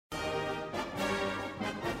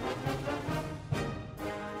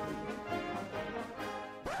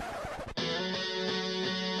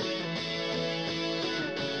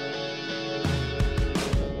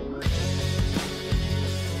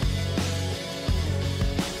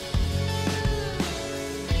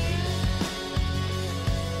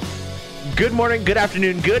Good morning, good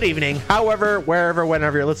afternoon, good evening, however, wherever,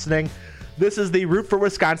 whenever you're listening. This is the Root for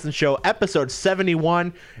Wisconsin show, episode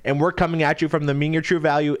 71, and we're coming at you from the Mean Your True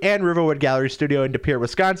Value and Riverwood Gallery studio in De Pere,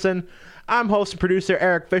 Wisconsin. I'm host and producer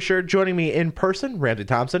Eric Fisher. Joining me in person, Ramsay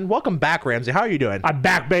Thompson. Welcome back, Ramsay. How are you doing? I'm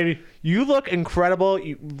back, baby. You look incredible.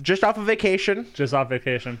 You just off of vacation. Just off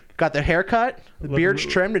vacation. Got the haircut. The beard's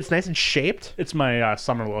trimmed. It's nice and shaped. It's my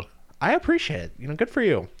summer look. I appreciate it. Good for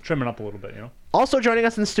you. Trimming up a little bit, Also joining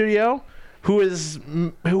us in the studio, who has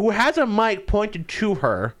a mic pointed to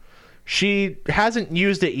her. She hasn't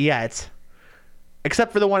used it yet,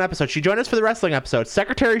 except for the one episode. She joined us for the wrestling episode.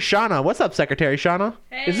 Secretary Shawna. What's up, Secretary Shawna?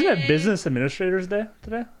 Hey. Isn't it Business Administrators Day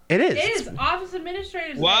today? It is. It is Office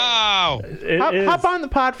Administrators Day. Wow. Hop on the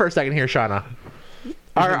pod for a second here, Shawna.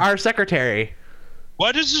 Our secretary.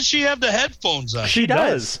 Why doesn't she have the headphones on? She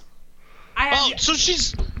does. So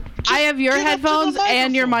she's... I have your Get up to the headphones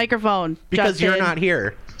and your microphone. Because Justin. you're not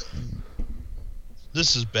here.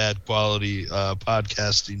 This is bad quality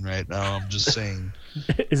podcasting right now. I'm just saying.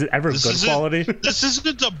 Is it ever good quality? This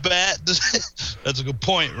isn't a bad... that's a good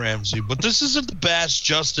point, Ramsay. But this isn't the Bash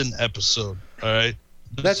Justin episode, all right?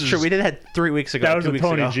 That's true. We did that 3 weeks ago. That was 2 a weeks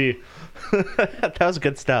Tony ago. G. That was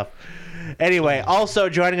good stuff. Anyway, also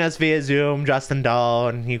joining us via Zoom, Justin Dahl,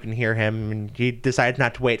 and you can hear him. And he decides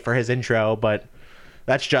not to wait for his intro, but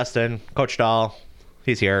that's Justin, Coach Dahl.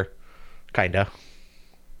 He's here, kinda.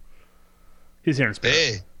 He's here in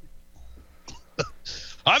spirit. Hey.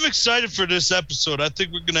 I'm excited for this episode. I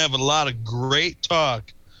think we're going to have a lot of great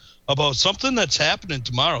talk about something that's happening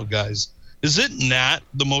tomorrow, guys. Is it not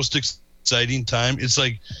the most exciting time?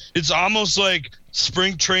 It's almost like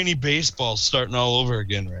spring training baseball starting all over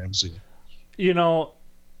again, Ramsay.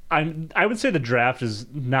 I would say the draft is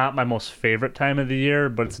not my most favorite time of the year,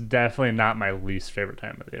 but it's definitely not my least favorite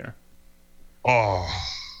time of the year. Oh.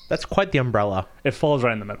 That's quite the umbrella. It falls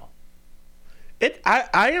right in the middle.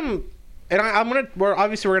 I'm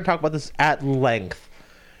gonna talk about this at length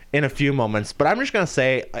in a few moments, but I'm just gonna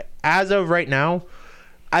say, as of right now,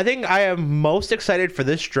 I think I am most excited for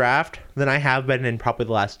this draft than I have been in probably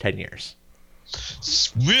the last 10 years.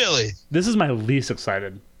 Really? This is my least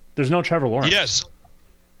excited. There's no Trevor Lawrence. Yes.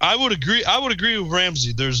 I would agree with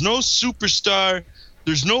Ramsay. There's no superstar.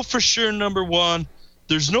 There's no for sure number one.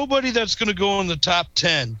 There's nobody that's going to go in the top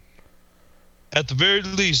 10, at the very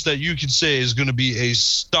least, that you could say is going to be a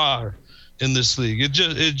star in this league. It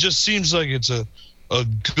just seems like it's a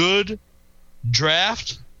good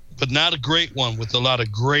draft, but not a great one with a lot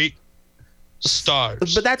of great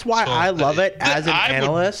stars. But that's why I love it as an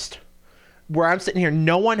analyst, where I'm sitting here,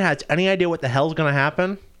 no one has any idea what the hell's going to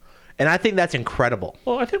happen. And I think that's incredible.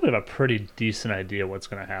 Well, I think we have a pretty decent idea what's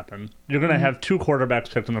going to happen. You're going to have two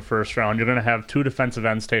quarterbacks picked in the first round. You're going to have two defensive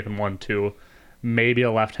ends taken 1-2, maybe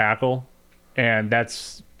a left tackle, and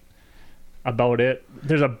that's about it.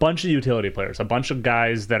 There's a bunch of utility players, a bunch of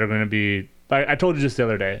guys that are going to be... I told you just the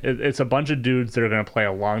other day, it's a bunch of dudes that are going to play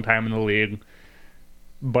a long time in the league,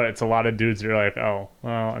 but it's a lot of dudes that are like, oh,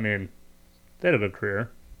 well, I mean, they had a good career.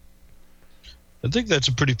 I think that's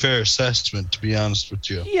a pretty fair assessment, to be honest with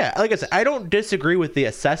you. Yeah, like I said, I don't disagree with the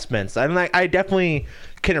assessments. I definitely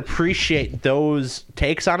can appreciate those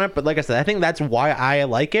takes on it, but like I said, I think that's why I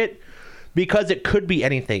like it, because it could be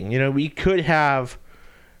anything. We could have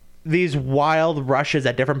these wild rushes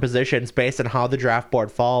at different positions based on how the draft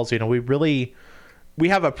board falls. We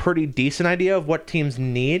have a pretty decent idea of what teams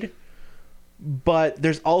need, but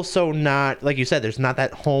there's also not, like you said, there's not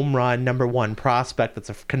that home run number one prospect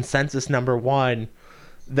that's a consensus number one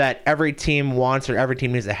that every team wants or every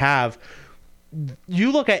team needs to have.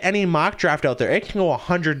 You look at any mock draft out there, it can go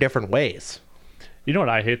 100 different ways. You know what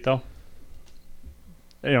I hate, though?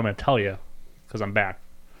 I'm going to tell you, because I'm back.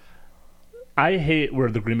 I hate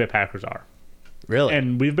where the Green Bay Packers are. Really?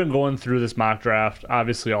 And we've been going through this mock draft,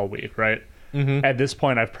 obviously, all week, right? Mm-hmm. At this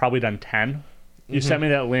point, I've probably done 10. You sent me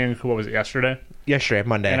that link, what was it, yesterday? Yesterday,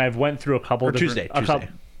 Monday. And I've went through a couple or different... Tuesday.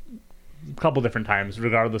 Couple different times,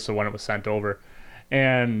 regardless of when it was sent over.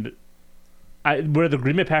 And where the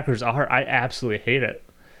Green Bay Packers are, I absolutely hate it.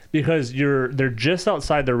 Because they're just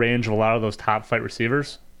outside the range of a lot of those top flight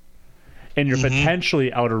receivers. And you're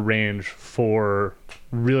potentially out of range for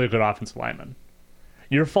really good offensive linemen.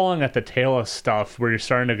 You're falling at the tail of stuff where you're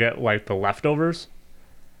starting to get like the leftovers.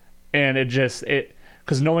 And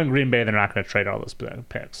because knowing Green Bay, they're not going to trade all those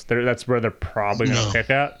picks. That's where they're probably going to pick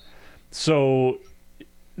at. So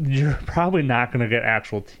you're probably not going to get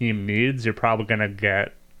actual team needs. You're probably going to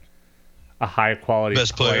get a high quality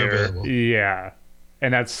best player available. Yeah.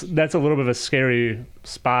 And that's a little bit of a scary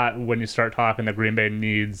spot when you start talking that Green Bay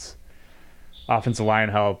needs offensive line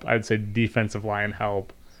help. I'd say defensive line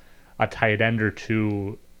help, a tight end or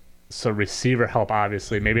two, So receiver help,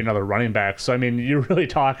 obviously, maybe another running back. So I mean, you're really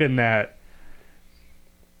talking that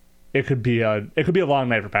it could be a long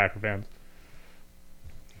night for Packer fans.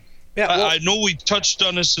 Yeah, well, I know we touched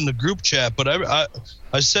on this in the group chat, but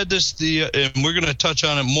I said this and we're going to touch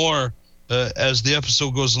on it more as the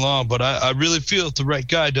episode goes along. But I really feel if the right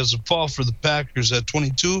guy doesn't fall for the Packers at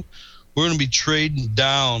 22, we're going to be trading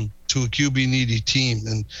down to a QB needy team,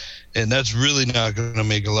 and that's really not going to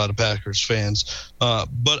make a lot of Packers fans.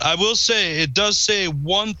 But I will say it does say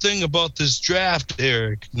one thing about this draft,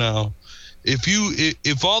 Eric. Now,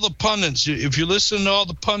 if all the pundits, if you listen to all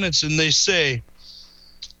the pundits and they say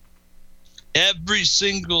every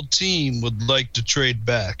single team would like to trade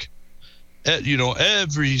back.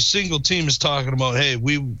 Every single team is talking about, hey,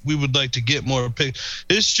 we would like to get more picks.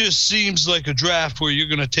 This just seems like a draft where you're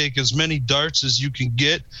going to take as many darts as you can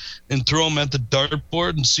get and throw them at the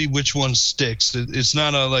dartboard and see which one sticks. It's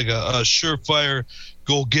not a surefire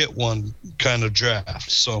go get one kind of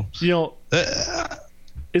draft. So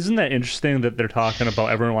isn't that interesting that they're talking about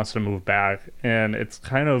everyone wants to move back, and it's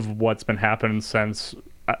kind of what's been happening since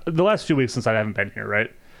the last few weeks since I haven't been here, right?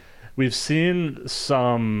 We've seen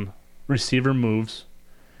some receiver moves,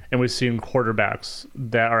 and we've seen quarterbacks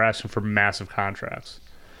that are asking for massive contracts.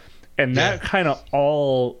 And that kind of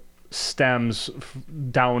all stems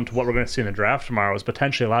down to what we're going to see in the draft tomorrow is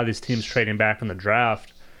potentially a lot of these teams trading back in the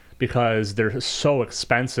draft because they're so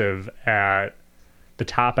expensive at the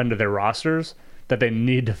top end of their rosters that they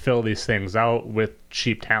need to fill these things out with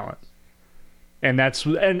cheap talent. And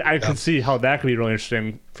I can see how that could be really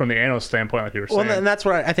interesting from the analyst standpoint, like you were saying. Well, and that's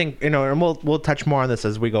what I think, and we'll touch more on this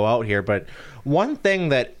as we go out here. But one thing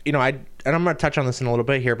that, and I'm going to touch on this in a little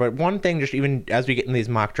bit here, but one thing, just even as we get in these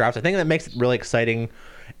mock drafts, I think that makes it really exciting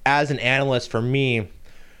as an analyst for me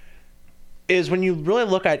is when you really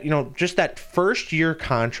look at, just that first year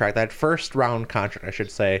contract, that first round contract, I should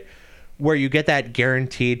say, where you get that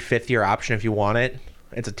guaranteed 5th-year option if you want it.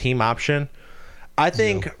 It's a team option. I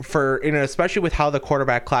think for, especially with how the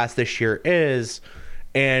quarterback class this year is,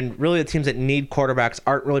 and really the teams that need quarterbacks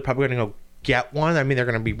aren't really probably going to go get one. I mean, they're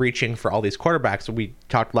going to be reaching for all these quarterbacks. We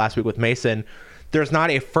talked last week with Mason. There's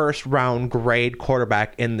not a first-round grade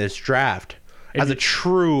quarterback in this draft as a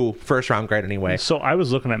true first-round grade anyway. So I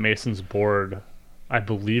was looking at Mason's board, I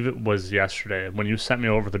believe it was yesterday, when you sent me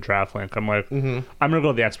over the draft link. I'm like, I'm going to go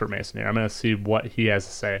with the expert Mason here. I'm going to see what he has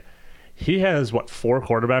to say. He has, 4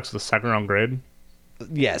 quarterbacks with a second-round grade?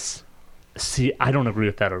 Yes. See, I don't agree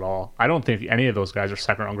with that at all. I don't think any of those guys are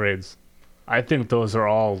second-round grades. I think those are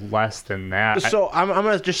all less than that. So I'm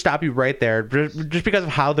going to just stop you right there, just because of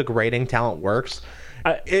how the grading talent works.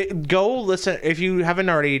 Go listen, if you haven't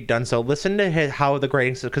already done so, listen to how the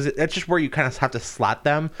grading system, because that's just where you kind of have to slot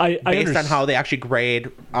them based on how they actually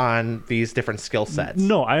grade on these different skill sets.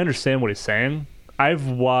 No, I understand what he's saying. I've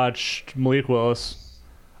watched Malik Willis.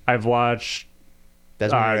 I've watched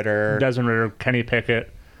Desmond Ritter, Kenny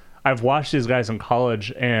Pickett. I've watched these guys in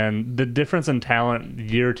college, and the difference in talent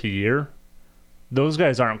year to year, those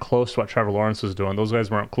guys aren't close to what Trevor Lawrence was doing. Those guys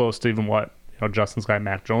weren't close to even what Justin's guy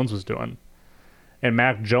Mac Jones was doing. And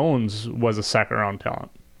Mac Jones was a second-round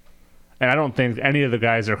talent. And I don't think any of the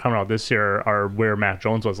guys that are coming out this year are where Mac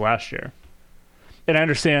Jones was last year. And I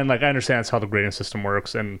understand that's how the grading system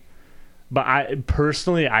works. But I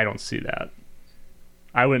personally don't see that.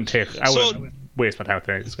 I wouldn't waste my time with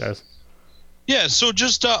any of these guys. Yeah, so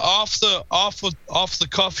just off the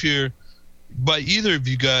cuff here, by either of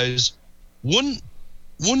you guys,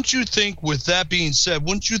 wouldn't you think, with that being said,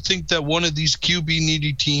 wouldn't you think that one of these QB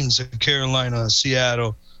needy teams, a Carolina,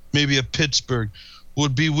 Seattle, maybe a Pittsburgh,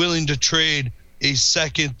 would be willing to trade a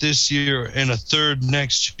second this year and a third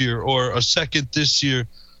next year, or a second this year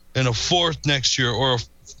and a fourth next year, or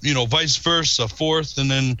vice versa, fourth, and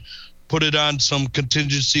then put it on some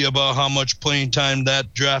contingency about how much playing time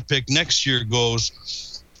that draft pick next year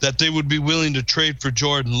goes, that they would be willing to trade for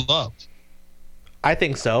Jordan Love? I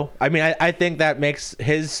think so. I mean, I think that makes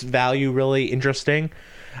his value really interesting.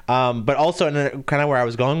 But also, in kind of where I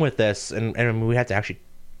was going with this, and we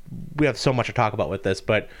have so much to talk about with this,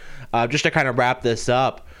 but just to kind of wrap this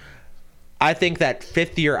up, I think that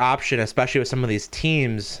 5th-year option, especially with some of these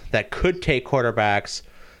teams that could take quarterbacks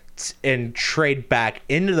and trade back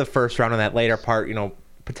into the first round in that later part,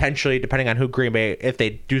 potentially, depending on who Green Bay, if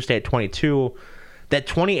they do stay at 22, that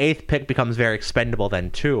 28th pick becomes very expendable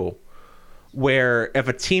then too. Where if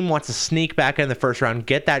a team wants to sneak back in the first round,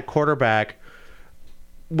 get that quarterback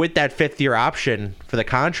with that 5th-year option for the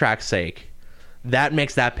contract's sake, that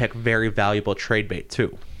makes that pick very valuable trade bait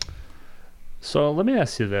too. So let me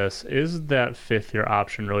ask you this. Is that 5th-year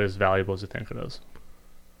option really as valuable as you think it is?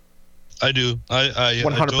 I do. I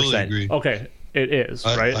 100% totally agree. Okay. It is,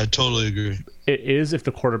 right? I totally agree. It is if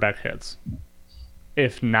the quarterback hits.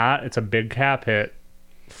 If not, it's a big cap hit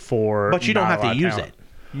for. But you don't have to use it.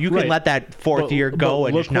 You can let that fourth year go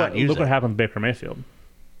and just not use it. Look what happened with Baker Mayfield.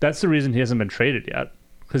 That's the reason he hasn't been traded yet,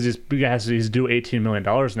 because he's due $18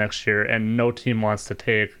 million next year, and no team wants to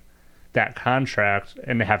take that contract,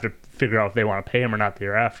 and they have to figure out if they want to pay him or not the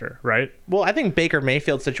year after, right? Well, I think Baker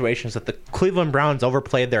Mayfield's situation is that the Cleveland Browns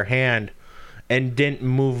overplayed their hand and didn't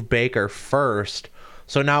move Baker first.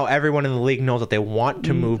 So now everyone in the league knows that they want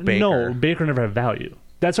to move Baker. No, Baker never had value.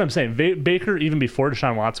 That's what I'm saying. Baker, even before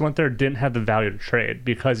Deshaun Watson went there, didn't have the value to trade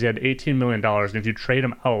because he had $18 million. And if you trade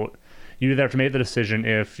him out, you either have to make the decision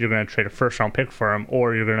if you're going to trade a first-round pick for him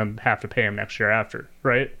or you're going to have to pay him next year after,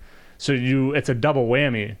 right? So it's a double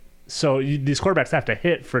whammy. So these quarterbacks have to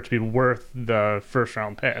hit for it to be worth the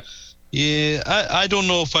first-round pick. Yeah, I don't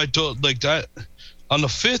know if I told like that on the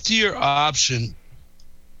fifth-year option.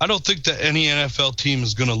 I don't think that any NFL team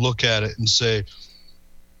is going to look at it and say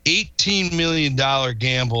 $18 million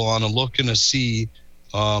gamble on a look and a see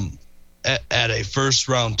at a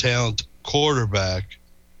first-round talent quarterback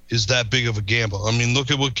is that big of a gamble. I mean, look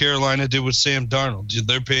at what Carolina did with Sam Darnold.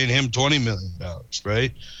 They're paying him $20 million,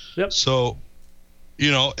 right? Yep. So,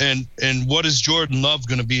 and what is Jordan Love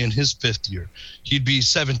going to be in his fifth year? He'd be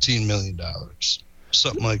 $17 million,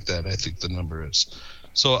 something like that. I think the number is.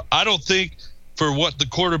 So I don't think for what the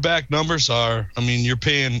quarterback numbers are, I mean, you're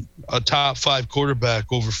paying a top 5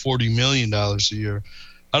 quarterback over $40 million a year.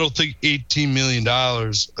 I don't think $18 million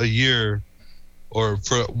a year or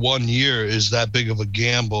for 1 year is that big of a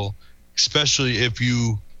gamble, especially if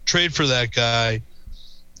you trade for that guy.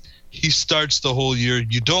 He starts the whole year.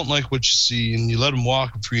 You don't like what you see, and you let him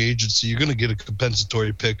walk in free agency. You're going to get a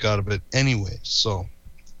compensatory pick out of it anyway. So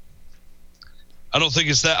I don't think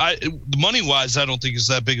it's that. Money-wise, I don't think it's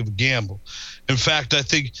that big of a gamble. In fact, I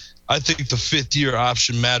think the fifth-year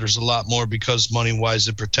option matters a lot more because money-wise,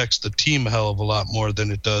 it protects the team a hell of a lot more than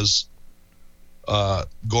it does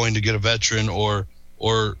going to get a veteran or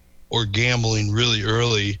gambling really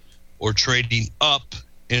early or trading up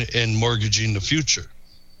and mortgaging the future.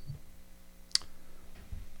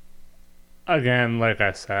 Again, like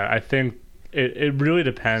I said, I think it really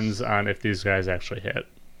depends on if these guys actually hit.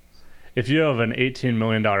 If you have an $18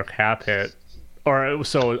 million cap hit, or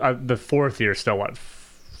so the fourth year still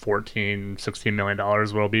 $16 million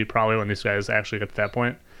will be probably when these guys actually get to that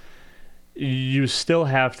point. You still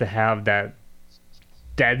have to have that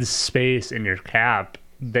dead space in your cap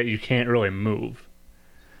that you can't really move.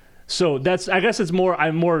 So I guess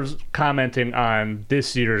I'm more commenting on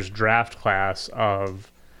this year's draft class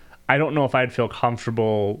of, I don't know if I'd feel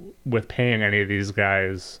comfortable with paying any of these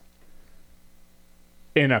guys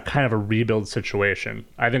in a kind of a rebuild situation.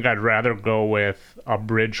 I think I'd rather go with a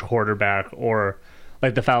bridge quarterback or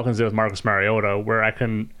like the Falcons did with Marcus Mariota, where I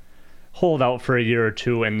can hold out for a year or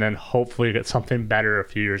two and then hopefully get something better a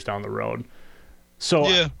few years down the road. So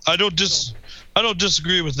yeah, I don't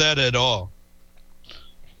disagree with that at all.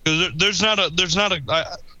 Because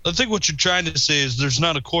I think what you're trying to say is there's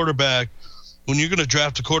not a quarterback when you're going to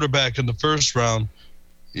draft a quarterback in the first round.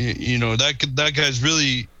 That guy's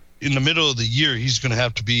really in the middle of the year. He's going to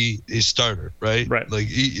have to be a starter, right? Right. Like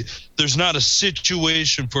there's not a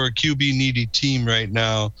situation for a QB needy team right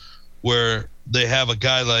now where they have a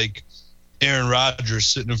guy like Aaron Rodgers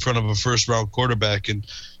sitting in front of a first round quarterback and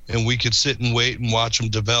we could sit and wait and watch him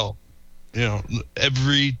develop.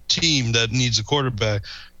 Every team that needs a quarterback.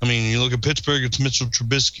 I mean, you look at Pittsburgh, it's Mitchell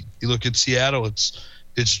Trubisky. You look at Seattle,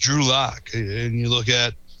 it's Drew Lock. And you look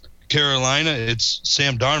at Carolina, it's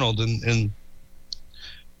Sam Darnold. And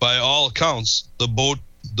by all accounts, the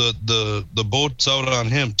boat's out on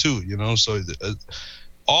him too. So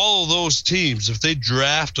all of those teams, if they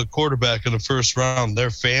draft a quarterback in the first round, their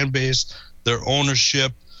fan base, their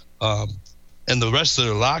ownership, and the rest of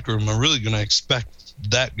their locker room are really going to expect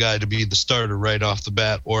that guy to be the starter right off the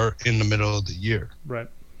bat or in the middle of the year. Right.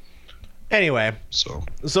 Anyway,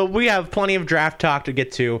 so we have plenty of draft talk to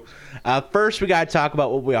get to. First, we got to talk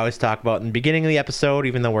about what we always talk about in the beginning of the episode,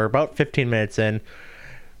 even though we're about 15 minutes in.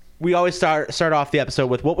 We always start off the episode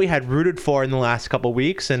with what we had rooted for in the last couple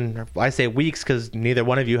weeks, and I say weeks because neither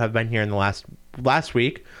one of you have been here in the last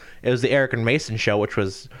week. It was the Eric and Mason show, which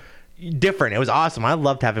was different. It was awesome. I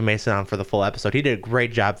loved having Mason on for the full episode. He did a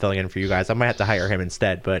great job filling in for you guys. I might have to hire him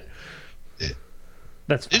instead, but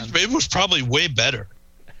that's fine. It was probably way better.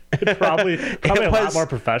 Probably a lot more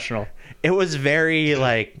professional. It was very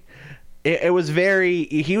it was very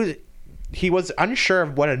he was unsure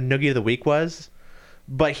of what a noogie of the week was,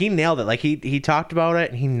 but he nailed it. Like he talked about it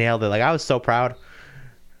and he nailed it. Like I was so proud.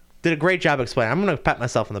 did a great job explaining. I'm going to pat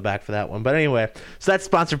myself on the back for that one. But anyway, so that's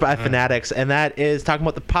sponsored by Fanatics, and that is talking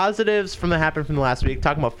about the positives from the happened from the last week.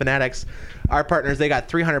 Talking about Fanatics, our partners, they got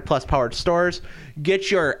 300 plus powered stores.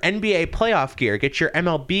 Get your NBA playoff gear, get your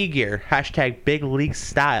MLB gear, hashtag Big League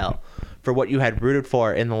Style for what you had rooted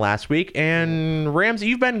for in the last week. And Ramsay,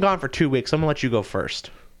 you've been gone for 2 weeks. I'm going to let you go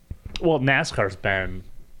first. Well, NASCAR's been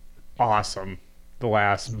awesome the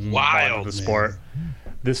last month of the sport.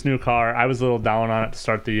 This new car, I was a little down on it to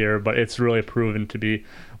start the year, but it's really proven to be,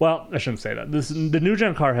 well, I shouldn't say that. The new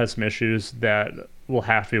gen car has some issues that will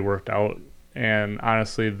have to be worked out. And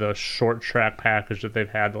honestly, the short track package that they've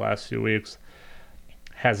had the last few weeks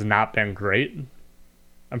has not been great.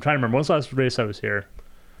 I'm trying to remember, when was the last race I was here?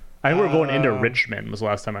 I think we were going into Richmond was the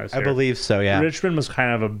last time I was here. I believe so, yeah. Richmond was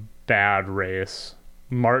kind of a bad race.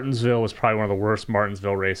 Martinsville was probably one of the worst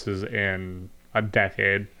Martinsville races in a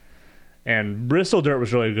decade. And Bristol Dirt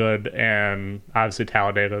was really good, and obviously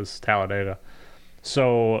Talladega's Talladega.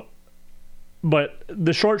 So, but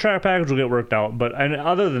the short track package will get worked out. But and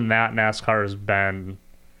other than that, NASCAR has been,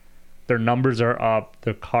 their numbers are up,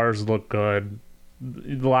 the cars look good,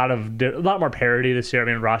 a lot more parity this year. I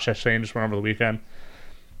mean, Ross Chastain just went over the weekend,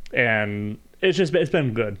 and it's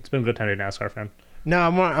been good. It's been a good time to be a NASCAR fan. Now,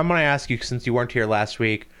 I'm gonna ask you, since you weren't here last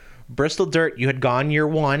week, Bristol Dirt, you had gone year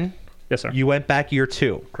 1. Yes, sir. You went back year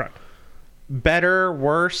 2. Correct. Better,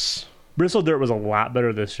 worse? Bristol Dirt was a lot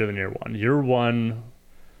better this year than year 1. Year 1,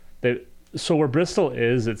 so where Bristol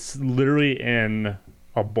is, it's literally in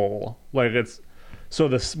a bowl. Like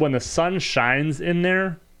when the sun shines in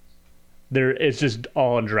there, it's just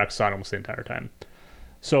all in direct sun almost the entire time.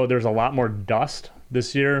 So there's a lot more dust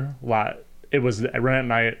this year. It ran at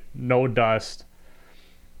night, no dust.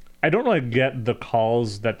 I don't really get the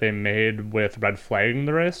calls that they made with red flagging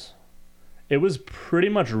the race. It was pretty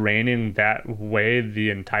much raining that way the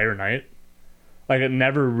entire night. Like, it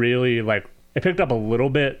never really, it picked up a little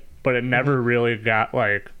bit, but it never really got,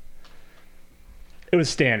 it was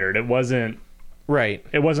standard. It wasn't... Right.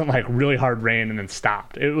 It wasn't, really hard rain and then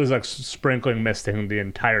stopped. It was, sprinkling, misting the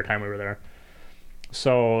entire time we were there.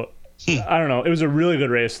 So, I don't know. It was a really good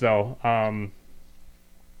race, though.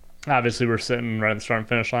 Obviously, we're sitting right at the start and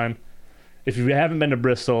finish line. If you haven't been to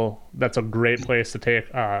Bristol, that's a great place to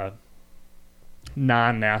take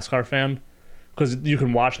non-NASCAR fan, because you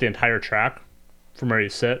can watch the entire track from where you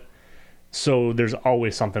sit. So there's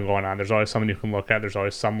always something going on. There's always someone you can look at. There's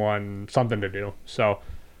always something to do. So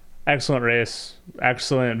excellent race,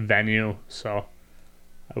 excellent venue. So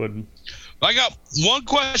I got one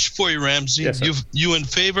question for you, Ramsay. Yes, sir. You in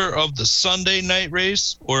favor of the Sunday night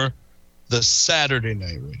race or the Saturday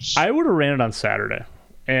night race? I would have ran it on Saturday,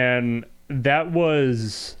 and that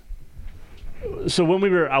was... So when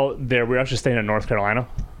we were out there, we were actually staying in North Carolina,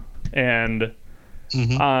 and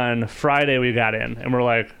on Friday we got in, and we're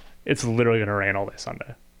like, it's literally going to rain all day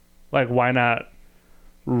Sunday. Why not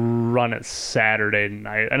run it Saturday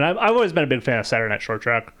night? And I've always been a big fan of Saturday night short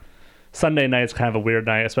track. Sunday night's kind of a weird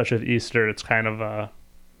night, especially with Easter. It's kind of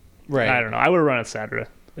right. I don't know. I would have run it Saturday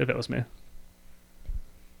if it was me.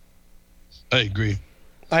 I agree.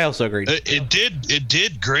 I also agree. It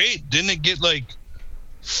did great. Didn't it get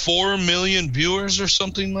 4 million viewers or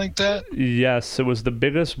something like that? Yes, it was the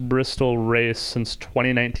biggest Bristol race since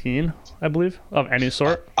 2019, I believe, of any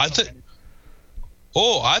sort. I thought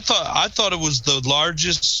it was the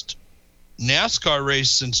largest NASCAR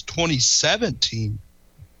race since 2017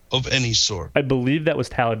 of any sort. I believe that was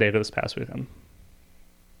Talladega this past weekend.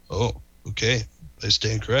 Oh, okay. I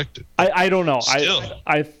stand corrected. I don't know. Still.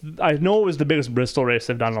 I know it was the biggest Bristol race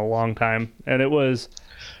they've done in a long time, and it was.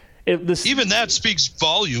 Even that speaks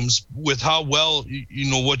volumes with how well,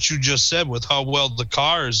 what you just said, with how well the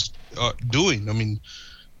car is doing. I mean,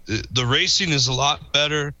 the racing is a lot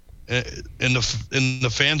better, and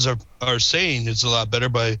the fans are saying it's a lot better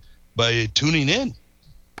by tuning in.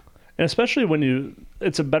 And especially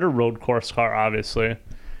it's a better road course car, obviously.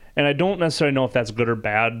 And I don't necessarily know if that's good or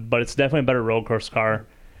bad, but it's definitely a better road course car.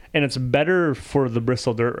 And it's better for the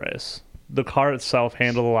Bristol Dirt race. The car itself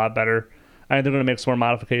handled a lot better. I think they're going to make some more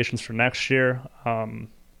modifications for next year.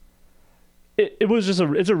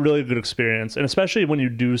 It's a really good experience, and especially when you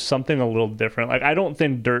do something a little different. I don't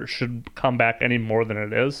think dirt should come back any more than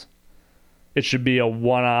it is. It should be a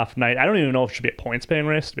one-off night. I don't even know if it should be a points-paying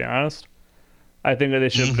race, to be honest. I think that they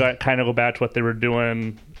should kind of go back to what they were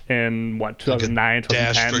doing in 2009,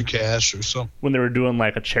 2010, Dash for Cash or something, when they were doing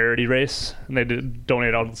a charity race, and they did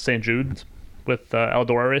donate out to St. Jude's with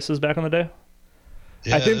Eldora races back in the day.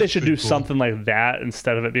 Yeah, I think they should do something like that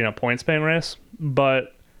instead of it being a points-paying race.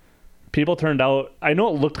 But people turned out... I know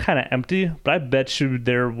it looked kind of empty, but I bet you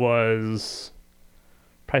there was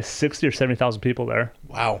probably 60 or 70,000 people there.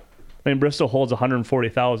 Wow. I mean, Bristol holds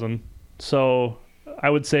 140,000. So I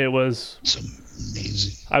would say it was... It's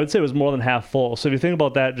amazing. I would say it was more than half full. So if you think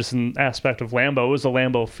about that just in aspect of Lambeau, it was a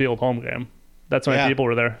Lambeau Field home game. That's how many people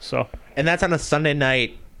were there. So, and that's on a Sunday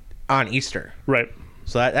night on Easter. Right.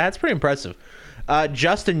 So that's pretty impressive.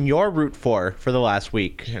 Justin, your root for the last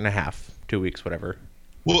week and a half, 2 weeks, whatever.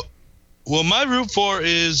 Well, my root for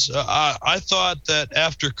is I thought that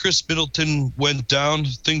after Chris Middleton went down,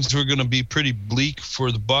 things were going to be pretty bleak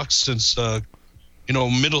for the Bucks since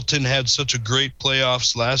Middleton had such a great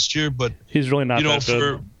playoffs last year, but he's really not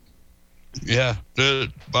that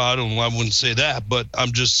good. I wouldn't say that, but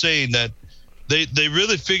I'm just saying that they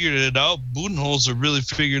really figured it out. Budenholzer really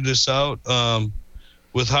figured this out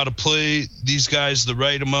with how to play these guys the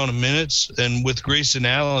right amount of minutes, and with Grayson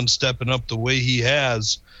Allen stepping up the way he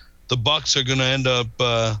has, the Bucks are going to end up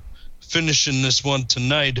finishing this one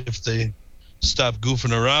tonight if they stop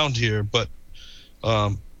goofing around here. But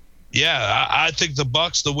I think the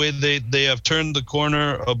Bucks, the way they have turned the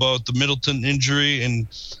corner about the Middleton injury, and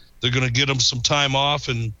they're going to get him some time off,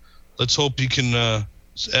 and let's hope he can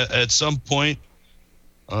at some point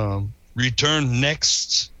return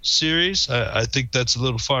next series. I think that's a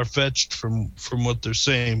little far-fetched from what they're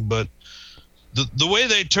saying, but the way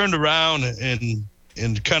they turned around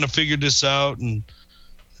and kind of figured this out, and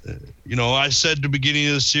I said at the beginning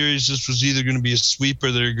of the series this was either going to be a sweep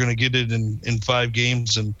or they're going to get it in 5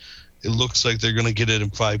 games, and it looks like they're going to get it in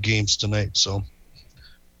 5 games tonight. So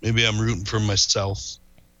maybe I'm rooting for myself.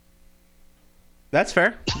 That's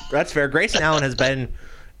fair. Grayson Allen has been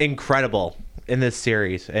incredible in this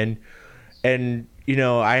series, and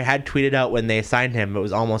I had tweeted out when they signed him it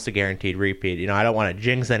was almost a guaranteed repeat. I don't want to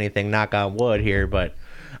jinx anything, knock on wood here, but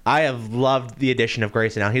I have loved the addition of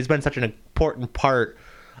Grayson Allen. He's been such an important part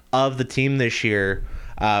of the team this year.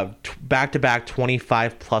 Back-to-back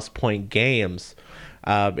 25-plus point games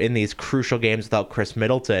in these crucial games without Chris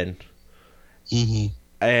Middleton. Mm-hmm.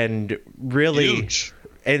 And really, huge.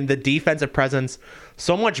 And the defensive presence,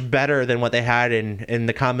 so much better than what they had in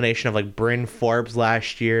the combination of like Bryn Forbes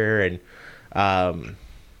last year, and I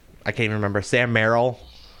can't even remember, Sam Merrill,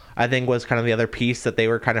 I think, was kind of the other piece that they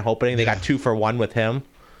were kind of hoping. They got 2 for 1 with him.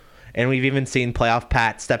 And we've even seen Playoff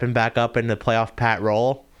Pat stepping back up in the Playoff Pat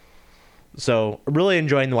role. So really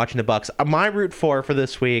enjoying watching the Bucks. My root for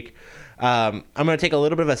this week, I'm going to take a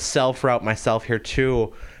little bit of a self route myself here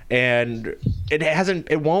too. And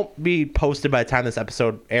it won't be posted by the time this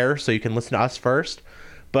episode airs, so you can listen to us first.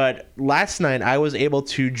 But last night I was able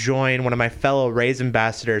to join one of my fellow Rays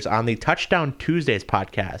ambassadors on the Touchdown Tuesdays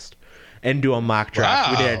podcast and do a mock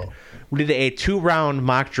draft. Wow. We did a 2-round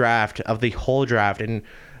mock draft of the whole draft, and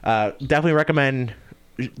definitely recommend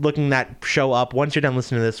looking that show up once you're done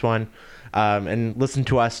listening to this one, and listen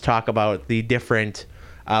to us talk about the different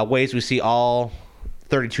ways we see all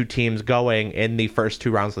 32 teams going in the first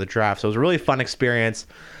 2 rounds of the draft. So it was a really fun experience.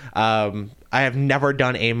 I have never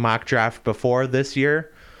done a mock draft before this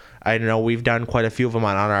year. I know we've done quite a few of them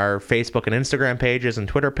on our Facebook and Instagram pages and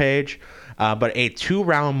Twitter page, but a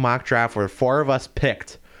 2-round mock draft where 4 of us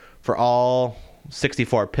picked for all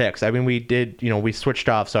 64 picks. I mean, we switched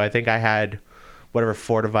off, so I think I had whatever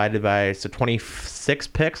 4 divided by, so 26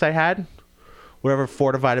 picks I had, whatever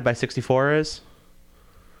 4 divided by 64 is.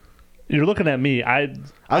 You're looking at me. I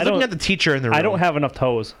was looking at the teacher in the room. I don't have enough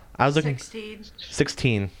toes. I was looking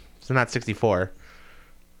 16, so not 64.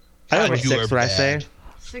 God, I you 6, are what I bad. say?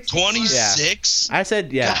 26? I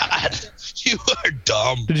said, yeah. God, you are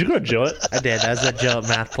dumb. Did you go to Jillett? I did. That was a Jill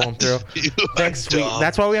math pulling through. Thanks.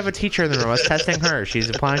 That's why we have a teacher in the room. I was testing her. She's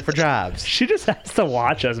applying for jobs. She just has to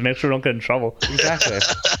watch us, make sure we don't get in trouble. Exactly.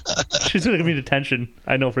 She's going to give me detention.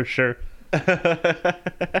 I know for sure.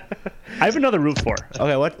 I have another root for.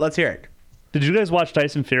 Okay, let's hear it. Did you guys watch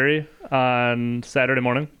Tyson Fury on Saturday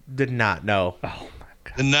morning? Did not, no. Oh, my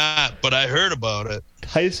God. Not, but I heard about it.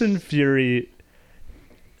 Tyson Fury,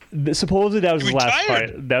 supposedly that was his last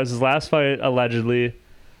fight. That was his last fight, allegedly.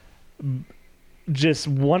 Just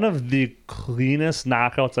one of the cleanest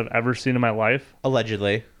knockouts I've ever seen in my life.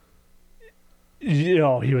 Allegedly. He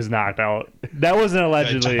was knocked out. That wasn't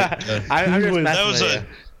allegedly. That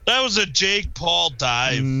was a Jake Paul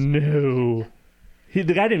dive. No. The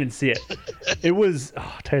guy didn't even see it. It was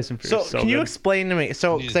Tyson Fury. So can you explain to me?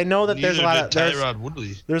 So because I know that there's a lot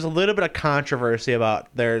of there's a little bit of controversy about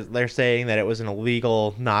they're saying that it was an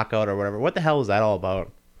illegal knockout or whatever. What the hell is that all about?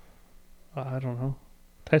 I don't know.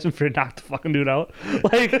 Tyson Fury knocked the fucking dude out.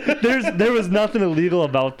 Like there was nothing illegal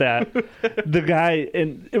about that. The guy,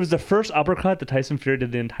 and it was the first uppercut that Tyson Fury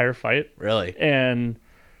did the entire fight. Really? And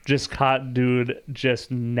just caught dude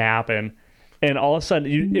just napping. And all of a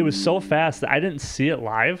sudden, it was so fast that I didn't see it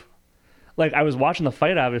live. Like, I was watching the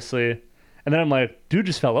fight, obviously, and then I'm like, dude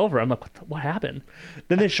just fell over. I'm like, what happened?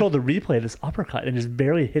 Then they show the replay of this uppercut and just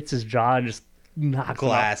barely hits his jaw and just knocks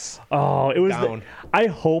Glass. him out. Oh, it was. Down. I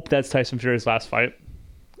hope that's Tyson Fury's last fight.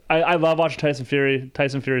 I love watching Tyson Fury.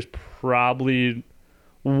 Tyson Fury is probably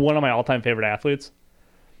one of my all-time favorite athletes,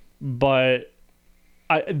 but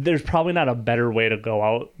there's probably not a better way to go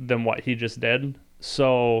out than what he just did.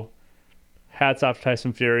 So, hats off to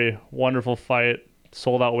Tyson Fury. Wonderful fight.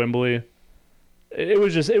 Sold out Wembley. It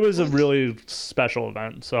was a really special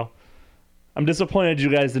event. So, I'm disappointed you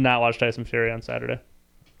guys did not watch Tyson Fury on Saturday.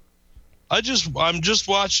 I'm just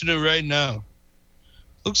watching it right now.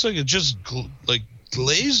 Looks like it just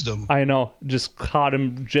glazed him. I know, just caught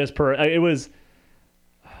him just per. It was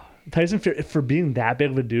Tyson Fury for being that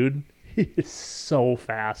big of a dude. He is so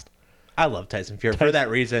fast. I love Tyson Fury for that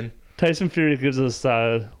reason. Tyson Fury gives us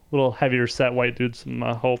little heavier set white dudes some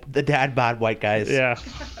hope. The dad bod white guys. Yeah.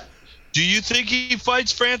 Do you think he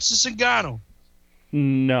fights Francis Ngannou?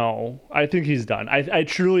 No, I think he's done. I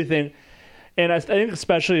truly think, and I think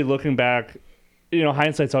especially looking back,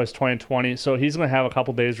 hindsight's always 20/20. So he's going to have a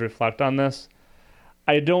couple days to reflect on this.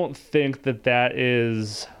 I don't think that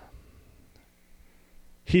is.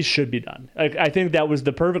 He should be done. I think that was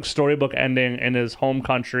the perfect storybook ending in his home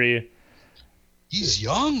country. He's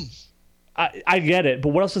young. I get it, but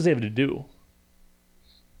what else does he have to do?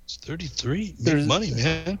 He's 33. Make money,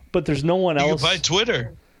 man. But there's no one else. You can buy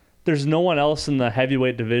Twitter. There's no one else in the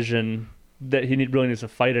heavyweight division that he really needs to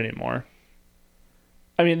fight anymore.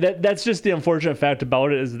 I mean, that's just the unfortunate fact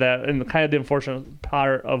about it is that, and kind of the unfortunate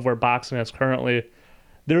part of where boxing is currently,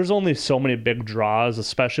 there's only so many big draws,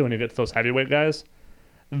 especially when you get to those heavyweight guys,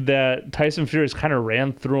 that Tyson Fury's kind of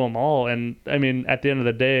ran through them all. And, I mean, at the end of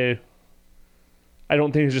the day, I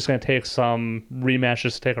don't think he's just going to take some rematch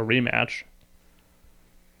just to take a rematch.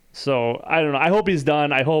 So, I don't know. I hope he's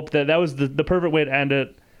done. I hope that was the perfect way to end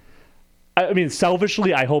it. I mean,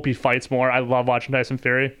 selfishly, I hope he fights more. I love watching Tyson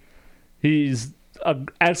Fury. He's an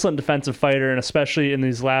excellent defensive fighter, and especially in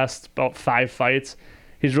these last about 5 fights,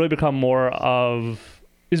 he's really become more of...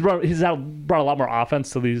 He's brought a lot more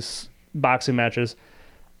offense to these boxing matches,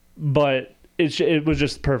 but it was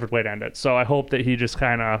just the perfect way to end it. So I hope that he just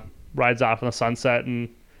kind of rides off in the sunset, and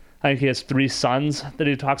I think he has 3 sons that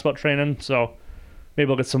he talks about training, so maybe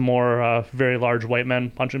we'll get some more very large white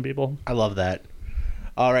men punching people. I love that.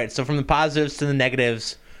 All right, so from the positives to the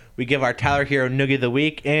negatives, we give our Tyler Hero Noogie of the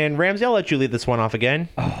Week. And Ramsay, I'll let you lead this one off again.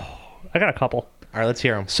 Oh, I got a couple. All right, let's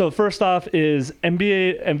hear them. So first off is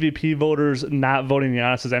NBA MVP voters not voting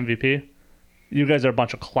Giannis as MVP. You guys are a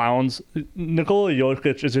bunch of clowns. Nikola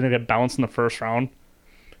Jokic is going to get bounced in the first round.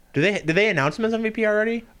 Did they announce him as MVP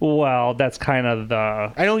already? Well, that's kind of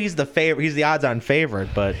the... I know he's the favorite. He's the odds-on favorite,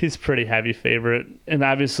 but... He's pretty heavy favorite. And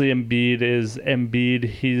obviously Embiid is Embiid.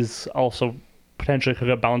 He's also... potentially could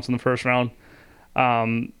get bounced in the first round.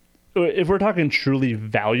 If we're talking truly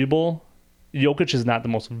valuable, Jokic is not the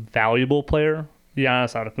most valuable player.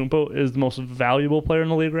 Giannis Antetokounmpo is the most valuable player in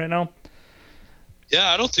the league right now.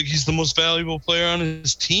 Yeah, I don't think he's the most valuable player on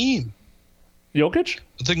his team. Jokic?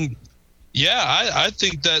 I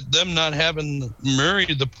think that them not having Murray,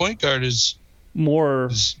 the point guard, is more.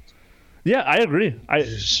 Yeah, I agree.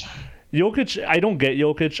 Jokic, I don't get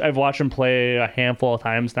Jokic. I've watched him play a handful of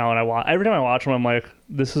times now, and every time I watch him, I'm like,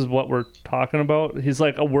 this is what we're talking about. He's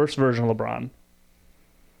like a worse version of LeBron.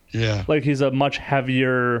 Yeah. Like, he's a much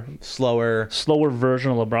heavier, slower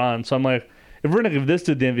version of LeBron. So I'm like, if we're going to give this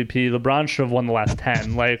dude the MVP, LeBron should have won the last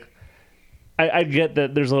 10. Like, I get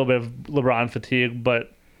that there's a little bit of LeBron fatigue,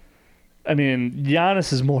 but, I mean,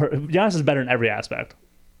 Giannis is better in every aspect.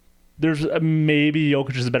 There's maybe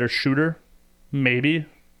Jokic is a better shooter. Maybe.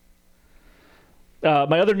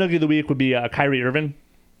 My other nugget of the week would be Kyrie Irving.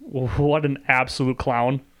 What an absolute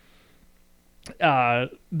clown.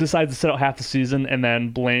 Decides to sit out half the season and then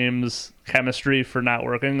blames chemistry for not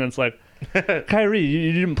working. And it's like, Kyrie,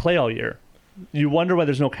 you didn't play all year. You wonder why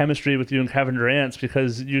there's no chemistry with you and Kevin Durant. It's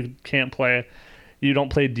because you can't play. You don't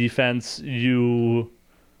play defense. You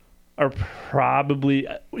are he's probably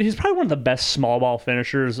one of the best small ball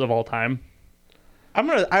finishers of all time. I'm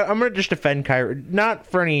gonna just defend Kyrie, not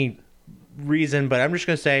for any reason, but I'm just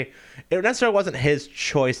gonna say it necessarily wasn't his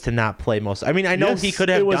choice to not play most. I mean, I know he could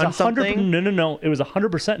have done something. No. It was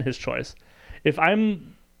 100% his choice. If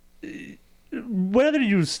I'm where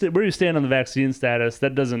you stand on the vaccine status,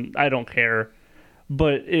 that doesn't. I don't care.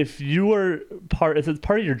 But if it's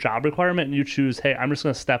part of your job requirement and you choose, hey, I'm just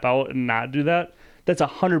gonna step out and not do that, that's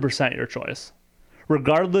 100% your choice,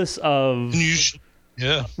 regardless of.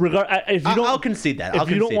 Yeah. If you don't, I'll concede that. If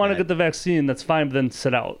you don't want to get the vaccine, that's fine. But then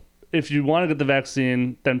sit out. If you want to get the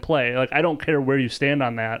vaccine, then play. Like, I don't care where you stand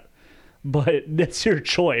on that. but that's your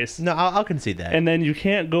choice. No, I'll concede that. And then you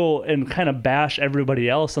can't go and kind of bash everybody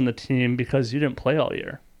else on the team because you didn't play all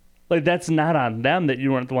year. Like, that's not on them that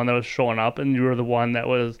you weren't the one that was showing up and you were the one that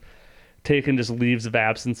was taking just leaves of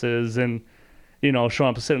absences and, you know, showing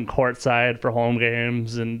up to sitting courtside for home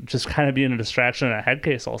games and just kind of being a distraction and a head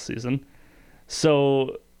case all season.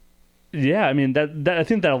 So, yeah, I mean, that I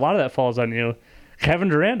think that a lot of that falls on you. Kevin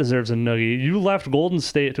Durant deserves a noogie. You left Golden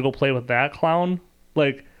State to go play with that clown.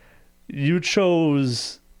 Like, you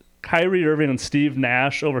chose Kyrie Irving and Steve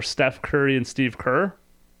Nash over Steph Curry and Steve Kerr.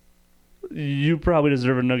 You probably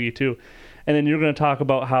deserve a noogie too. And then you're going to talk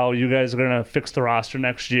about how you guys are going to fix the roster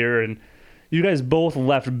next year. And you guys both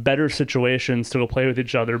left better situations to go play with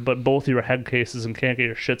each other, but both you were head cases and can't get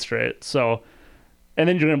your shit straight. So, and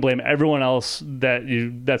then you're going to blame everyone else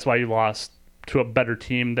that's why you lost to a better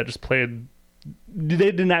team that just played.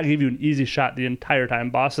 They did not give you an easy shot the entire time.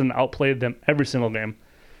 Boston outplayed them every single game.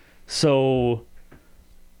 So,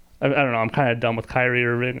 I don't know. I'm kind of done with Kyrie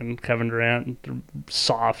Irving and Kevin Durant. They're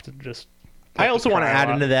soft and just. I also want to add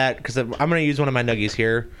into that because I'm going to use one of my nuggies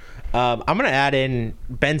here. I'm going to add in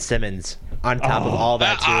Ben Simmons on top of all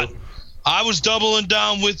that too. I was doubling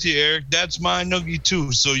down with you, Eric. That's my noogie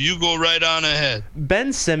too. So you go right on ahead.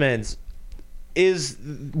 Ben Simmons is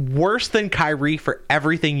worse than Kyrie for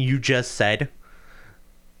everything you just said.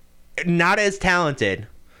 Not as talented.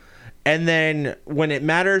 And then when it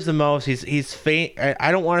matters the most, he's faint.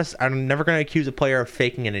 I'm never going to accuse a player of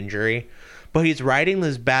faking an injury, but he's riding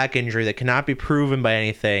this back injury that cannot be proven by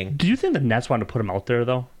anything. Do you think the Nets wanted to put him out there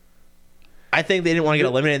though? I think they didn't want to get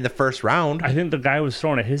eliminated in the first round. I think the guy was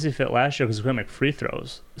throwing a hissy fit last year because he couldn't make free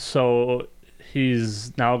throws. So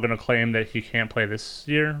he's now going to claim that he can't play this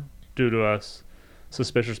year due to a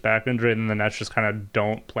suspicious back injury, and the Nets just kind of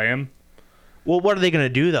don't play him. Well, what are they going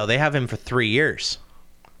to do, though? They have him for 3 years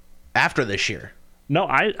after this year. No,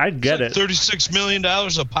 I get it. $36 million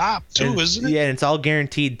a pop, too, isn't it? Yeah, and it's all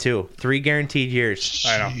guaranteed, too. 3 guaranteed years.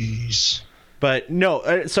 I know. Jeez. But,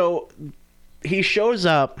 no, so he shows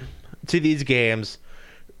up to these games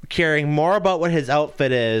caring more about what his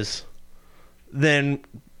outfit is than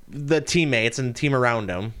the teammates and the team around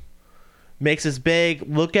him. Makes this big,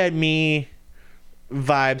 look at me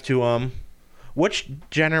vibe to him. Which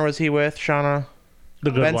Jenner was he with, Shawna? The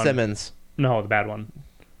good Ben one. Simmons. No, the bad one.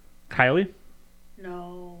 Kylie?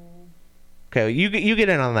 No. Okay, you get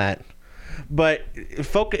in on that. But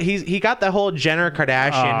he got the whole Jenner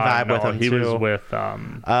Kardashian vibe with him he too. He was with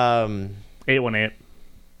 818.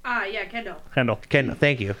 Yeah, Kendall. Kendall,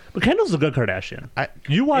 thank you. But Kendall's a good Kardashian.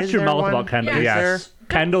 You watch Is your there mouth one? about Kendall. Yes. Yes.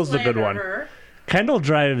 Kendall's the good Slander one. her. Kendall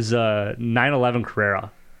drives a 911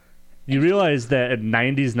 Carrera. You realize that a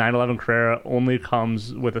 90s 911 Carrera only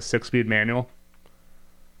comes with a 6-speed manual?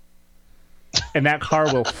 And that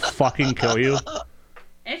car will fucking kill you.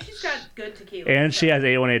 And she's got good tequila. And she has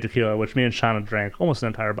 818 tequila, which me and Shauna drank almost an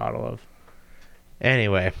entire bottle of.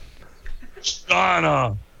 Anyway.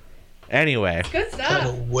 Shawna. Anyway. Good stuff.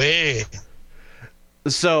 No way.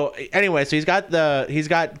 So he's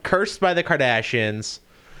got Cursed by the Kardashians,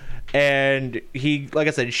 and he, like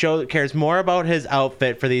I said, cares more about his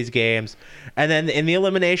outfit for these games. And then in the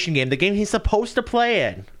elimination game, the game he's supposed to play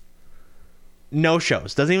in, no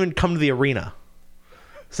shows, doesn't even come to the arena.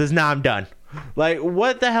 Says, "Nah, I'm done." Like,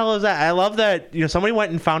 what the hell is that? I love that, somebody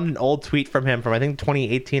went and found an old tweet from him from I think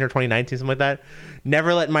 2018 or 2019, something like that.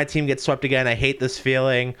 Never letting my team get swept again. I hate this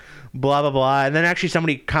feeling. Blah, blah, blah. And then actually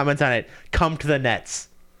somebody comments on it. Come to the Nets.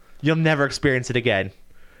 You'll never experience it again.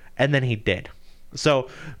 And then he did. So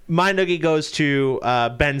my noogie goes to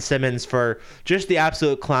Ben Simmons for just the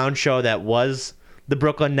absolute clown show that was the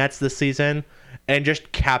Brooklyn Nets this season, and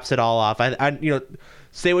just caps it all off.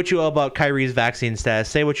 Say what you will about Kyrie's vaccine status.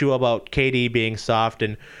 Say what you will about KD being soft,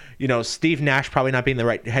 and Steve Nash probably not being the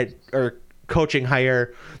right head or coaching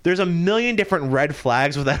hire. There's a million different red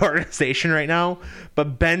flags with that organization right now,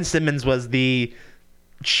 but Ben Simmons was the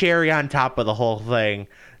cherry on top of the whole thing.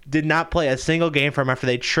 Did not play a single game for him after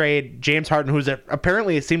they trade James Harden, who's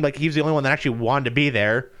apparently it seemed like he was the only one that actually wanted to be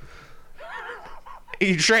there.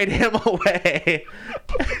 You trade him away.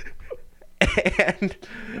 And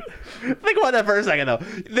think about that for a second, though.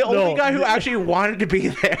 The only guy who actually wanted to be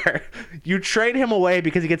there, you trade him away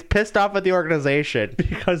because he gets pissed off at the organization.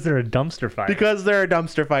 Because they're a dumpster fire.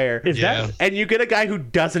 And you get a guy who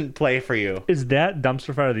doesn't play for you. Is that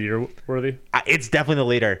dumpster fire of the year worthy? It's definitely the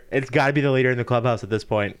leader. It's got to be the leader in the clubhouse at this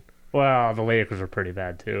point. Well, the Lakers are pretty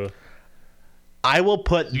bad, too. I will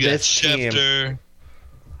put this team... Schefter.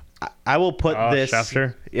 I will put this...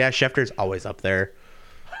 Schefter? Yeah, Schefter's always up there.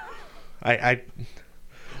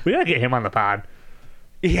 We gotta get him on the pod.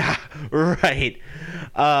 Yeah, right.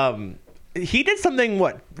 he did something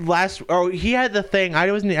he had the thing I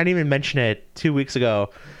didn't even mention it 2 weeks ago,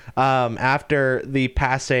 after the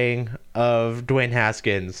passing of Dwayne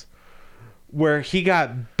Haskins, where he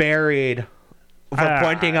got buried for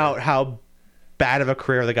pointing out how bad of a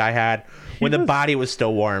career the guy had when the body was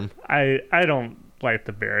still warm. I don't like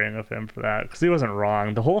the burying of him for that, because he wasn't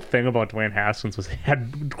wrong. The whole thing about Dwayne Haskins was he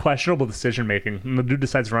had questionable decision making, and the dude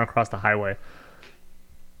decides to run across the highway.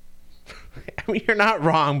 I mean, you're not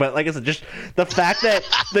wrong, but like I said, just the fact that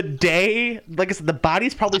the day, like I said, the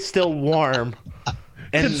body's probably still warm.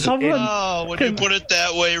 And when you put it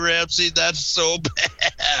that way, Ramsay, that's so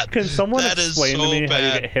bad. Can someone That is explain so to me how you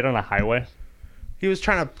bad. get hit on a highway? he was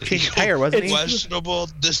trying to change a tire, wasn't he? Questionable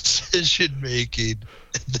decision making,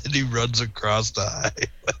 and then he runs across the highway.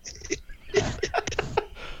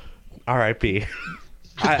 R.I.P.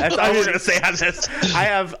 That's all I was gonna say on this. I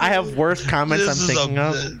have worse comments I'm thinking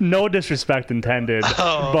of. No disrespect intended,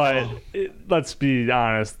 Oh. but let's be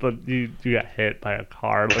honest. You got hit by a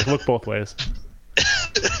car. Like, look both ways.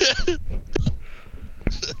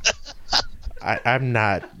 I'm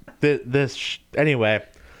not anyway.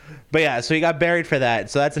 But yeah, so he got buried for that.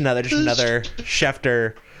 So that's another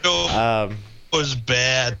Schefter. Was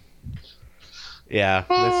bad.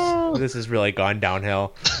 Yeah, this has really gone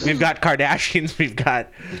downhill. We've got Kardashians. We've got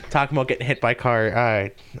talking about getting hit by car. All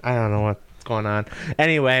right, I don't know what's going on.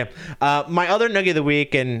 Anyway, my other nugget of the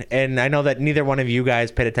week, and I know that neither one of you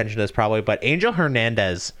guys paid attention to this probably, but Angel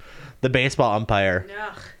Hernandez, the baseball umpire.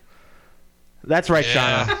 Ugh. That's right,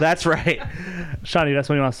 Yeah. Shawna. That's right. Shawnee, that's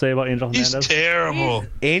what you want to say about Angel He's Hernandez? terrible.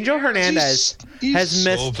 Angel Hernandez He's has so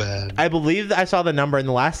missed. bad. I believe that I saw the number in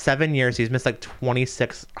the last 7 years. He's missed like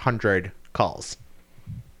 2,600 calls.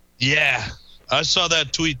 Yeah, I saw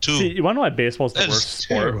that tweet too. See, you want to know why baseball's the That is worst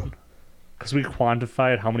sport? terrible. Because we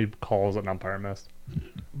quantified how many calls an umpire missed.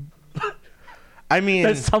 I mean,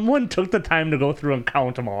 That someone took the time to go through and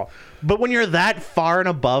count them all. but when you're that far and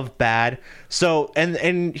above bad, so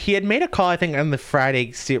and he had made a call, I think, on the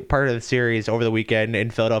Friday part of the series over the weekend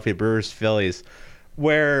in Philadelphia Brewers Phillies,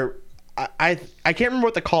 where I can't remember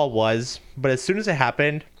what the call was, but as soon as it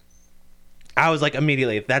happened, I was like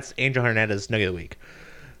immediately, that's Angel Hernandez nugget of the week.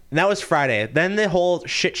 And that was Friday. Then the whole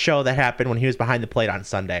shit show that happened when he was behind the plate on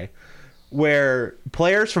Sunday, where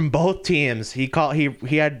players from both teams, he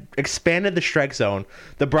had expanded the strike zone.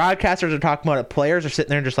 The broadcasters are talking about it. Players are sitting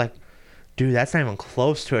there and just like, dude, that's not even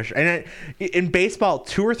close to it. And in baseball,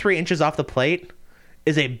 2 or 3 inches off the plate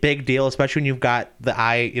is a big deal, especially when you've got the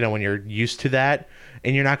eye, when you're used to that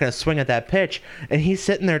and you're not going to swing at that pitch. And he's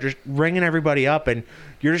sitting there just ringing everybody up, and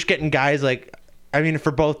you're just getting guys like, I mean,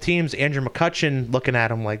 for both teams, Andrew McCutchen looking at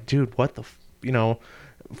him like, dude, what the,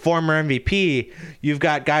 former MVP. You've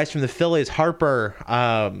got guys from the Phillies, Harper,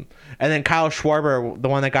 and then Kyle Schwarber, the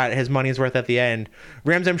one that got his money's worth at the end.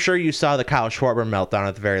 Rams, I'm sure you saw the Kyle Schwarber meltdown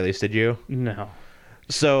at the very least, did you? No.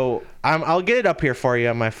 So I'll get it up here for you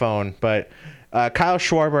on my phone, but Kyle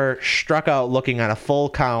Schwarber struck out looking on a full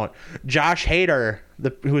count. Josh Hader,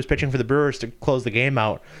 who was pitching for the Brewers to close the game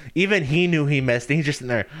out, even he knew he missed. And he's just in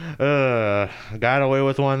there, got away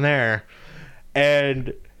with one there.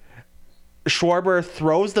 And Schwarber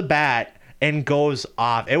throws the bat and goes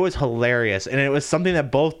off. It was hilarious. And it was something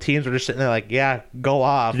that both teams were just sitting there like, yeah, go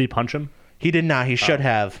off. Did he punch him? He did not. He should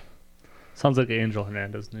have. Sounds like Angel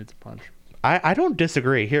Hernandez needs a punch. I don't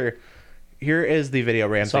disagree. Here is the video,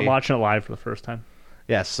 Ramsay. So I'm watching it live for the first time.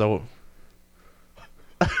 Yes, so...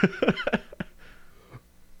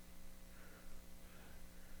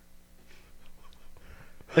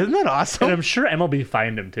 Isn't that awesome? And I'm sure MLB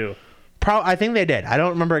fined him too. I think they did. I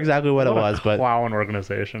don't remember exactly what it was, but clown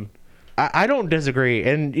organization. I don't disagree.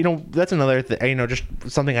 And, that's another thing, just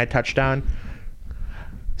something I touched on.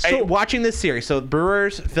 So Watching this series, so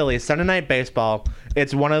Brewers, Phillies, Sunday Night Baseball,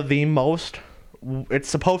 it's one of the most... It's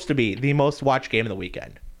supposed to be the most watched game of the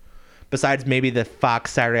weekend. Besides maybe the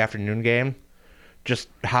Fox Saturday afternoon game. Just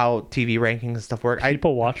how TV rankings and stuff work.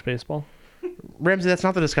 people watch baseball. Ramsay, that's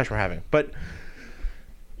not the discussion we're having. But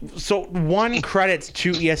so one credit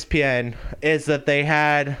to ESPN is that they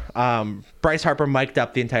had Bryce Harper mic'd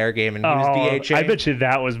up the entire game and he was DHing. I bet you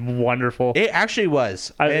that was wonderful. It actually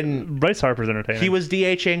was. And Bryce Harper's entertaining. he was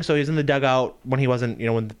DHing, so he was in the dugout when he wasn't,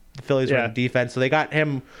 when the Phillies were in defense. So they got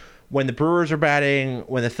him when the Brewers were batting,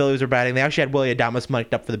 when the Phillies were batting. They actually had Willie Adames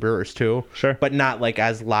mic'd up for the Brewers too. Sure. But not like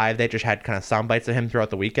as live. They just had kind of sound bites of him throughout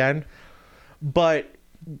the weekend. But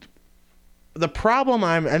the problem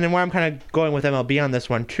and then where I'm kind of going with MLB on this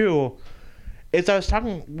one too, is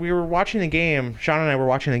we were watching the game, Sean and I were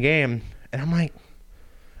watching the game, and I'm like,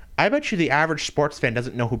 I bet you the average sports fan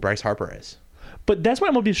doesn't know who Bryce Harper is. But that's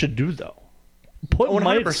what MLB should do though. Put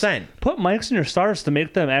 100%. Put mics in your stars to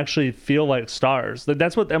make them actually feel like stars.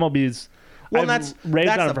 That's what MLB's. Well, I've that's raved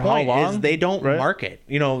on the it for point. how long, is they don't right? market.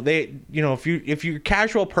 If you're a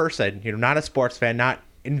casual person, not a sports fan, not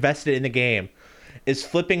invested in the game, is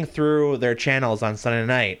flipping through their channels on Sunday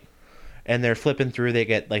night, and they're flipping through. They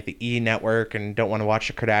get like the E network and don't want to watch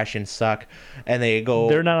the Kardashians suck, and they go.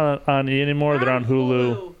 They're not on E anymore. They're on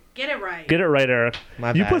Hulu. Get it right. Get it right, Eric.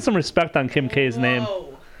 My You bad. put some respect on Kim K's name. Whoa.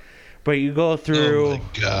 But you go through. Oh my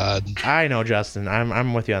God. I know, Justin.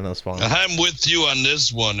 I'm with you on this one. I'm with you on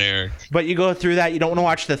this one, Eric. But you go through that. You don't want to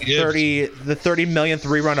watch the Yes. 30 millionth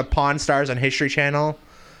rerun of Pawn Stars on History Channel,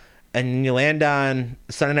 and you land on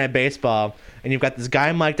Sunday Night Baseball, and you've got this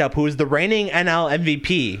guy mic'd up who is the reigning NL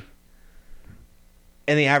MVP.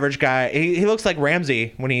 And the average guy, he looks like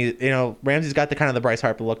Ramsay when Ramsay's got the kind of the Bryce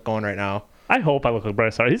Harper look going right now. I hope I look like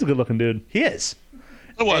Bryce Harper. He's a good looking dude. He is.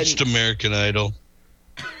 I watched American Idol.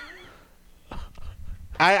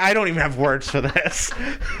 I don't even have words for this.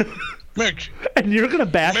 And you're gonna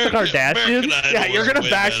bash the American Kardashians? Idol Yeah, you're was gonna way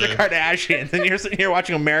bash the better. Kardashians, and you're sitting here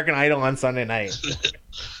watching American Idol on Sunday night.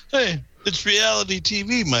 Hey, it's reality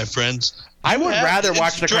TV, my friends. I would rather It's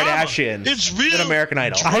watch the drama. Kardashians It's real than American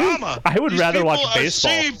Idol. drama. I would These rather watch people are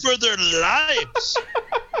baseball. saved for their lives.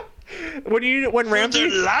 When For Ramsay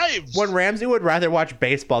their lives. when Ramsay would rather watch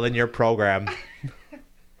baseball than your program.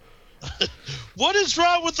 What is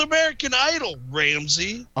wrong with American Idol,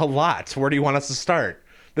 Ramsay? A lot. Where do you want us to start?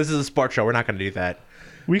 This is a sports show. We're not going to do that.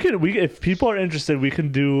 We if people are interested, we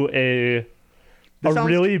can do a This sounds-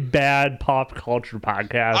 really bad pop culture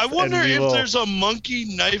podcast. I wonder and we if will- there's a monkey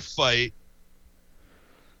knife fight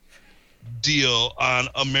deal on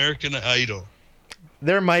American Idol.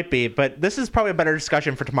 There might be, but this is probably a better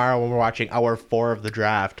discussion for tomorrow when we're watching hour 4 of the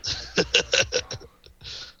draft.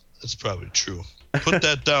 That's probably true. Put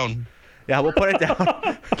that down. Yeah, we'll put it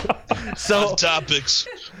down. So, On topics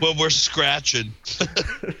when we're scratching.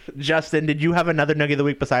 Justin, did you have another nugget of the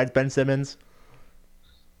week besides Ben Simmons?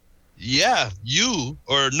 Yeah, you,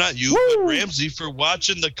 or not you, but Ramsay for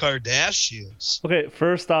watching the Kardashians. Okay,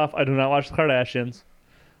 first off, I do not watch the Kardashians.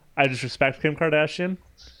 I just respect Kim Kardashian,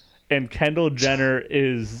 and Kendall Jenner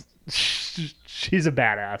is she's a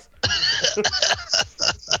badass.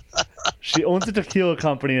 She owns a tequila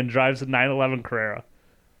company and drives a 911 Carrera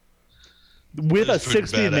with a That's pretty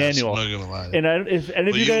 6-speed badass, manual. I'm not gonna lie. And if any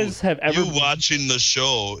of But you guys have ever you watching the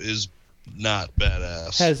show is not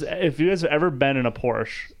badass. if you guys have ever been in a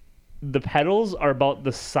Porsche, the pedals are about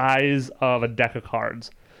the size of a deck of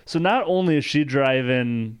cards. So not only is she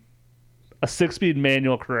driving a 6-speed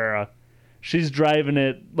manual Carrera, she's driving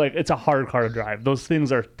it like it's a hard car to drive. Those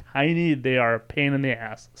things are tiny. They are a pain in the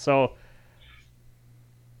ass. So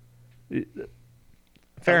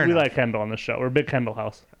Fair we enough. like Kendall on the show. We're a big Kendall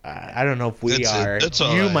house. I don't know if we That's it. are. That's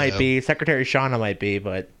all you I might have. be. Secretary Shawna might be,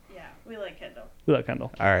 but Yeah, we like Kendall. We like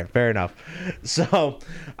Kendall. all right, fair enough. So,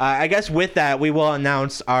 I guess with that, we will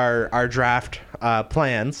announce our draft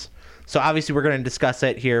plans. So obviously, we're going to discuss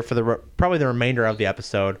it here for probably the remainder of the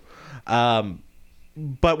episode.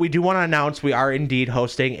 But we do want to announce we are indeed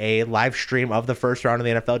hosting a live stream of the first round of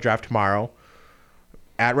the NFL draft tomorrow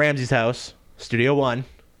at Ramsay's house, Studio One.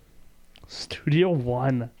 Studio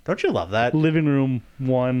 1. Don't you love that? Living room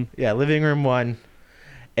 1. Yeah, living room 1.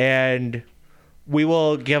 And we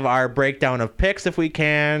will give our breakdown of picks if we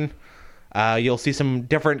can. You'll see some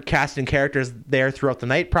different cast and characters there throughout the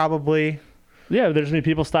night, probably. Yeah, there's going to be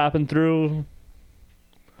people stopping through.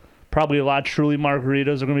 Probably a lot of Truly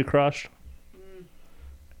margaritas are going to be crushed.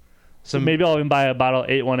 Some Maybe I'll even buy a bottle of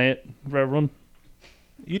 818 for everyone.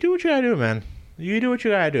 You do what you gotta do, man. You do what you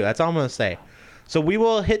gotta do. That's all I'm gonna say. So we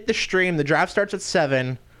will hit the stream. The draft starts at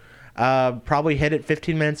 7. Probably hit it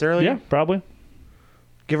 15 minutes early. Yeah, probably.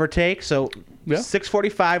 Give or take. So Yeah.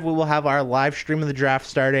 6:45 we will have our live stream of the draft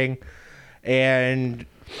starting, and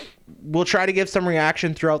we'll try to give some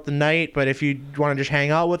reaction throughout the night. But if you want to just hang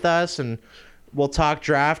out with us, and we'll talk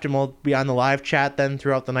draft, and we'll be on the live chat then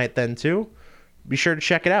throughout the night then too. Be sure to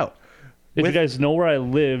check it out. If With- you guys know where I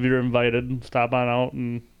live, you're invited. Stop on out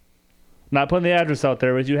and not putting the address out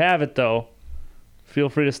there, but if you have it though, feel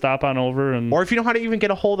free to stop on over and Or if you know how to even get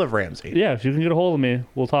a hold of Ramsay. yeah, if you can get a hold of me,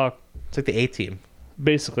 we'll talk. It's like the A team.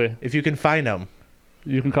 Basically, If you can find him,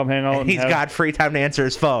 you can come hang out. And he's got free time to answer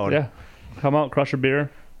his phone. yeah, come out, crush a beer,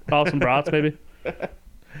 call some brats, maybe.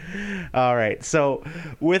 All right. So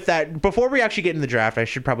with that, before we actually get into the draft, I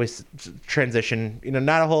should probably transition.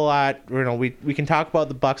 Not a whole lot. We can talk about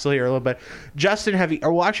the Bucks here a little bit. Justin,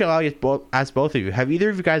 well, actually, I'll ask both of you. Have either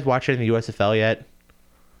of you guys watched any USFL yet?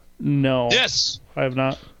 No, Yes, I have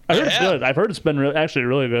not. I heard it's have. good. I've heard it's been actually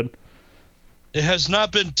really good. it has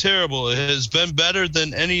not been terrible. It has been better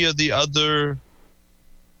than any of the other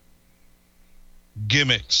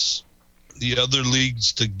gimmicks. The other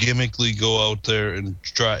leagues to gimmickly go out there and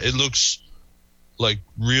try. It looks like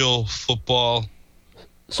real football.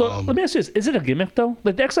 So let me ask you this: is it a gimmick though?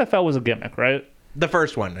 Like the XFL was a gimmick, right? The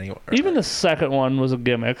first one, anyway. Even the second one was a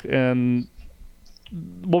gimmick, and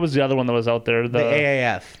what was the other one that was out there? The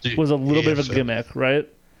AAF was a little bit of a AFL. gimmick, right?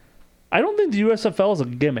 I don't think the USFL is a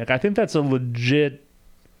gimmick. I think that's a legit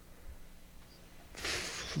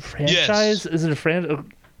franchise. Yes. Is it a franchise?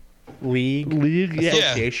 league Yeah.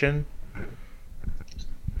 association.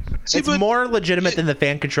 See, It's but more legitimate than the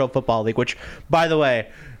fan controlled football league, which, by the way,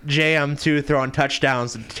 JM2 throwing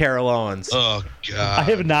touchdowns to Terrell Owens. oh god, I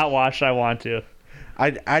have not watched. I want to.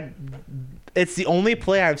 It's the only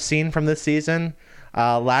play I've seen from this season.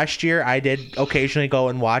 Last year, I did occasionally go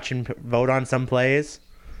and watch and vote on some plays,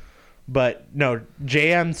 but no,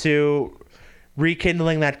 JM2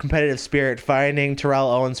 rekindling that competitive spirit, finding Terrell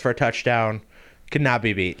Owens for a touchdown, could not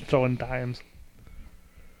be beat. Throwing dimes.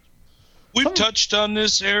 we've touched on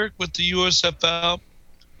this, Eric, with the USFL,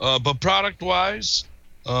 but product-wise,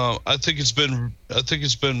 I think it's been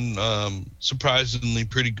surprisingly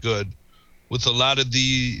pretty good. With a lot of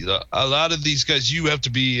these guys, you have to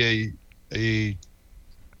be a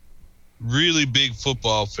really big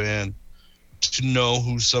football fan to know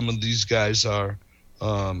who some of these guys are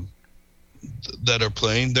that are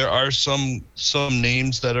playing. There are some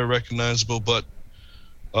names that are recognizable, but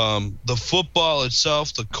the football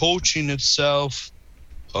itself, the coaching itself,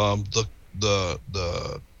 the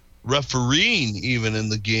refereeing even in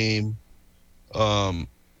the game,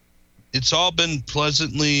 it's all been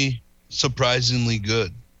surprisingly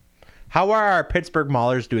good. How are our Pittsburgh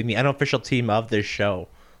Maulers doing, the unofficial team of this show?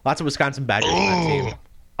 Lots of Wisconsin Badgers on that team.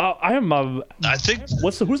 I am. I think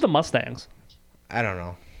Who's the Mustangs? I don't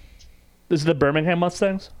know. Is it the Birmingham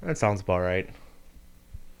Mustangs? That sounds about right.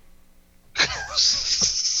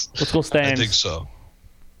 Let's go Stangs. I think so.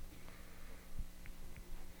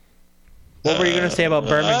 What were you going to say about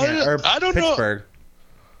Birmingham or I don't know. Pittsburgh?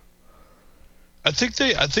 I think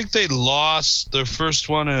they lost their first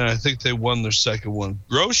one, and I think they won their second one.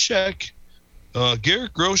 Groshek,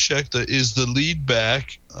 Garrett Groshek is the lead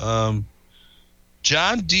back. John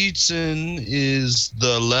Dietzen is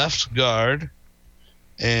the left guard,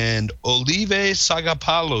 and Olive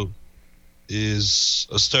Sagapalu is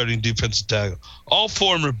a starting defensive tackle. All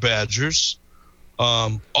former Badgers,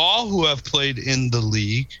 all who have played in the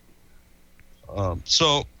league.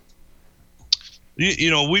 So,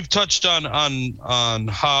 we've touched on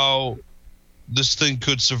how this thing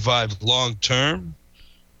could survive long term.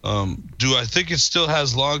 Do I think it still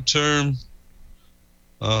has long term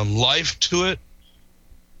life to it?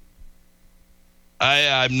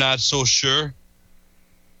 I'm not so sure.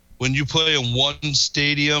 When you play in one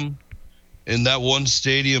stadium, and that one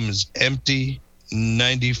stadium is empty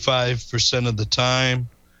 95% of the time,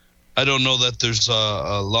 I don't know that there's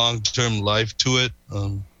a long-term life to it.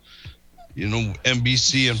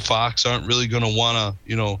 NBC and Fox aren't really going to want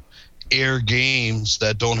to, air games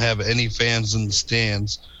that don't have any fans in the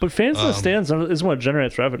stands. But fans in the stands isn't what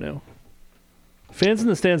generates revenue. Fans in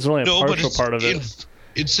the stands are only a partial part of it.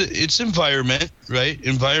 It's environment, right?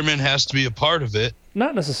 Environment has to be a part of it.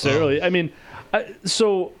 Not necessarily. I mean, I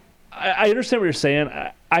understand what you're saying.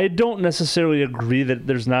 I don't necessarily agree that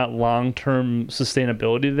there's not long-term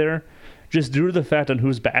sustainability there, just due to the fact on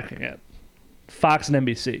who's backing it. Fox and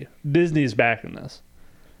NBC. Disney's backing this.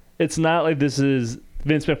 It's not like this is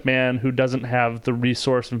Vince McMahon, who doesn't have the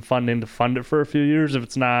resource and funding to fund it for a few years if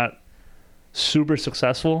it's not super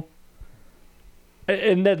successful.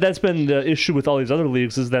 And that's been the issue with all these other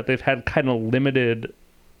leagues, is that they've had kind of limited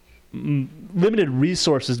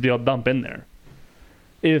resources to be able to dump in there.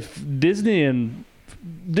 If Disney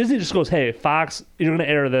just goes, hey, Fox, you're going to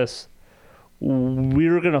air this.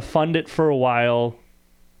 We're going to fund it for a while.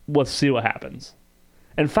 Let's see what happens.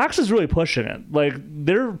 And Fox is really pushing it. Like,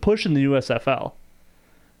 they're pushing the USFL.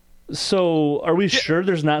 So are we sure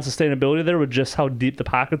there's not sustainability there with just how deep the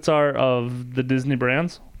pockets are of the Disney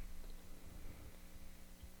brands?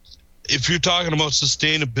 If you're talking about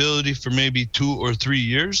sustainability for maybe 2 or 3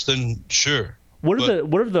 years, then sure. What are the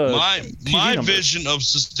my numbers? vision of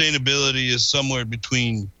sustainability is somewhere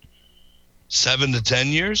between 7 to 10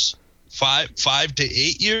 years, 5 to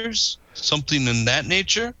 8 years, something in that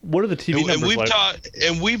nature. What are the TV numbers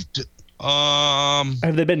and we've like?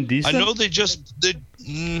 Have they been decent? I know they've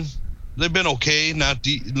been okay, not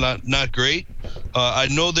great. I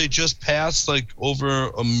know they just passed like over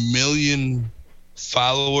 1 million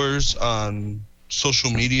followers on social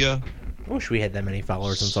media. I wish we had that many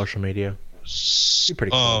followers on social media. Be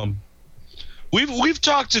pretty cool. We've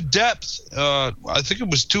talked to depth. I think it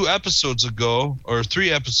was 2 episodes ago or 3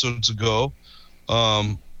 episodes ago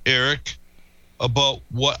Eric, about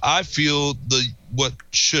what I feel what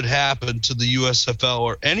should happen to the USFL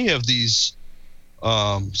or any of these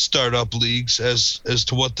startup leagues as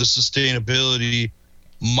to what the sustainability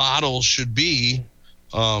model should be.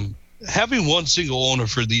 Having one single owner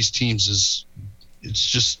for these teams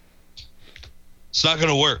it's not going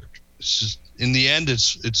to work. It's just, in the end,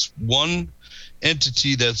 it's one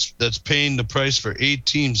entity that's paying the price for 8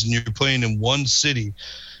 teams, and you're playing in one city.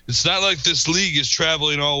 It's not like this league is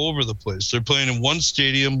traveling all over the place. They're playing in one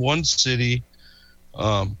stadium, one city,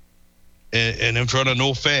 and in front of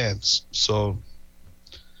no fans. So,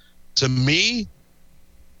 to me,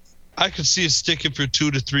 I could see it sticking for 2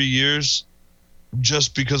 to 3 years,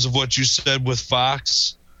 just because of what you said with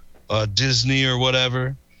Fox, Disney, or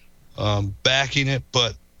whatever, backing it.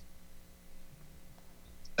 But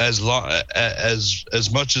as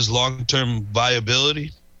much as long-term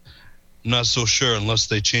viability, I'm not so sure unless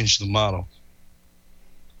they change the model.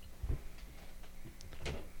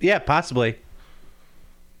 Yeah, possibly.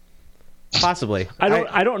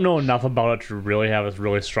 I don't know enough about it to really have a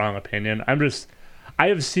really strong opinion. I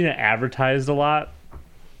have seen it advertised a lot,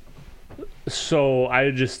 so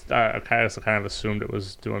I just kind of assumed it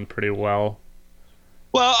was doing pretty well.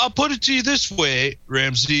 Well, I'll put it to you this way,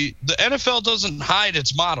 Ramsey. The NFL doesn't hide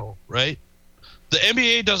its model, right? The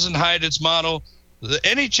NBA doesn't hide its model. The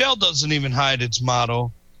NHL doesn't even hide its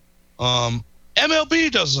model.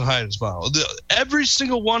 MLB doesn't hide its model. Every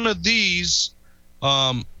single one of these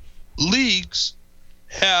leagues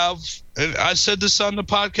have, and I said this on the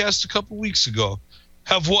podcast a couple weeks ago,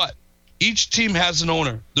 have what? Each team has an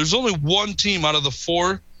owner. There's only one team out of the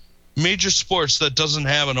 4 major sports that doesn't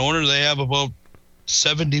have an owner. They have about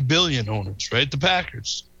 70 billion owners, right? The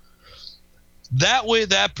Packers. That way,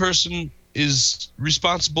 that person is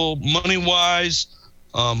responsible money-wise,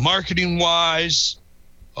 marketing-wise,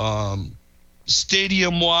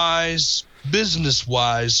 stadium-wise,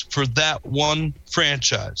 business-wise for that one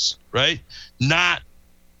franchise, right? Not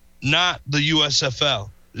the USFL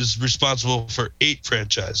is responsible for 8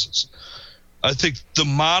 franchises. I think the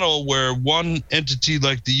model where one entity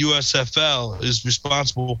like the USFL is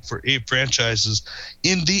responsible for 8 franchises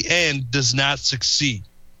in the end does not succeed.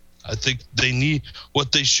 I think they need,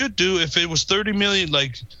 what they should do, if it was 30 million,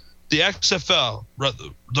 like the XFL,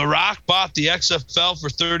 The Rock bought the XFL for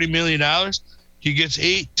 $30 million. He gets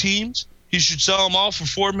 8 teams. He should sell them all for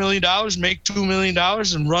 $4 million, make $2 million,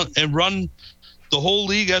 and run the whole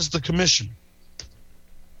league as the commission.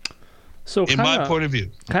 So in my point of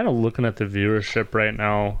view, kind of looking at the viewership right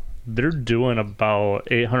now, they're doing about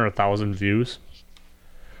 800,000 views,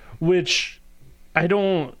 which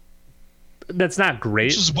that's not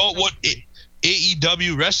great. This is about what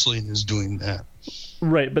AEW wrestling is doing that.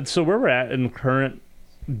 Right, but so where we're at in current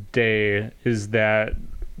day is that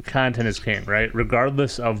content is king, right?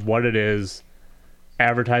 Regardless of what it is,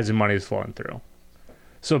 advertising money is flowing through.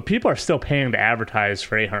 So people are still paying to advertise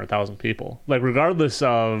for 800,000 people, like regardless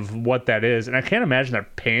of what that is. And I can't imagine they're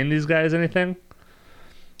paying these guys anything.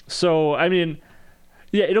 So, I mean,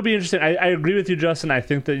 yeah, it'll be interesting. I agree with you, Justin. I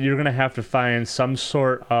think that you're going to have to find some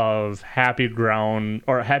sort of happy ground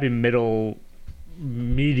or happy middle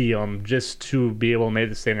medium just to be able to make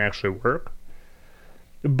this thing actually work.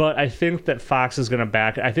 But I think that Fox is going to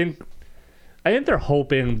back. I think they're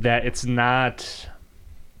hoping that it's not.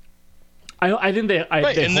 I think they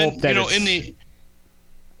hope that it's in the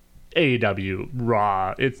AEW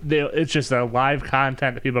Raw. It's just a live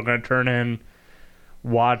content that people are going to turn in,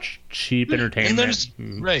 watch cheap entertainment.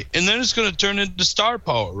 Right, and then it's going to turn into star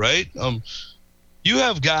power, right? You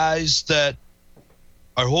have guys that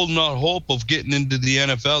are holding out hope of getting into the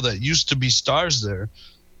NFL that used to be stars there,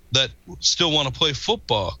 that still want to play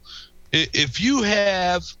football. If you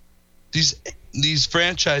have these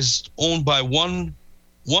franchises owned by one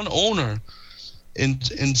owner,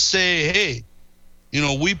 and say, hey,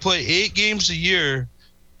 we play 8 games a year.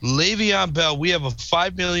 Le'Veon Bell, we have a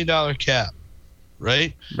 $5 million cap,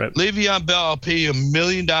 right? Le'Veon Bell, I'll pay you $1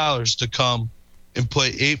 million to come and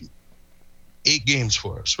play eight games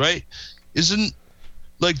for us, right? Isn't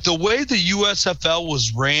like the way the USFL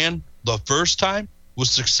was ran the first time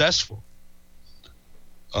was successful.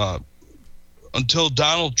 Until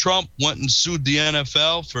Donald Trump went and sued the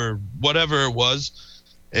NFL for whatever it was,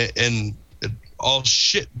 and all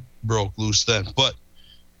shit broke loose then. But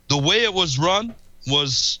the way it was run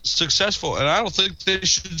was successful, and I don't think they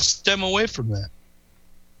should stem away from that.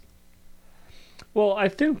 Well, I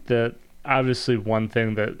think that obviously one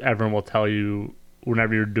thing that everyone will tell you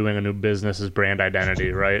whenever you're doing a new business is brand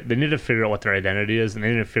identity, right? They need to figure out what their identity is, and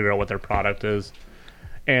they need to figure out what their product is.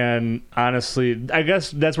 And honestly, I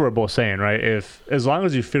guess that's what we're both saying, right? If as long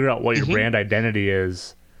as you figure out what your brand identity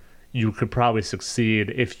is, you could probably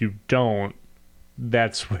succeed. If you don't,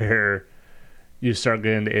 that's where you start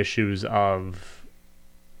getting into issues of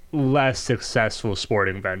less successful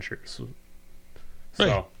sporting ventures. So,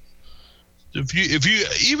 Right.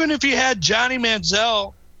 If you had Johnny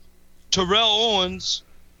Manziel, Terrell Owens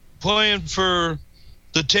playing for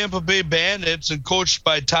the Tampa Bay Bandits and coached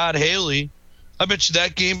by Todd Haley, I bet you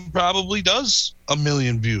that game probably does 1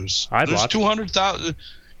 million views. There's watch. 200,000.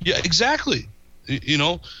 Yeah, exactly. You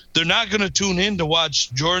know, they're not going to tune in to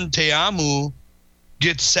watch Jordan Teamu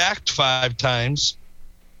get sacked 5 times,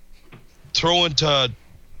 throwing to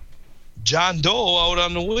John Doe out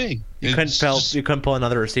on the wing. You couldn't pull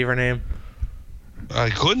another receiver name. I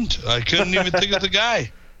couldn't even think of the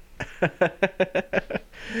guy.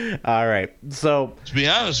 All right. So To be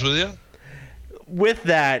honest with you, with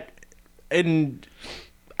that, and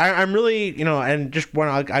I'm really, and just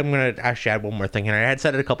I'm going to actually add one more thing here. I had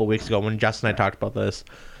said it a couple weeks ago when Justin and I talked about this.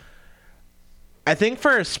 I think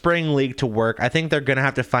for a spring league to work, I think they're going to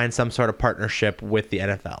have to find some sort of partnership with the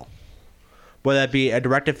NFL, whether that be a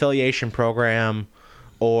direct affiliation program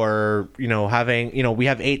or, having, we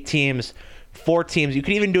have 8 teams, 4 teams. You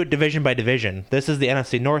could even do it division by division. This is the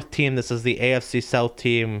NFC North team. This is the AFC South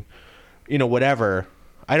team, whatever.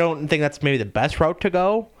 I don't think that's maybe the best route to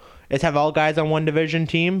go, is have all guys on one division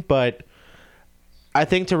team. But I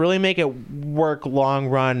think to really make it work long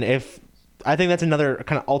run, I think that's another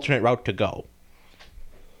kind of alternate route to go.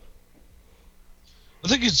 I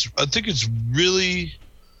think it's really,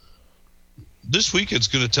 this weekend's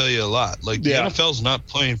going to tell you a lot. Like the NFL's not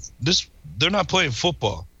playing this; they're not playing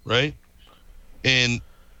football, right? And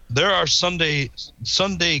there are Sunday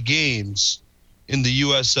games in the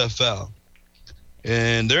USFL,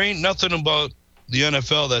 and there ain't nothing about the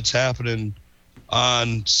NFL that's happening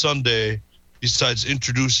on Sunday besides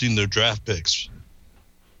introducing their draft picks.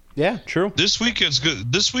 Yeah, true. This weekend's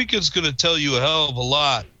good. This weekend's going to tell you a hell of a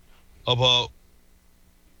lot about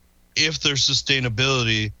if there's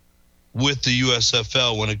sustainability with the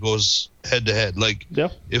USFL when it goes head to head. Like,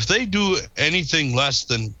 if they do anything less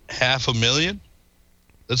than 500,000,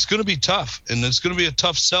 that's going to be tough, and it's going to be a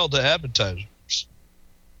tough sell to advertisers.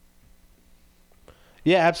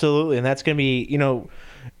 Yeah, absolutely, and that's going to be, and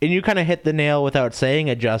you kind of hit the nail without saying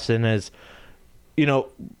it, Justin, is,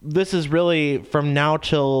 this is really from now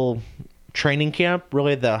till training camp,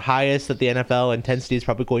 really the highest that the NFL intensity is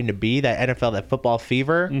probably going to be, that football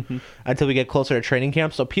fever, until we get closer to training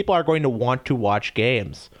camp. So people are going to want to watch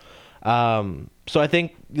games. So I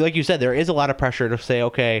think, like you said, there is a lot of pressure to say,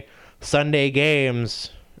 okay, Sunday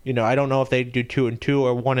games, I don't know if they do 2 and 2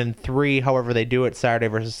 or 1 and 3, however they do it Saturday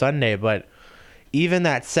versus Sunday, but even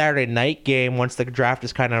that Saturday night game, once the draft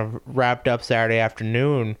is kind of wrapped up Saturday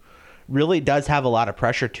afternoon, really does have a lot of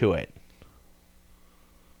pressure to it.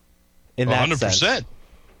 In that 100%. sense.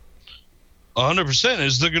 100%.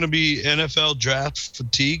 Is there going to be NFL draft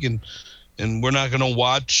fatigue, and we're not going to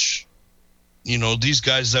watch, these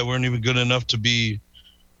guys that weren't even good enough to be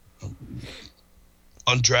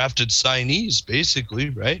undrafted signees, basically,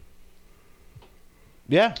 right?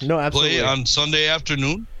 Yeah, no, absolutely. Play on Sunday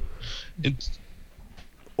afternoon.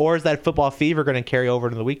 Or is that football fever going to carry over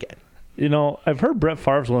to the weekend? I've heard Brett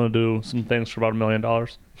Favre's going to do some things for about $1 million.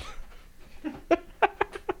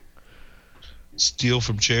 Steal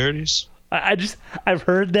from charities? I've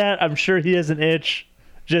heard that. I'm sure he has an itch.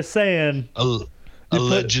 Just saying.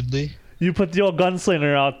 Allegedly. You put the old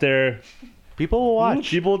gunslinger out there. People will watch.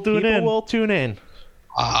 People will tune in. People will tune in.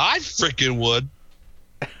 I freaking would.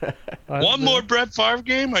 One more Brett Favre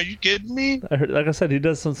game? Are you kidding me? I heard, like I said, he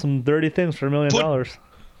does some dirty things for $1 million.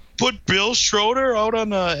 Put Bill Schroeder out on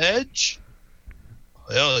the edge?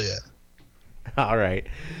 Hell yeah. All right.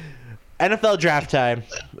 NFL draft time.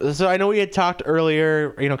 So I know we had talked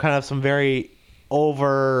earlier, kind of some very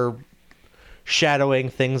overshadowing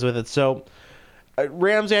things with it. So,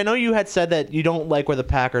 Ramsay, I know you had said that you don't like where the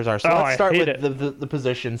Packers are. So let's start with the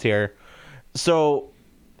positions here. So,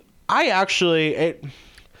 I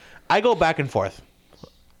go back and forth.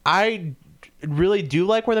 I really do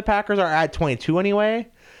like where the Packers are at 22 anyway.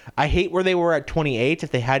 I hate where they were at 28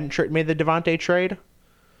 if they hadn't made the Devontae trade.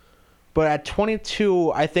 But at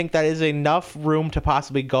 22, I think that is enough room to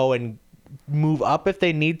possibly go and move up if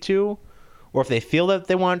they need to, or if they feel that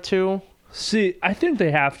they want to. See, I think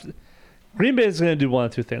they have to. Green Bay is going to do one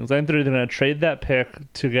of 2 things. I think they're either going to trade that pick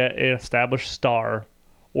to get an established star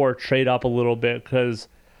or trade up a little bit because,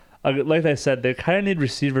 like I said, they kind of need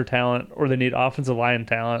receiver talent or they need offensive line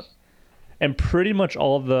talent. And pretty much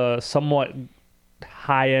all of the somewhat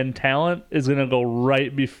high-end talent is going to go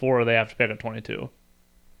right before they have to pick at 22.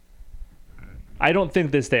 I don't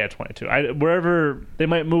think they stay at 22. Wherever they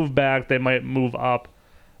might move back, they might move up,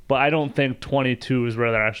 but I don't think 22 is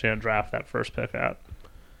where they're actually going to draft that first pick at.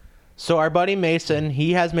 So our buddy Mason,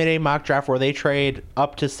 he has made a mock draft where they trade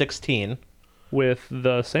up to 16. With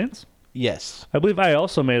the Saints? Yes. I believe I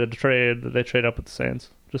also made a trade that they trade up with the Saints.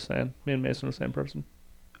 Just saying. Me and Mason are the same person.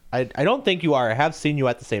 I don't think you are. I have seen you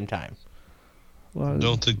at the same time. Well,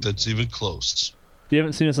 Don't think that's even close. you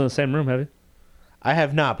haven't seen us in the same room, have you? I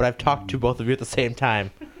have not, but I've talked to both of you at the same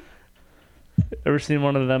time. Ever seen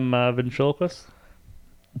one of them ventriloquists?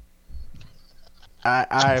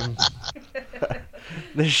 I'm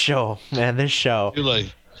this show, man. This show. You're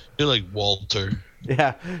like Walter.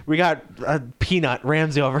 Yeah, we got Peanut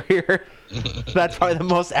Ramsay over here. That's probably the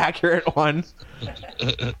most accurate one.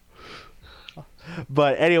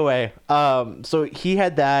 But anyway, so he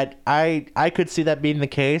had that. I could see that being the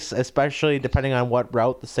case, especially depending on what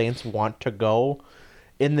route the Saints want to go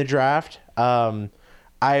in the draft.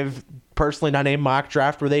 I've personally done a mock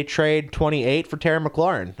draft where they trade 28 for Terry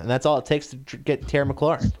McLaurin, and that's all it takes to get Terry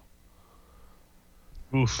McLaurin.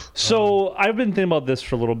 Oof. So I've been thinking about this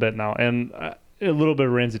for a little bit now, and a little bit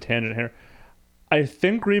of Ramsey tangent here. I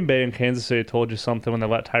think Green Bay and Kansas City told you something when they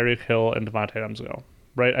let Tyreek Hill and Devontae Adams go,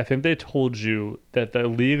 right? I think they told you that the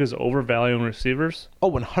league is overvaluing receivers.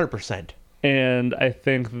 Oh, 100%. And I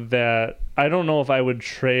think that I don't know if I would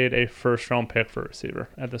trade a first-round pick for a receiver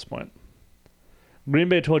at this point. Green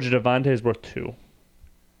Bay told you Devontae is worth 2.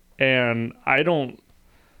 And I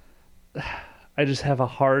just have a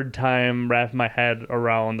hard time wrapping my head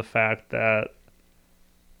around the fact that...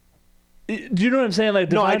 Do you know what I'm saying? Like,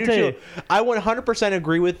 Devontae, No, I do too. I 100%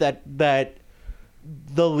 agree with that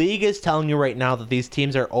the league is telling you right now that these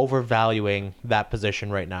teams are overvaluing that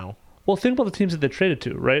position right now. Well, think about the teams that they traded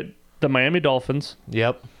to, right? The Miami Dolphins,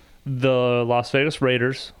 Yep. the Las Vegas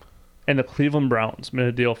Raiders, and the Cleveland Browns made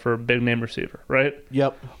a deal for a big-name receiver, right?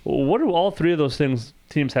 Yep. What do all three of those teams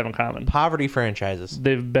have in common? Poverty franchises.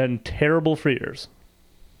 They've been terrible for years.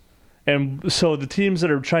 And so the teams that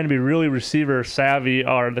are trying to be really receiver savvy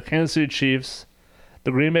are the Kansas City Chiefs,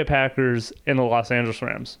 the Green Bay Packers, and the Los Angeles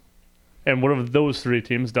Rams. And what have those three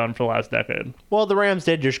teams done for the last decade? Well, the Rams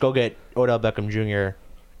did just go get Odell Beckham Jr.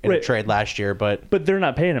 in a Right. trade last year, but But they're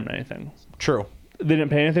not paying him anything. true. They didn't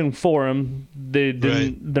pay anything for him. They didn't.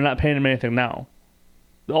 Right. They're not paying him anything now.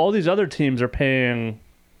 All these other teams are paying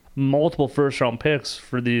multiple first-round picks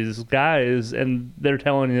for these guys, and they're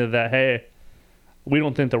telling you that, hey, we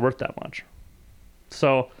don't think they're worth that much.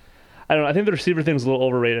 So, I don't know. I think the receiver thing's a little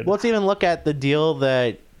overrated. Let's even look at the deal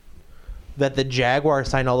that the Jaguars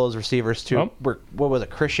signed all those receivers to. Oh. What was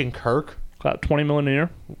it, Christian Kirk? About $20 million a year.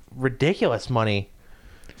 Ridiculous money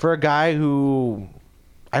for a guy who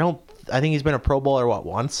I think he's been a Pro Bowler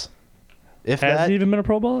once, if Has that. he even been a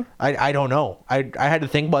Pro Bowler? I don't know. I had to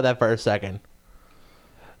think about that for a second.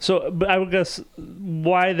 So, but I would guess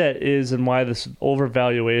why that is and why this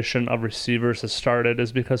overvaluation of receivers has started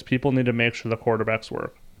is because people need to make sure the quarterbacks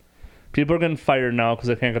work. People are getting fired now because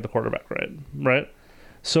they can't get the quarterback right?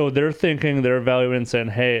 So they're evaluating saying,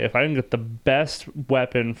 hey, if I can get the best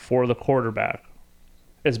weapon for the quarterback,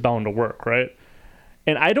 it's bound to work, right?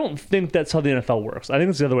 And I don't think that's how the NFL works. I think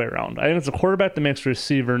it's the other way around. I think it's the quarterback that makes the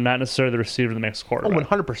receiver, not necessarily the receiver that makes the Oh, quarterback.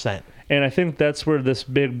 100%. And I think that's where this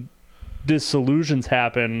big disillusions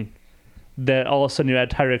happen, that all of a sudden you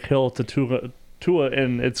add Tyreek Hill to Tua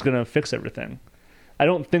and it's going to fix everything. I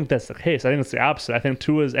don't think that's the case. I think it's the opposite. I think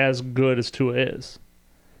Tua is as good as Tua is.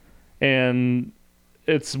 And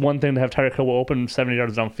it's one thing to have Tyreek Hill open 70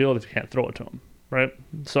 yards downfield if you can't throw it to him, right?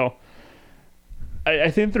 So I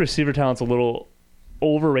think the receiver talent's a little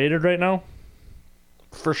overrated right now.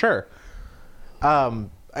 For sure.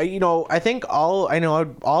 I think all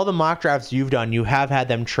the mock drafts you've done, you have had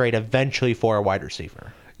them trade eventually for a wide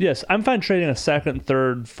receiver. Yes, I'm fine trading a second,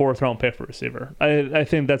 third, fourth round pick for receiver. I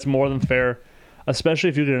think that's more than fair, especially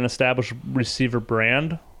if you get an established receiver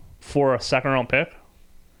brand for a second round pick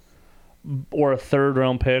or a third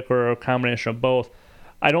round pick or a combination of both.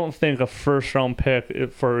 I don't think a first round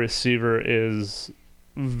pick for a receiver is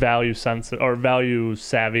value sensitive or value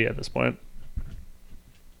savvy at this point.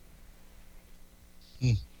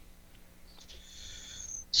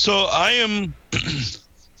 So I am.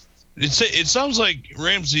 It sounds like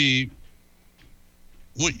Ramsey.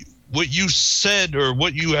 What you said or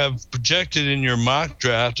what you have projected in your mock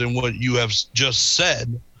draft and what you have just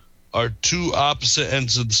said are two opposite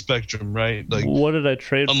ends of the spectrum, right? Like, what did I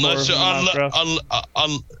trade unless for?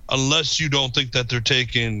 unless you don't think that they're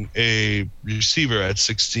taking a receiver at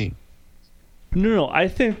 16. No. I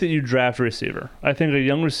think that you draft a receiver. I think a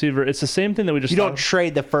young receiver. It's the same thing that we just. You don't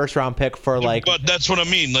trade the first round pick for But that's what I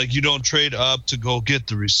mean. Like, you don't trade up to go get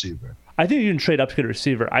the receiver. I think you can trade up to get a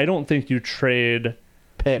receiver. I don't think you trade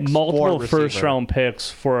Picks multiple for first receiver. round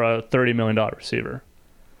picks for a $30 million receiver.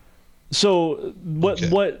 So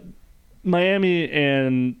what Miami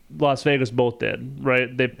and Las Vegas both did,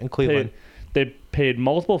 right? They And Cleveland. They paid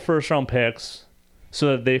multiple first round picks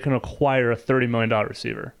so that they can acquire a $30 million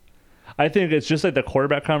receiver. I think it's just like the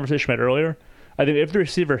quarterback conversation we had earlier. I think if the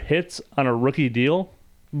receiver hits on a rookie deal,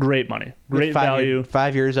 great money, great value.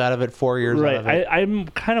 5 years out of it, 4 years out Right. of it. I'm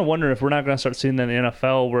kind of wondering if we're not going to start seeing that in the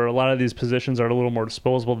NFL where a lot of these positions are a little more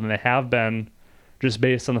disposable than they have been just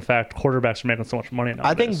based on the fact quarterbacks are making so much money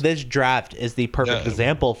nowadays. I think this draft is the perfect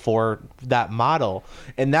example for that model.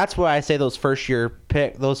 And that's why I say those first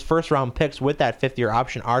round picks with that fifth year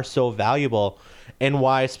option are so valuable, and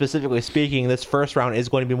why, specifically speaking, this first round is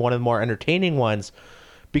going to be one of the more entertaining ones,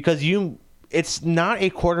 because it's not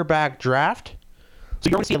a quarterback draft. So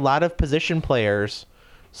you're going to see a lot of position players,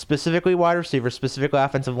 specifically wide receivers, specifically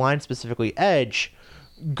offensive line, specifically edge,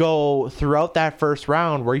 go throughout that first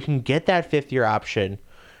round where you can get that fifth year option.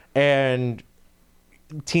 And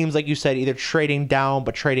teams, like you said, either trading down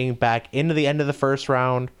but trading back into the end of the first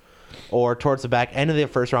round or towards the back end of the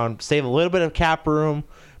first round, save a little bit of cap room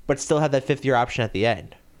but still have that fifth year option at the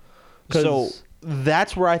end. So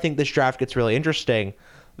that's where I think this draft gets really interesting.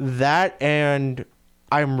 That, and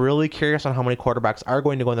I'm really curious on how many quarterbacks are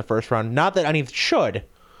going to go in the first round. Not that any should,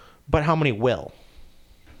 but how many will.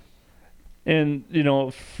 And,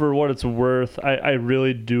 for what it's worth, I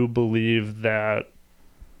really do believe that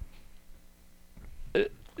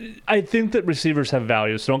I think that receivers have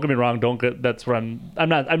value. So don't get me wrong. That's where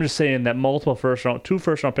I'm just saying that multiple two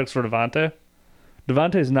first round picks for Devontae.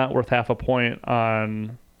 Devontae is not worth half a point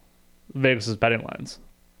on Vegas's betting lines.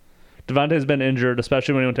 Devontae's been injured,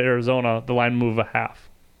 especially when he went to Arizona. The line moved a half.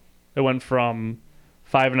 It went from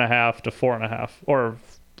 5.5 to 4.5, or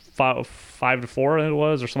 5 to 4, I think it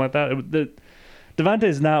was, or something like that. Devontae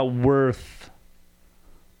is not worth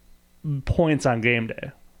points on game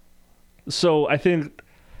day. So I think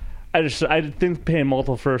paying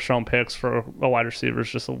multiple first round picks for a wide receiver is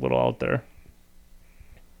just a little out there.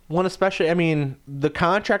 One, especially, the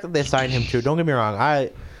contract that they signed him to, don't get me wrong,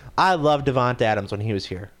 I loved Devonta Adams when he was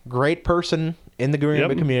here. Great person in the Green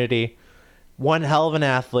Bay community. One hell of an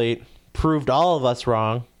athlete. Proved all of us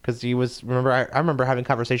wrong because he was. I remember having a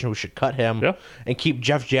conversation we should cut him and keep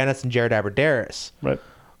Jeff Janis and Jared Abbrederis. Right.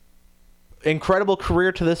 Incredible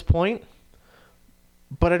career to this point,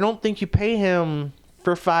 but I don't think you pay him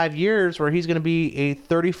for 5 years where he's going to be a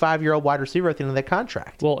 35-year-old wide receiver at the end of that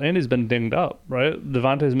contract. Well, and he's been dinged up, right?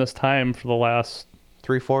 Devontae's missed time for the last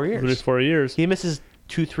 3-4 years. 3-4 years. He misses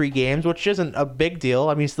 2-3 games, which isn't a big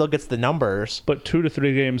deal. He still gets the numbers. But 2 to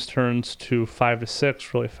 3 games turns to 5 to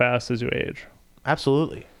 6 really fast as you age.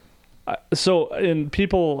 Absolutely. So, and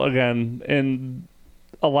people, again, and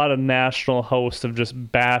a lot of national hosts have just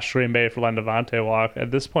bashed Green Bay for letting Devontae walk. At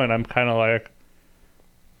this point, I'm kind of like,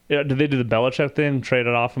 did they do the Belichick thing, trade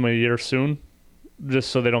it off him a year soon, just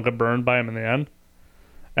so they don't get burned by him in the end?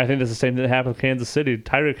 I think that's the same thing that happened with Kansas City.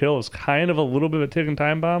 Tyreek Hill is kind of a little bit of a ticking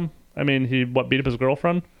time bomb. He beat up his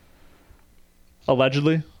girlfriend?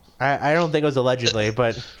 Allegedly? I don't think it was allegedly,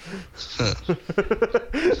 but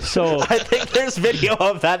so I think there's video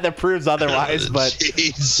of that proves otherwise. But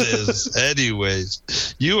Jesus,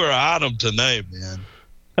 anyways, you are on him tonight, man.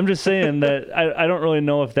 I'm just saying that I don't really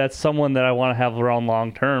know if that's someone that I want to have around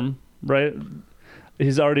long term, right?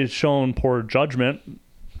 He's already shown poor judgment.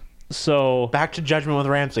 So back to judgment with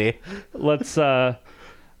Ramsay. Let's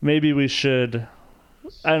maybe we should.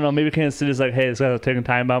 I don't know. Maybe Kansas City's like, hey, this guy's taking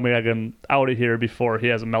time bomb. We got to get him out of here before he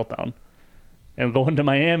has a meltdown. And going to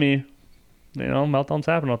Miami, meltdowns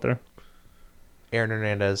happen out there. Aaron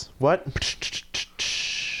Hernandez. What?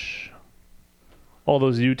 All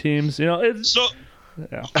those U teams, it's so.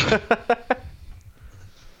 Yeah.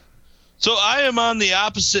 So I am on the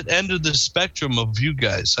opposite end of the spectrum of you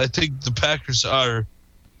guys. I think the Packers are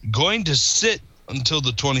going to sit until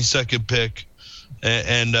the 22nd pick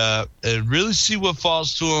and really see what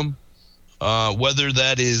falls to them. Whether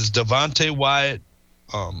that is Devontae Wyatt,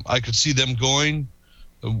 I could see them going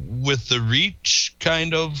with the reach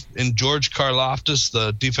kind of in George Karlaftis,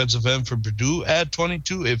 the defensive end for Purdue, at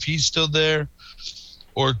 22, if he's still there,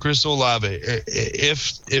 or Chris Olave.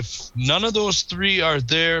 If none of those three are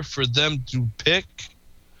there for them to pick,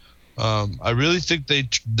 I really think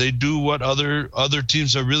they do what other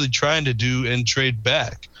teams are really trying to do and trade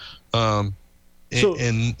back. And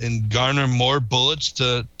garner more bullets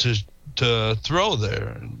to throw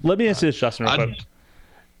there. Let me answer this, Justin, real quick.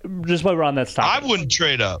 Just while we're on that topic. I wouldn't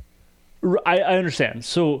trade up. I understand.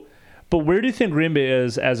 So, but where do you think Green Bay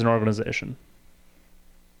is as an organization?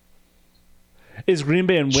 Is Green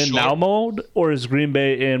Bay in win Sure. now mode, or is Green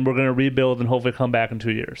Bay in we're going to rebuild and hopefully come back in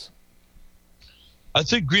 2 years? I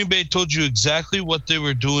think Green Bay told you exactly what they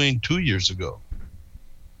were doing 2 years ago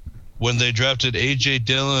when they drafted A.J.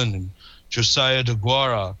 Dillon and Josiah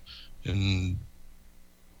DeGuara and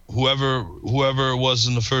whoever it was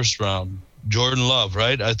in the first round, Jordan Love,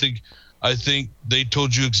 right? I think they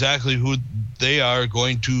told you exactly who they are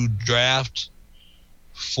going to draft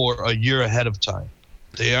for a year ahead of time.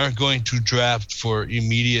 They aren't going to draft for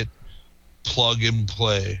immediate plug and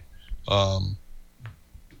play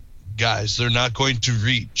guys. They're not going to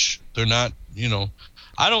reach. They're not,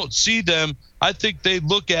 I don't see them. I think they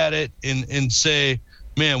look at it and say,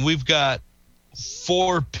 man, we've got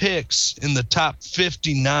 4 picks in the top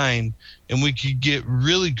 59 and we could get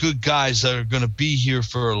really good guys that are going to be here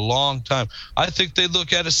for a long time. I think they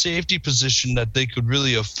look at a safety position that they could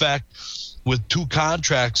really affect with 2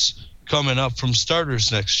 contracts coming up from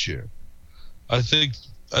starters next year. I think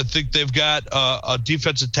they've got a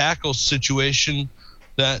defensive tackle situation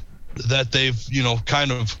that they've,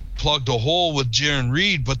 kind of plugged a hole with Jaron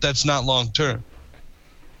Reed, but that's not long term.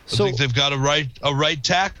 So, I think they've got a right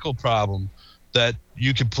tackle problem that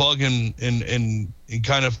you could plug in and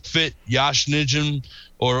kind of fit Yash Nijum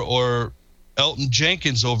or Elton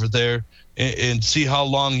Jenkins over there and see how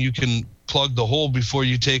long you can plug the hole before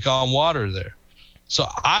you take on water there. So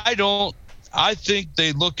I think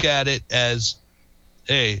they look at it as,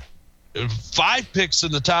 hey, 5 picks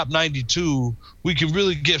in the top 92, we can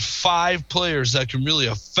really get 5 players that can really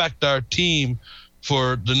affect our team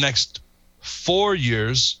for the next 4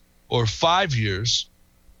 years or 5 years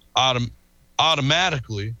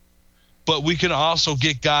automatically. But we can also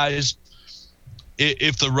get guys,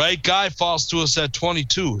 if the right guy falls to us at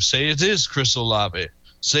 22, say it is Chris Olave,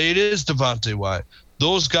 say it is Devontae White,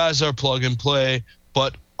 those guys are plug and play,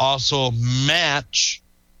 but also match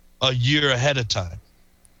a year ahead of time.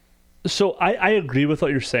 So I agree with what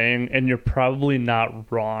you're saying, and you're probably not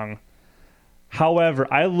wrong.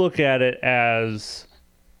 However, I look at it as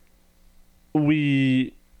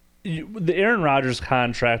the Aaron Rodgers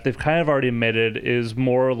contract, they've kind of already admitted, is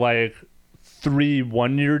more like 3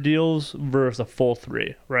 one-year deals versus a full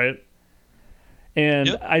 3, right? And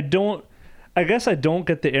yep. I guess I don't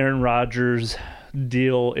get the Aaron Rodgers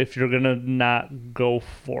deal if you're going to not go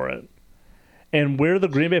for it. And where the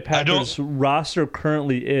Green Bay Packers roster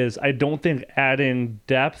currently is, I don't think adding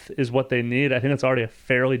depth is what they need. I think it's already a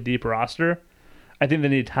fairly deep roster. I think they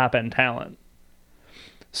need top-end talent.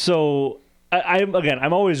 So,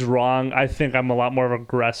 I'm always wrong. I think I'm a lot more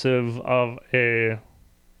aggressive what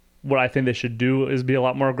I think they should do is be a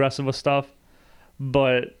lot more aggressive with stuff.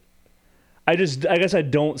 But I guess I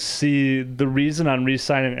don't see the reason on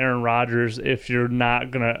re-signing Aaron Rodgers if you're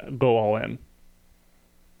not going to go all in.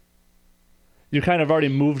 You kind of already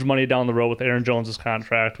moved money down the road with Aaron Jones'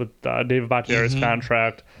 contract, with David Bakhtiari's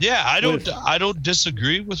contract. Yeah, I don't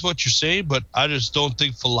disagree with what you're saying, but I just don't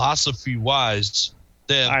think philosophy-wise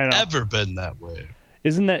they have ever been that way.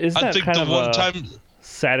 Isn't that kind of a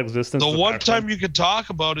sad existence? The one time you could talk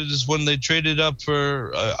about it is when they traded up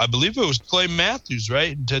for, I believe it was Clay Matthews,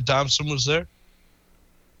 right? And Ted Thompson was there.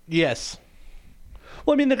 Yes.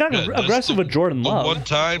 Well, I mean, they got aggressive with Jordan Love. One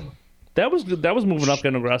time. That was moving up,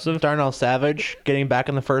 getting aggressive. Darnell Savage getting back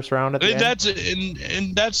in the first round at the end.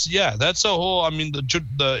 That's a whole. I mean,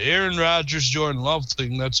 the Aaron Rodgers Jordan Love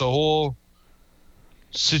thing. That's a whole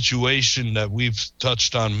situation that we've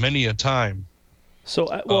touched on many a time. So,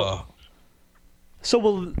 so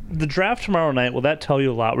will the draft tomorrow night? Will that tell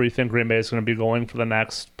you a lot where you think Green Bay is going to be going for the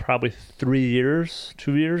next probably 3 years,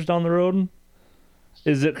 2 years down the road?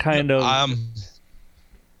 Is it kind of?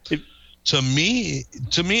 To me,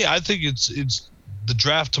 I think it's the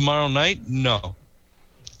draft tomorrow night. No,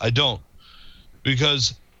 I don't,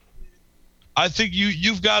 because I think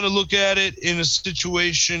you've got to look at it in a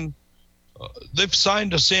situation. They've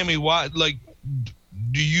signed a Sammy Watkins. Like,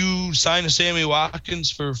 do you sign a Sammy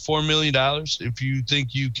Watkins for $4 million if you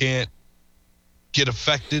think you can't get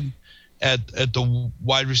affected at the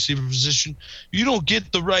wide receiver position? You don't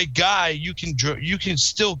get the right guy. You can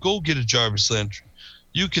still go get a Jarvis Landry.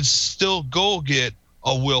 You could still go get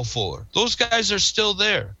a Will Fuller. Those guys are still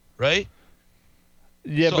there, right?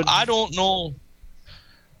 Yeah, so but I don't know.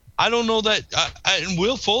 I don't know that. And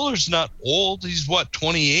Will Fuller's not old. He's what,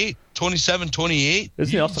 28, 27, 28?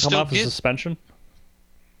 Isn't he also come off a suspension?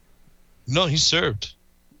 No, he served.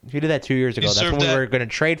 He did that 2 years ago. That's when we were going to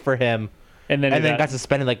trade for him, and then got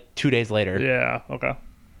suspended like 2 days later. Yeah. Okay.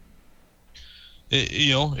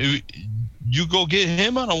 You go get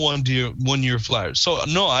him on a 1 year flyer. So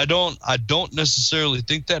no, I don't necessarily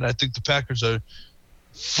think that. I think the Packers are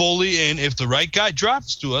fully, and if the right guy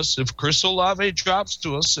drops to us, if Chris Olave drops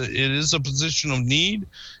to us, it is a position of need,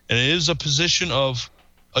 and it is a position of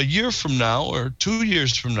a year from now or 2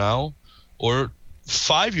 years from now or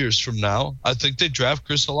 5 years from now, I think they draft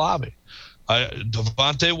Chris Olave,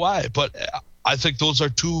 Devontae Wyatt. But I think those are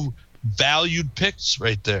two valued picks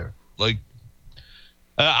right there. Like,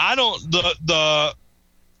 I don't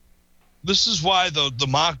this is why the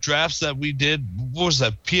mock drafts that we did, what was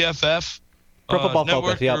that, PFF Pro Football Network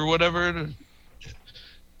Focus, yep. or whatever.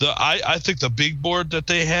 I think the big board that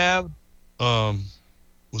they have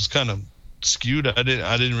was kind of skewed. I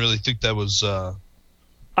didn't really think that was.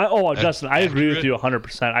 Justin, I agree with you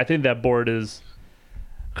 100%. I think that board is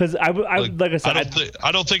because like I said,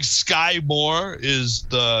 I don't think Sky Moore is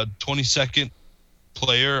the 22nd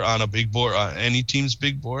player on a big board, on any team's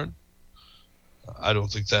big board. I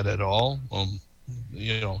don't think that at all.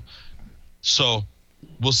 So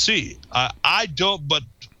we'll see. I don't, but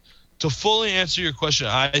to fully answer your question,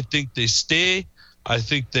 I think they stay. I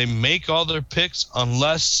think they make all their picks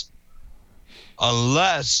unless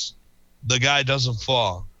the guy doesn't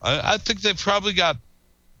fall. I think they've probably got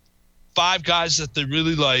 5 guys that they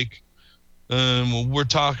really like. We're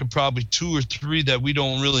talking probably 2 or 3 that we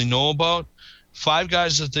don't really know about. 5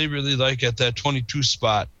 guys that they really like at that 22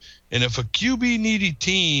 spot. And if a QB needy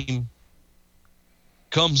team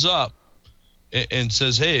comes up and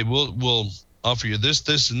says, "Hey, we'll offer you this,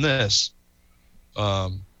 this, and this,"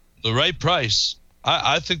 the right price,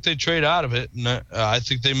 I think they trade out of it, and I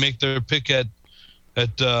think they make their pick at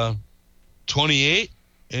 28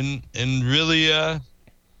 and really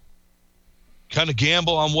kind of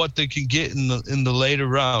gamble on what they can get in the later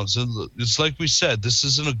rounds. And it's like we said, this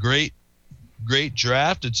isn't a great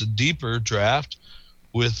draft. It's a deeper draft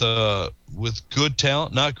with good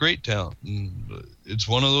talent, not great talent. And it's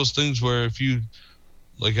one of those things where if you,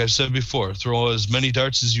 like I said before, throw as many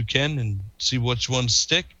darts as you can and see which ones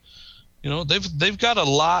stick. They've got a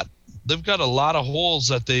lot. They've got a lot of holes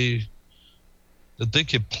that they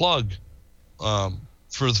could plug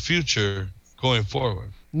for the future going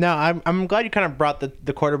forward. No, I'm glad you kind of brought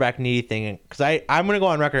the quarterback needy thing in, because I'm going to go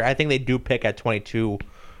on record. I think they do pick at 22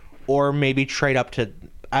 or maybe trade up to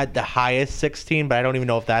at the highest 16, but I don't even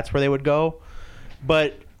know if that's where they would go.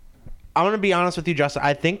 But I'm going to be honest with you, Justin.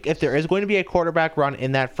 I think if there is going to be a quarterback run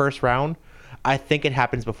in that first round, I think it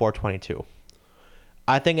happens before 22.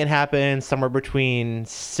 I think it happens somewhere between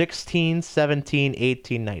 16, 17,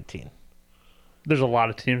 18, 19. There's a lot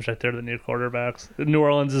of teams right there that need quarterbacks. New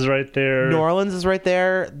Orleans is right there.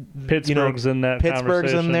 Pittsburgh's in that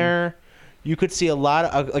Pittsburgh's conversation. in there. You could see a lot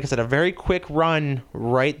of, like I said, a very quick run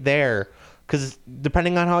right there. Because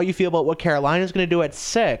depending on how you feel about what Carolina's going to do at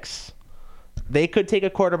 6, they could take a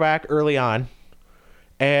quarterback early on.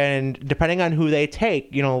 And depending on who they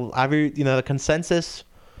take, the consensus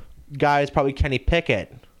guy is probably Kenny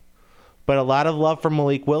Pickett. But a lot of love for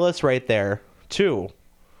Malik Willis right there, too.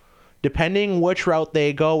 Depending which route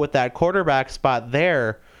they go with that quarterback spot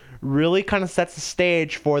there, really kind of sets the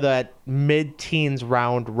stage for that mid-teens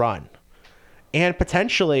round run. And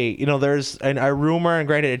potentially, there's a rumor, and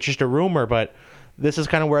granted, it's just a rumor, but this is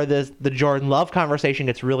kind of where the Jordan Love conversation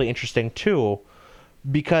gets really interesting, too,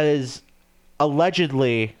 because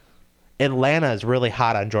allegedly Atlanta is really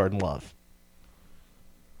hot on Jordan Love.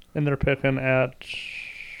 And they're picking at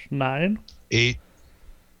 9? 8.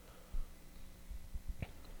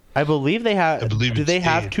 I believe they have. Do they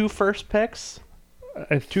have 8. 2 first picks?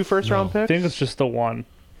 2 first-round picks? I think it's just the 1.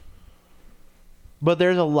 But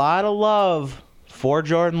there's a lot of love for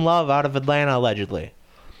Jordan Love out of Atlanta, allegedly.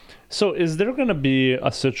 So is there going to be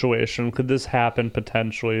a situation, could this happen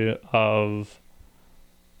potentially,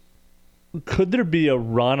 could there be a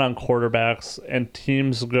run on quarterbacks and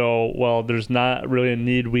teams go, well, there's not really a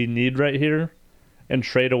need we need right here, and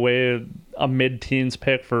trade away a mid-teens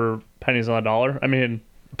pick for pennies on the dollar? I mean...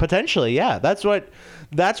 Potentially, yeah. That's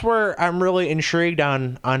where I'm really intrigued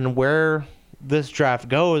on where this draft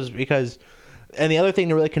goes, because... And the other thing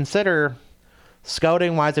to really consider,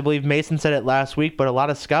 scouting-wise, I believe Mason said it last week, but a lot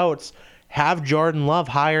of scouts have Jordan Love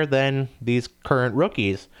higher than these current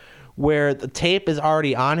rookies, where the tape is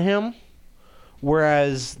already on him,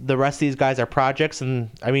 whereas the rest of these guys are projects. And,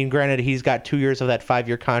 I mean, granted, he's got 2 years of that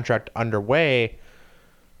 5-year contract underway,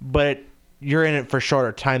 but you're in it for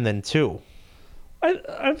shorter time than 2.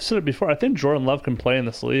 I've said it before. I think Jordan Love can play in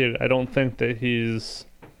this league. I don't think he's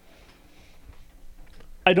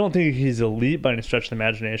elite by any stretch of the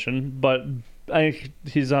imagination, but I think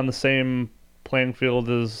he's on the same playing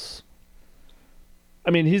field as...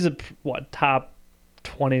 I mean, he's a, top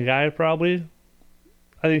 20 guy probably?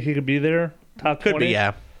 I think he could be there, top 20. Could be,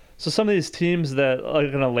 yeah. So some of these teams that,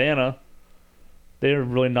 like in Atlanta, They have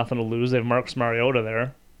really nothing to lose. They have Marcus Mariota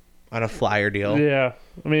there. On a flyer deal. Yeah,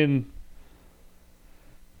 I mean,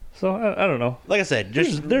 so I don't know. Like I said,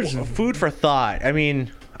 just There's food for thought. I mean,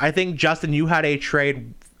 I think, Justin, you had a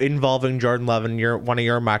trade involving Jordan Love in one of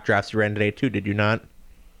your mock drafts you ran today too, did you not?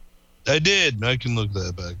 I did. I can look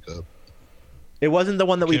that back up. It wasn't the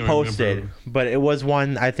one that we Can't posted, remember. but it was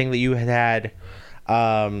one I think that you had.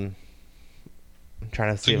 I'm trying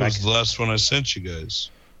to I see think if it I was can. the last one I sent you guys.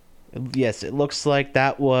 Yes, it looks like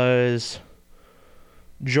that was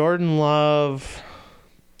Jordan Love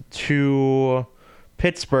to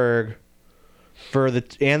Pittsburgh for the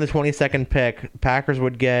 22nd pick. Packers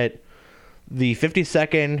would get the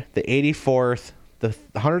 52nd, the 84th, the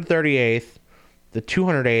 138th, the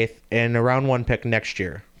 208th, and a round 1 pick next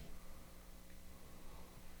year.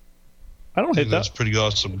 I don't I hate think that's a that. pretty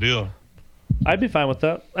awesome deal. I'd be fine with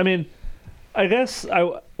that. I mean, I guess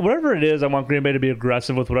whatever it is, I want Green Bay to be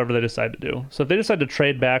aggressive with whatever they decide to do. So if they decide to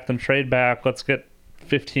trade back, then trade back. Let's get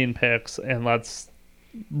 15 picks and let's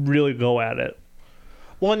really go at it.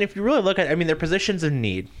 Well, and if you really look at, I mean, their positions of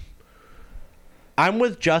need. I'm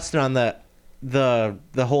with Justin on the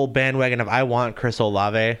whole bandwagon of I want Chris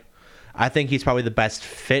Olave. I think he's probably the best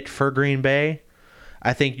fit for Green Bay.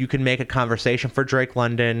 I think you can make a conversation for Drake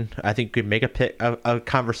London. I think you can make a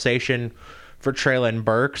conversation for Treylon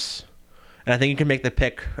Burks. And I think you can make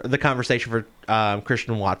the conversation for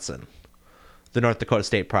Christian Watson, the North Dakota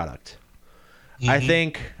State product. I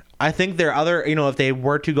think there are other, if they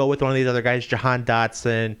were to go with one of these other guys, Jahan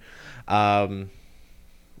Dotson,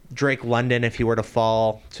 Drake London, if he were to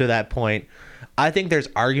fall to that point, I think there's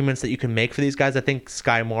arguments that you can make for these guys. I think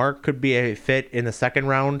Sky Moore could be a fit in the second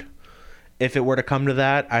round if it were to come to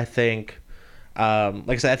that. I think, like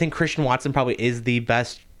I said, I think Christian Watson probably is the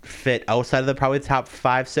best fit outside of the probably top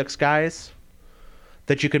 5-6 guys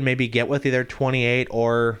that you could maybe get with either 28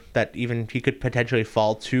 or that even he could potentially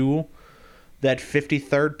fall to that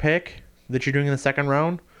 53rd pick that you're doing in the second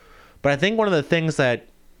round. But I think one of the things that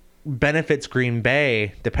benefits Green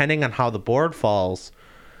Bay, depending on how the board falls,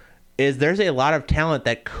 is there's a lot of talent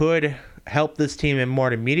that could help this team in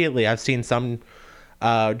more immediately. I've seen some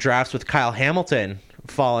drafts with Kyle Hamilton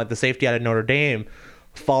fall at the safety out of Notre Dame,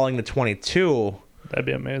 falling to 22. That'd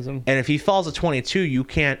be amazing. And if he falls to 22, you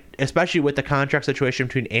can't, especially with the contract situation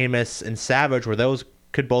between Amos and Savage, where those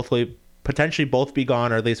could potentially both be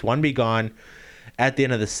gone, or at least one be gone at the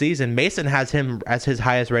end of the season. Mason has him as his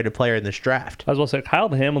highest rated player in this draft. I was going to say, Kyle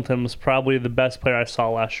Hamilton was probably the best player I saw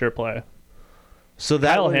last year play. So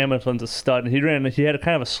that Kyle Hamilton's a stud. And he had a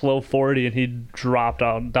kind of a slow 40, and he dropped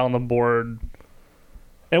out down the board.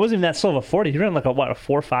 It wasn't even that slow of a 40. He ran like a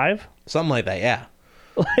 4.5? something like that, yeah.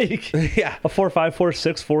 Like Yeah. a 4.5,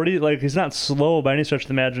 4.6 40. Like, he's not slow by any stretch of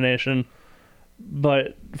the imagination.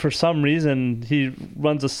 But for some reason, he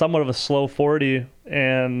runs a somewhat of a slow 40,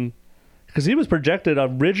 and because he was projected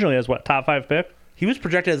originally as top 5 pick. He was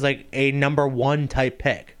projected as like a number 1 type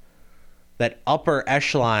pick, that upper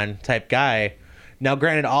echelon type guy. Now,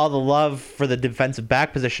 granted, all the love for the defensive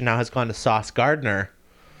back position now has gone to Sauce Gardner,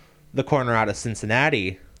 the corner out of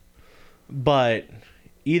Cincinnati. But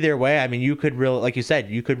either way, I mean, you could like you said,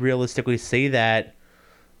 you could realistically see that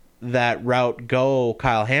route go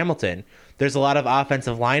Kyle Hamilton. There's a lot of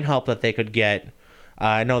offensive line help that they could get.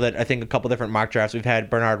 I know that I think a couple different mock drafts we've had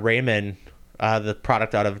Bernard Raymond, the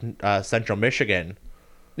product out of Central Michigan,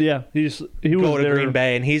 Yeah, he was go to there. Green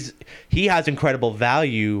Bay, and he has incredible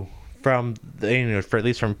value from for at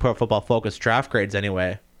least from Pro Football Focus draft grades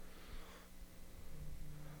anyway.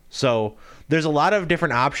 So there's a lot of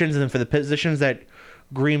different options, and for the positions that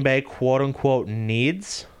Green Bay quote unquote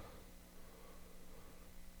needs,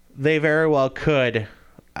 they very well could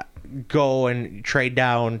go and trade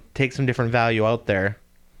down, take some different value out there.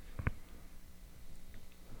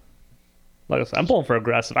 Like I said, I'm pulling for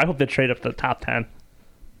aggressive. I hope they trade up to the top 10.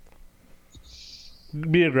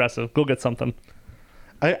 Be aggressive. Go get something.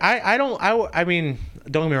 I mean,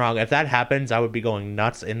 don't get me wrong. If that happens, I would be going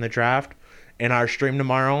nuts in the draft in our stream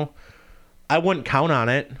tomorrow. I wouldn't count on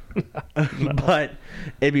it, but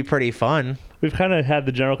it'd be pretty fun. We've kind of had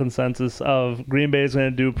the general consensus of Green Bay is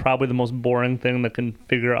going to do probably the most boring thing that can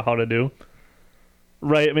figure out how to do.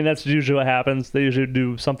 Right? I mean, that's usually what happens. They usually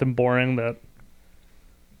do something boring that...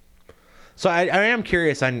 So I am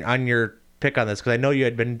curious on your pick on this, because I know you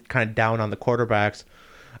had been kind of down on the quarterbacks.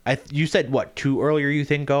 You said, what, 2 earlier you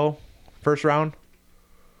think go first round?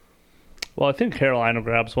 Well, I think Carolina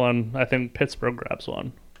grabs one. I think Pittsburgh grabs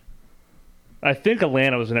one. I think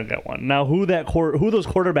Atlanta was going to get one. Now, who those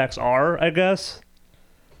quarterbacks are, I guess,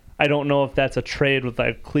 I don't know if that's a trade with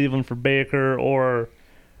like Cleveland for Baker, or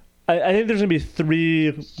I think there's going to be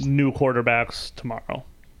 3 new quarterbacks tomorrow.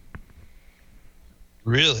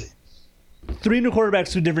 Really? 3 new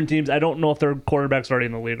quarterbacks, 2 different teams. I don't know if their quarterback's already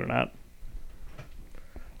in the league or not.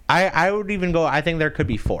 I would even go. I think there could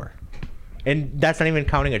be 4, and that's not even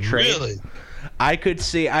counting a trade. Really? I could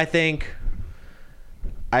see. I think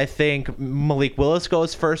Malik Willis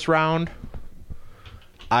goes first round.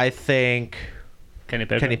 I think Kenny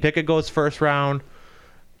Pickett. Kenny Pickett goes first round.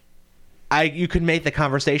 You could make the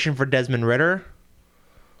conversation for Desmond Ridder.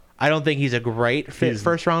 I don't think he's a great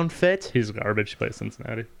first round fit. He's garbage. He plays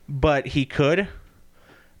Cincinnati. But he could.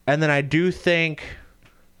 And then I do think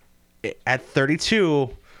at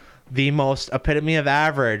 32, the most epitome of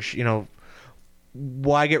average,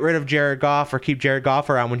 why get rid of Jared Goff or keep Jared Goff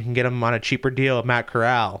around when you can get him on a cheaper deal? Matt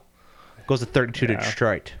Corral goes to 32 to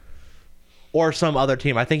Detroit. Or some other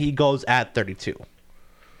team. I think he goes at 32.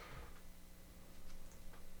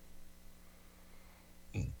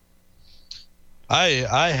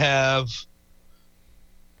 I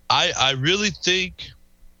really think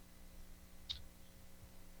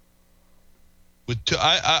with 2,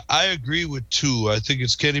 I agree with 2. I think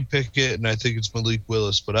it's Kenny Pickett and I think it's Malik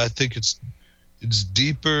Willis, but I think it's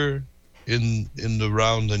deeper in the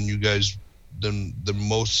round than you guys than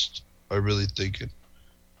most are really thinking.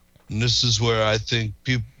 And this is where I think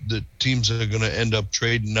the teams are going to end up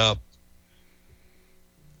trading up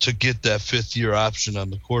to get that 5th-year option on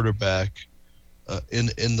the quarterback.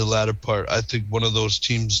 In the latter part, I think one of those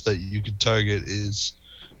teams that you could target is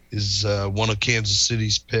one of Kansas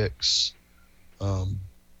City's picks.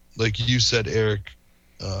 Like you said, Eric,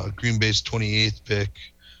 Green Bay's 28th pick.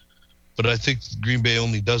 But I think Green Bay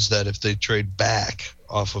only does that if they trade back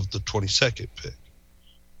off of the 22nd pick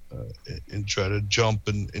and try to jump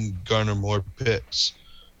and garner more picks.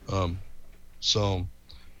 But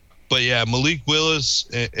yeah, Malik Willis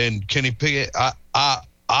and Kenny Pickett,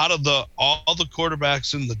 out of all the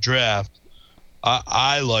quarterbacks in the draft,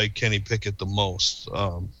 I like Kenny Pickett the most.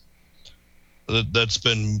 That's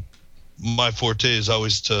been my forte, is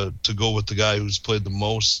always to go with the guy who's played the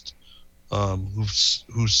most,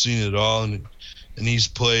 who's seen it all, and he's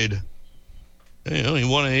played. He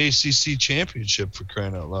won an ACC championship, for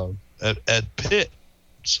crying out loud, at Pitt.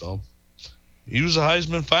 So he was a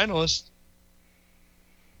Heisman finalist.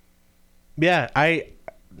 Yeah, I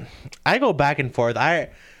go back and forth.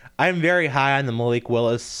 I'm very high on the Malik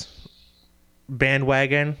Willis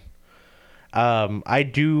bandwagon.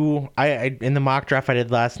 I in the mock draft I did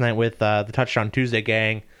last night with the Touchdown Tuesday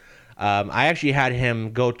gang, I actually had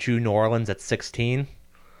him go to New Orleans at 16.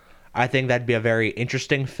 I think that'd be a very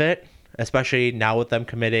interesting fit, especially now with them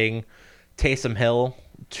committing Taysom Hill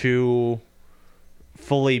to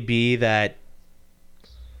fully be that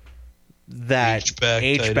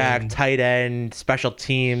H-back, tight end, special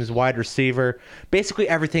teams, wide receiver, basically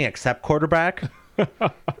everything except quarterback.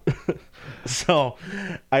 So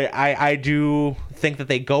I do think that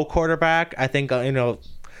they go quarterback. I think,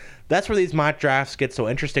 that's where these mock drafts get so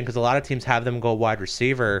interesting, because a lot of teams have them go wide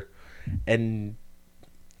receiver. And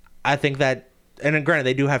I think that, and granted,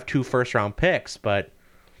 they do have 2 first-round picks, but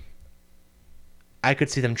I could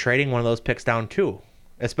see them trading one of those picks down too.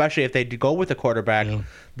 Especially if they do go with a quarterback,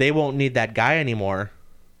 they won't need that guy anymore.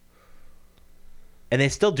 And they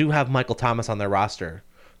still do have Michael Thomas on their roster.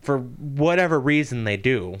 For whatever reason they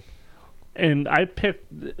do. And I picked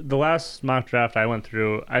the last mock draft I went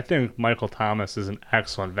through. I think Michael Thomas is an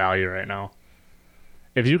excellent value right now.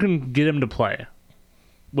 If you can get him to play,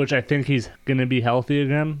 which I think he's going to be healthy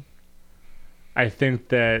again, I think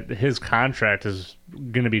that his contract is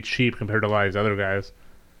going to be cheap compared to a lot of these other guys.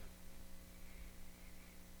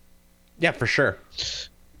 Yeah, for sure.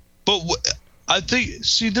 But I think,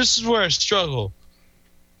 this is where I struggle.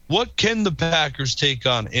 What can the Packers take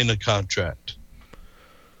on in a contract?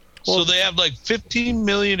 Well, so they have like $15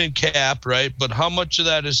 million in cap, right? But how much of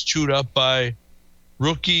that is chewed up by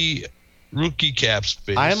rookie cap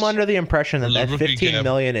space? I am under the impression that $15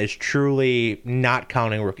 million is truly not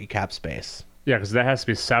counting rookie cap space. Yeah, because that has to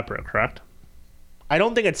be separate, correct? I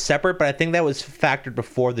don't think it's separate, but I think that was factored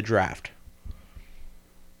before the draft.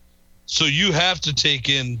 So you have to take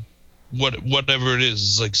in whatever it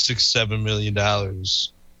is, like $6-7 million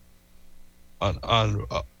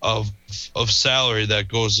of salary that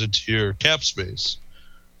goes into your cap space.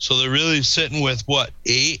 So they're really sitting with what,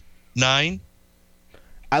 8, 9?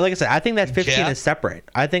 Like I said, I think that 15 is separate.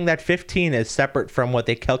 I think that 15 is separate from what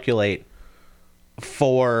they calculate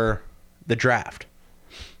for the draft.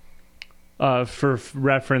 For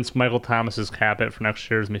reference, Michael Thomas's cap hit for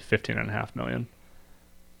next year is going to be $15.5 million.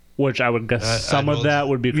 Which I would guess some of that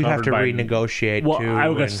would be covered by... You'd have to renegotiate, well, too. I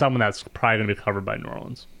would guess some of that's probably going to be covered by New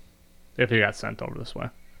Orleans if he got sent over this way.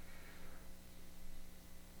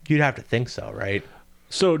 You'd have to think so, right?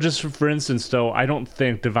 So just for instance, though, I don't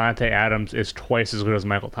think Devontae Adams is twice as good as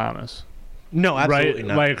Michael Thomas. No, absolutely Right?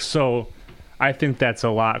 not. Like, so I think that's a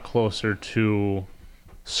lot closer to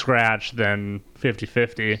scratch than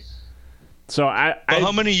 50-50. So Well,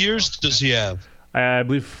 how many years does he have? I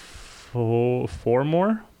believe 3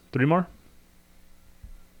 more.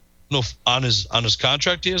 No, on his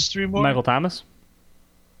contract he has 3 more. Michael Thomas,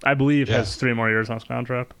 I believe, Yeah. has 3 more years on his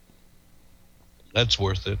contract. That's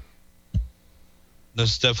worth it.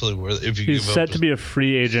 That's definitely worth it. If you He's give set up to be a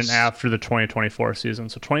free agent after the 2024 season.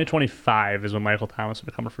 So 2025 is when Michael Thomas will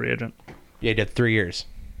become a free agent. Yeah, he did 3 years.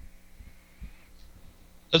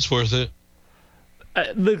 that's worth it.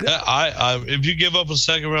 If you give up a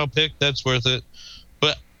second round pick, that's worth it.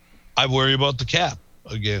 But I worry about the cap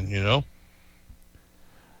again.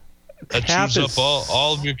 That Cap chews is- up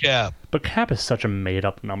all of your cap. But cap is such a made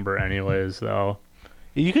up number, anyways, though.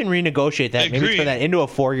 You can renegotiate that. Maybe Agreed. turn that into a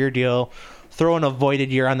 4-year deal. Throw in a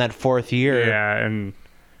voided year on that 4th year. Yeah, and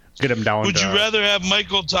get him down. Would to, you rather have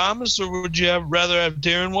Michael Thomas or would you rather have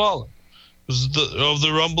Darren Waller? Because of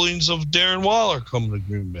the rumblings of Darren Waller coming to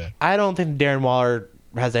Green Bay. I don't think Darren Waller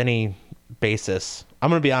has any basis. I'm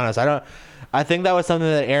gonna be honest. I think that was something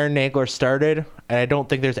that Aaron Nagler started, and I don't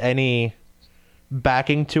think there's any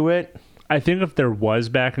backing to it. I think if there was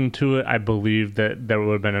backing to it, I believe that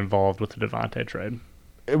would have been involved with the Devontae trade.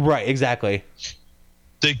 Right, exactly.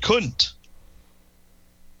 They couldn't.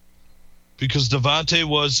 Because Devontae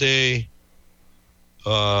was a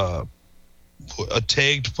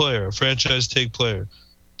tagged player, a franchise tagged player.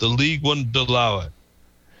 The league wouldn't allow it.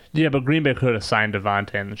 Yeah, but Green Bay could have signed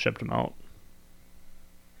Devontae and then shipped him out.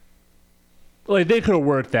 Like, they could have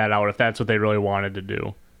worked that out if that's what they really wanted to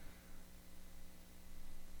do.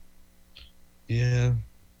 Yeah.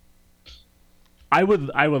 I would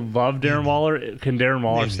love Darren Waller. Can Darren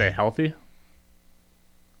Waller Maybe. stay healthy?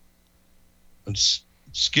 It's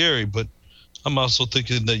scary, but I'm also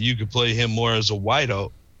thinking that you could play him more as a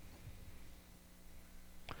wideout.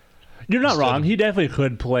 You're not Instead wrong. of- He definitely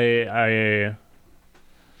could play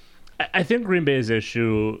I think Green Bay's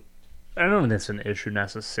issue, I don't think it's an issue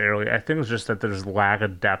necessarily. I think it's just that there's lack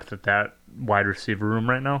of depth at that wide receiver room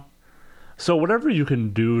right now. So whatever you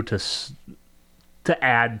can do to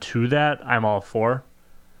add to that, I'm all for.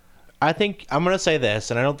 I think I'm gonna say this,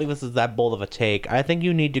 and I don't think this is that bold of a take. I think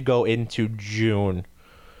you need to go into June.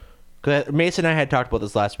 Because Mason and I had talked about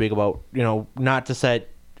this last week about not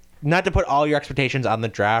to put all your expectations on the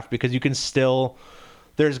draft, because you can still,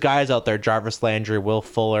 there's guys out there, Jarvis Landry, Will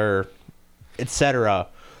Fuller, etc.,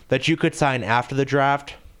 that you could sign after the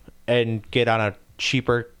draft and get on a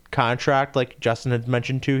cheaper contract, like Justin had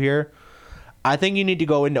mentioned too here. I think you need to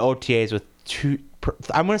go into OTAs with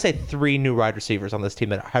I'm going to say 3 new wide receivers on this team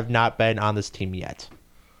that have not been on this team yet.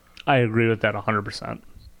 I agree with that 100%.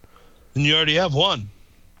 And you already have one.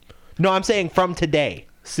 No, I'm saying from today.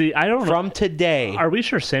 See, I don't know. From today. Are we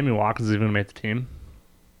sure Sammy Watkins is even going to make the team?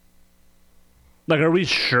 Like, are we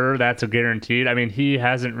sure that's a guaranteed? I mean, he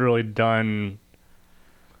hasn't really done...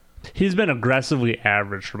 He's been aggressively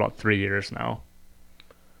average for about 3 years now.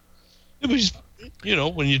 It was,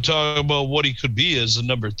 when you talk about what he could be as a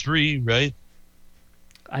number 3, right?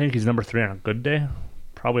 I think he's number 3 on a good day.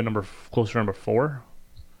 Probably closer to number 4.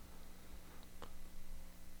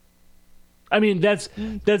 I mean, that's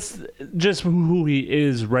just who he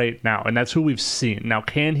is right now, and that's who we've seen. Now,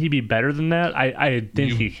 can he be better than that? I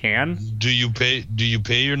think he can. Do you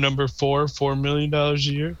pay your number $4 million a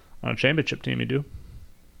year? On a championship team, you do.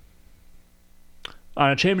 On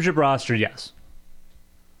a championship roster, yes.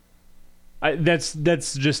 That's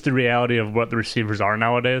just the reality of what the receivers are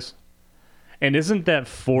nowadays. And isn't that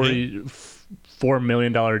 $4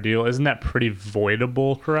 million deal, isn't that pretty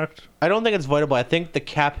voidable, correct? I don't think it's voidable. I think the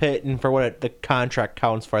cap hit and for what the contract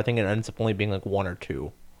counts for, I think it ends up only being like 1 or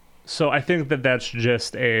 2. So I think that's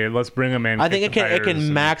just let's bring him in. I think kick the it tires can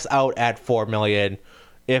and- max out at $4 million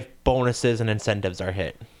if bonuses and incentives are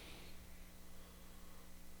hit.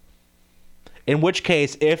 In which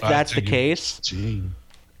case, if that's the case,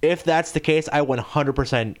 I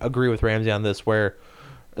 100% agree with Ramsay on this, where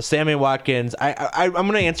Sammy Watkins, I'm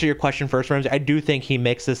going to answer your question first, Ramsay. I do think he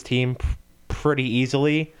makes this team pretty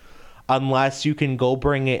easily, unless you can go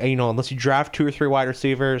bring it, unless you draft 2 or 3 wide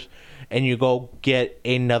receivers and you go get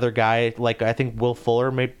another guy, like I think Will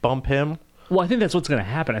Fuller may bump him. Well, I think that's what's going to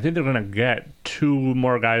happen. I think they're going to get 2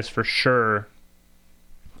 more guys for sure.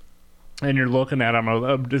 And you're looking at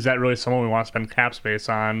them, is that really someone we want to spend cap space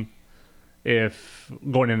on if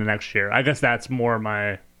going into next year? I guess that's more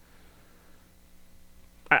my...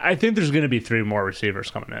 I think there's going to be 3 more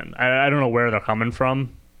receivers coming in. I don't know where they're coming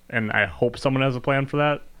from, and I hope someone has a plan for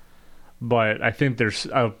that. But I think there's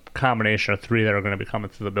a combination of three that are going to be coming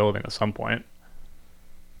through the building at some point.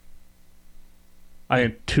 I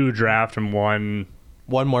think 2 draft and one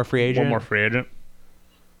more free agent. One more free agent.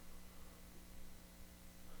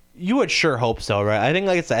 You would sure hope so, right? I think,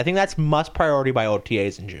 like I said, I think that's must priority by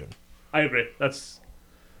OTAs in June. I agree. That's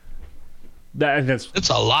It's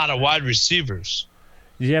a lot of wide receivers.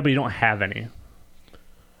 yeah, but you don't have any.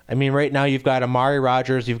 I mean, right now you've got Amari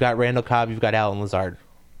Rogers, you've got Randall Cobb, you've got Alan Lazard.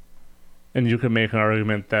 And you could make an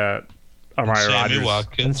argument that Amari Rogers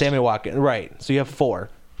And Sammy Watkins. Right. So you have 4.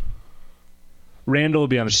 Randall will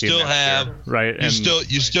be on the team Still next have year, right?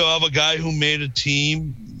 You still have a guy who made a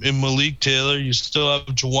team in Malik Taylor. You still have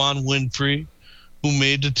Juwan Winfrey, who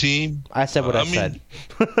made the team. I said what I said.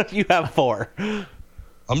 You have 4.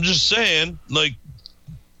 I'm just saying, like,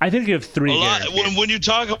 I think you have 3. a lot. When you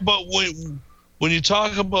talk about when you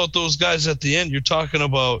talk about those guys at the end, you're talking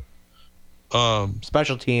about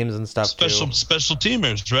special teams and stuff special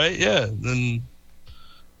teamers, right? Yeah. And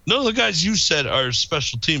none of the guys you said are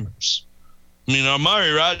special teamers. I mean,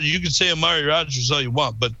 Amari Rogers, you could say Amari Rogers all you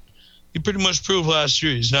want, but he pretty much proved last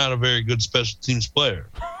year he's not a very good special teams player.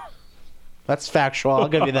 That's factual. I'll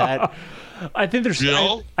give you that. I think there's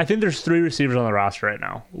I think there's 3 receivers on the roster right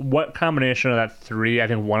now. What combination of that 3? I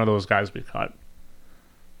think one of those guys will be cut.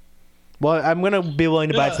 Well, I'm going to be willing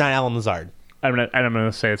to bet it's not Alan Lazard. I'm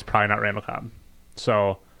gonna say it's probably not Randall Cobb.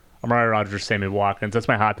 So Amari Rogers, Sammy Watkins. That's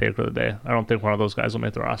my hot take for the day. I don't think one of those guys will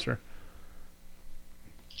make the roster.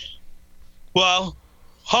 Well,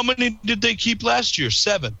 how many did they keep last year?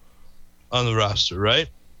 7 on the roster, right?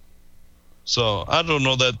 So I don't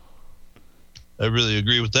know that I really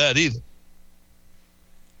agree with that either.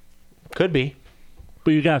 Could be.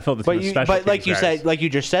 But you gotta fill the team with special But like teams you guys. said, like you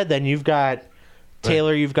just said, then you've got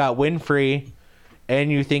Taylor, you've got Winfrey,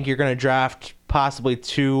 and you think you're going to draft possibly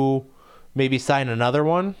 2, maybe sign another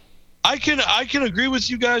one. I can agree with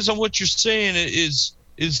you guys on what you're saying. Is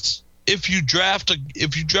if you draft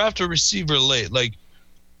a receiver late, like,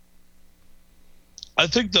 I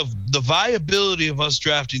think the viability of us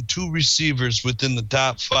drafting 2 receivers within the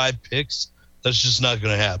top 5 picks, that's just not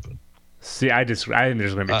going to happen. See, I disagree. I think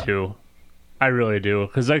there's going to be 2. I really do,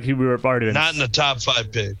 because like we were already not in the top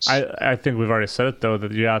 5 picks. I think we've already said it though,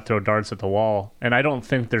 that you got to throw darts at the wall, and I don't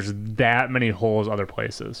think there's that many holes other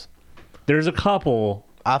places. There's a couple.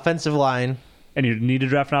 Offensive line, and you need to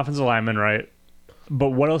draft an offensive lineman, right? But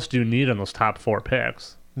what else do you need on those top 4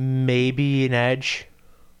 picks? maybe an edge.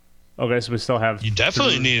 Okay, so we still have. You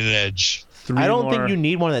definitely need an edge. 3 I don't more. think you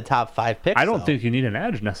need one of the top 5 picks. I don't though. think you need an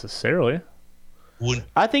edge necessarily.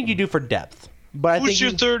 I think you do for depth. But I think Who's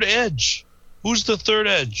your third edge? Who's the third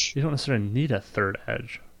edge? You don't necessarily need a third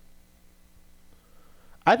edge.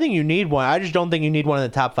 I think you need one. I just don't think you need one of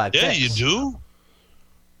the top 5 Yeah, picks. you do.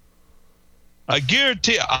 I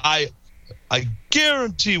guarantee. I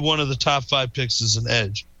guarantee one of the top 5 picks is an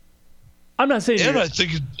edge, I'm not saying. and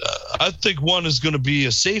I think one is going to be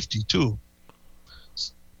a safety too.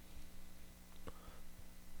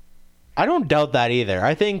 I don't doubt that either.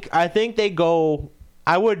 I think they go.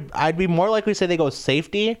 I'd be more likely to say they go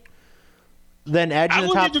safety than edge in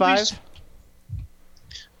the top 5.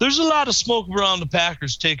 There's a lot of smoke around the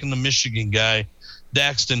Packers taking the Michigan guy,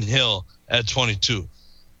 Daxton Hill, at 22.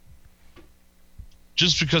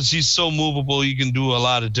 Just because he's so movable, he can do a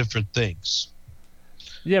lot of different things.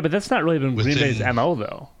 Yeah, but that's not really been Green Within- Bay's MO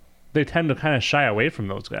though. They tend to kind of shy away from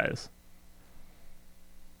those guys.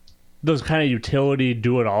 Those kind of utility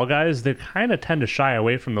do-it-all guys, they kind of tend to shy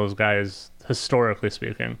away from those guys, historically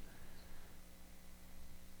speaking.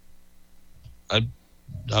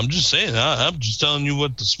 I'm just saying. I'm just telling you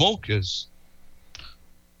what the smoke is.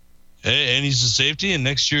 And he's a safety, and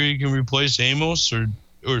next year he can replace Amos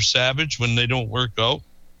or Savage when they don't work out.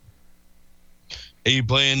 And you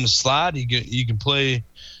play in the slot. You can play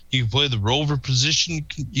the rover position.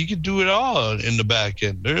 You can do it all in the back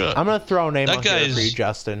end. I'm gonna throw a name That out guy here for you, is-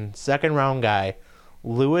 Justin. 2nd round guy,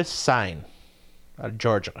 Lewis Sign, out of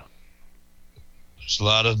Georgia.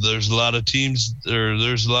 There's a lot of teams.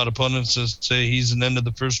 There's a lot of pundits that say he's an end of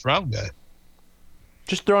the first round guy.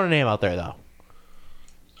 Just throwing a name out there though.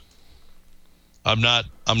 I'm not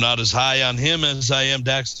as high on him as I am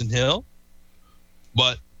Daxton Hill,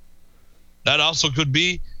 but that also could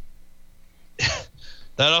be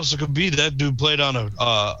that dude played on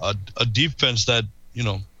a defense that, you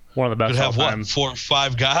know, One of the best could have all time. what, 4 or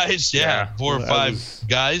 5 guys, Yeah, 4 or that 5 was-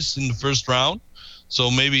 guys in the first round. So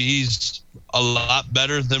maybe he's a lot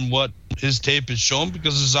better than what his tape is showing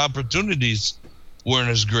because his opportunities weren't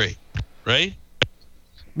as great, right?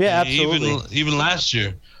 Yeah, absolutely. Even last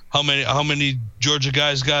year, how many Georgia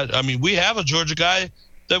guys got? I mean, we have a Georgia guy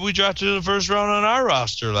that we drafted in the first round on our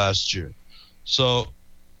roster last year. So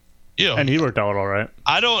And he worked out all right.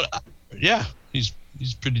 Yeah, he's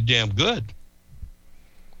pretty damn good.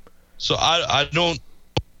 So I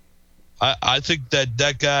think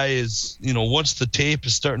that guy is, once the tape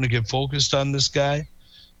is starting to get focused on this guy,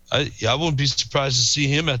 I wouldn't be surprised to see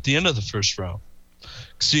him at the end of the first round.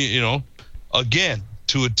 See, again,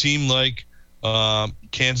 to a team like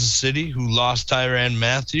Kansas City, who lost Tyrann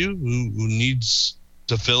Mathieu, who needs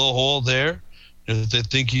to fill a hole there. If they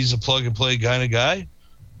think he's a plug-and-play kind of guy,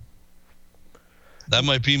 that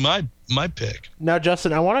might be my pick. Now,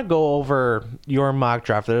 Justin, I want to go over your mock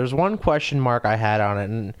draft. There's one question mark I had on it,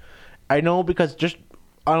 and I know because just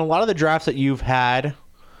on a lot of the drafts that you've had,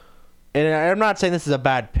 and I'm not saying this is a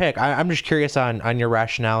bad pick. I'm just curious on your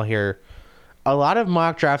rationale here. A lot of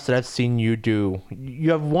mock drafts that I've seen you do,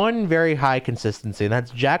 you have one very high consistency, and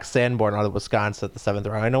that's Jack Sanborn out of Wisconsin at the 7th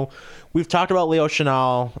round. I know we've talked about Leo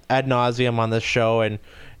Chenal ad nauseum on this show,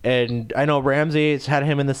 and I know Ramsay's had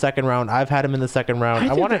him in the 2nd round. I've had him in the 2nd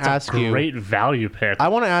round. I want to ask you, great value pick. I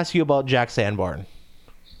want to ask you about Jack Sanborn.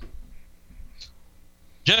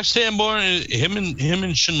 Jack Sanborn, him and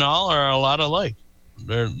Chenal are a lot alike.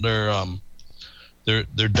 They're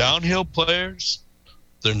downhill players.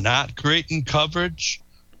 They're not great in coverage,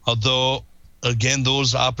 although again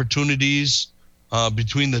those opportunities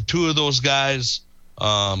between the two of those guys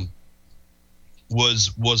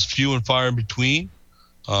was few and far in between.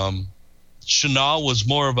 Chenal was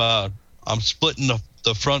more of I'm splitting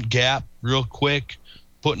the front gap real quick,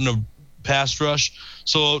 putting a pass rush.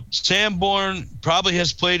 So Sanborn probably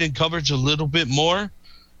has played in coverage a little bit more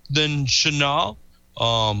than Chenal.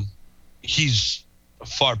 He's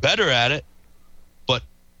far better at it, but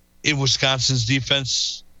in Wisconsin's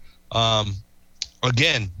defense,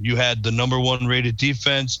 again, you had the number 1 rated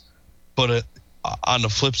defense, but on the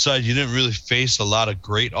flip side, you didn't really face a lot of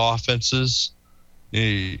great offenses.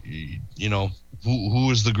 Who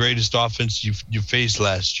was the greatest offense you faced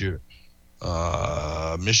last year?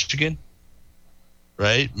 Michigan,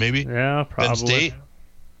 right? Maybe. Yeah, probably. Penn State.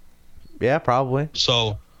 Yeah, probably.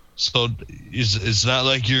 So it's not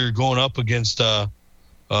like you're going up against a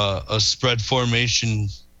spread formation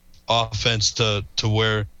offense to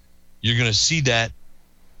where you're going to see that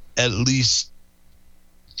at least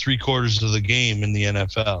 3/4 of the game in the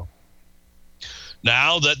NFL.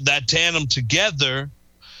 Now that tandem together,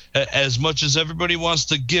 as much as everybody wants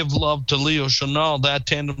to give love to Leo Chenal, that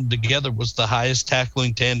tandem together was the highest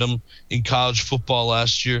tackling tandem in college football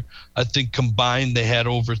last year. I think combined they had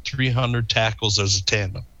over 300 tackles as a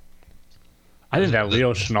tandem. I think that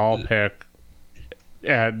Leo Chenal pick,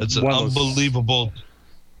 it's an unbelievable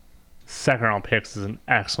 2nd round picks is an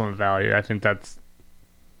excellent value. I think that's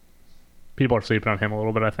people are sleeping on him a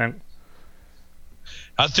little bit.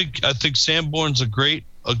 I think Sanborn's a great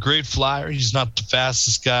flyer. He's not the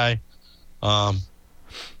fastest guy.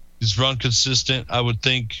 He's run consistent. I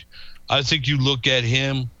think you look at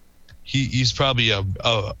him, he's probably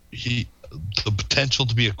the potential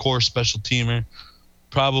to be a core special teamer.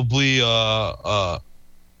 Probably a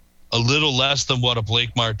little less than what a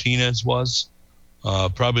Blake Martinez was.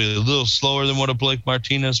 Probably a little slower than what a Blake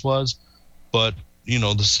Martinez was, but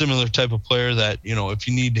the similar type of player that if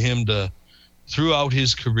you need him to throughout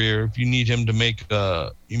his career, if you need him to make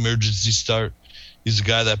a emergency start, he's a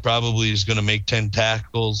guy that probably is going to make 10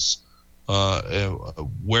 tackles.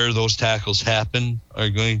 Where those tackles happen are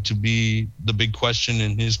going to be the big question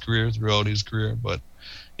in his career, throughout his career. But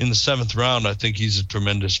in the 7th round, I think he's a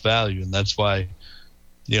tremendous value, and that's why,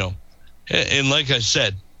 and like I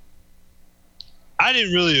said, I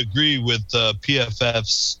didn't really agree with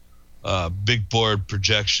PFF's big board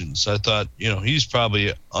projections. I thought, he's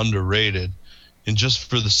probably underrated. And just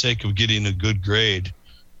for the sake of getting a good grade,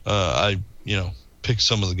 I picked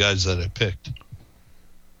some of the guys that I picked.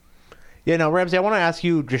 Yeah, now, Ramsay, I want to ask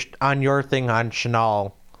you just on your thing on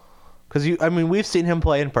Chenal. Because, we've seen him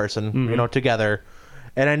play in person, together.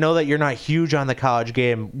 And I know that you're not huge on the college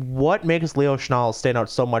game. What makes Leo Chenal stand out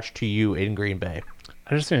so much to you in Green Bay?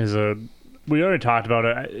 I just think we already talked about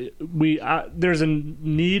it. There's a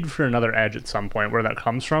need for another edge at some point where that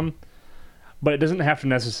comes from. But it doesn't have to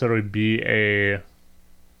necessarily be a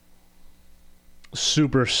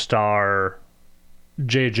superstar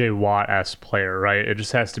J.J. Watt-esque player, right? It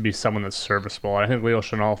just has to be someone that's serviceable. I think Leo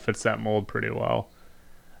Chenal fits that mold pretty well.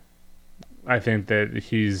 I think that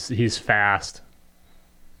he's fast.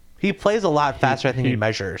 He plays a lot faster, I think he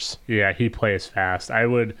measures. Yeah, he plays fast. I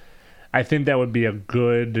think that would be a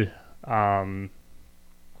good... and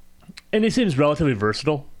he seems relatively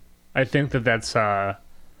versatile. I think that's...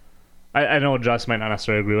 I know Josh might not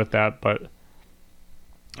necessarily agree with that, but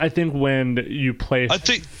I think when you play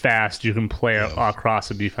fast, you can play across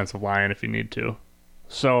the defensive line if you need to.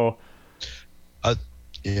 So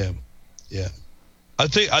Yeah. I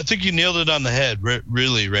think you nailed it on the head,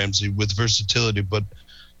 really, Ramsay, with versatility. But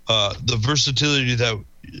the versatility that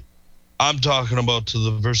I'm talking about to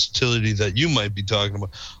the versatility that you might be talking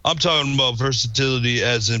about. I'm talking about versatility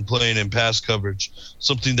as in playing in pass coverage,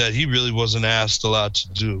 something that he really wasn't asked a lot to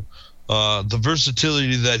do. The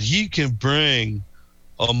versatility that he can bring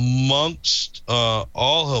amongst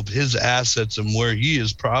all of his assets, and where he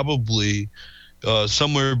is probably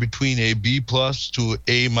somewhere between a B+ to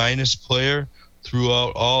A- player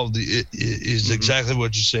throughout all of the is exactly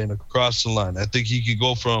what you're saying, across the line. I think he could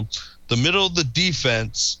go from the middle of the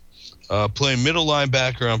defense, playing middle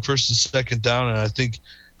linebacker on first and second down, and I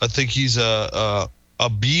think he's a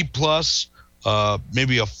B+,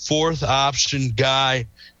 maybe a fourth option guy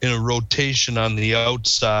in a rotation on the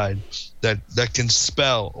outside that can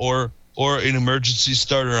spell, or an emergency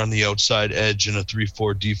starter on the outside edge in a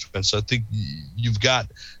 3-4 defense. I think you've got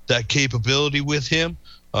that capability with him.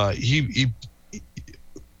 He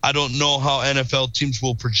I don't know how NFL teams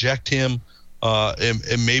will project him,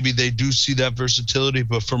 and maybe they do see that versatility,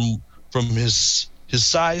 but from his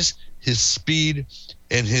size, his speed,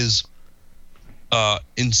 and his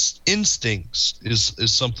instincts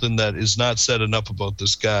is something that is not said enough about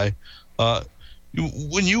this guy.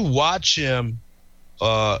 When you watch him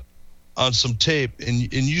on some tape,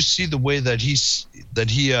 and you see the way that he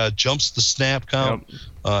jumps the snap count,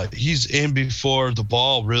 he's in before the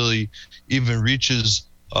ball really even reaches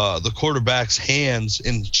the quarterback's hands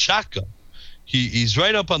in shotgun. He's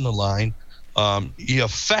right up on the line. He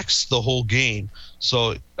affects the whole game.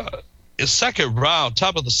 So second round,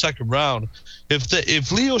 top of the second round,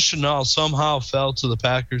 if Leo Chenal somehow fell to the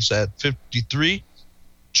Packers at 53,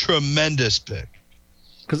 tremendous pick.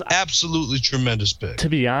 Absolutely tremendous pick. To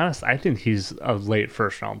be honest, I think he's a late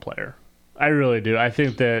first round player. I really do. I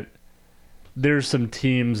think that there's some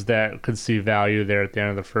teams that could see value there at the end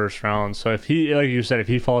of the first round. So if he, like you said, if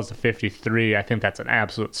he falls to 53, I think that's an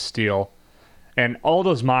absolute steal. And all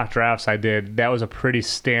those mock drafts I did, that was a pretty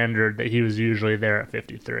standard that he was usually there at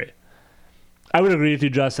 53. I would agree with you,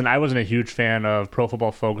 Justin. I wasn't a huge fan of Pro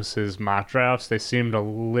Football Focus's mock drafts. They seemed a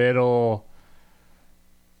little,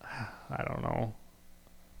 I don't know,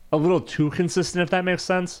 a little too consistent, if that makes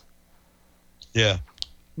sense. Yeah.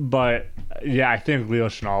 But, yeah, I think Leo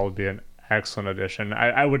Chenal would be an excellent addition.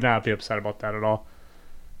 I would not be upset about that at all.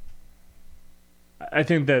 I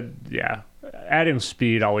think that, yeah, adding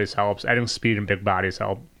speed always helps. Adding speed and big bodies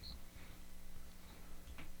help.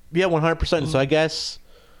 Yeah, 100%. So I guess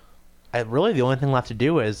really the only thing left to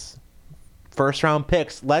do is first round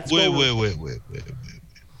picks. Let's go. Wait.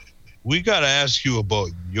 We got to ask you about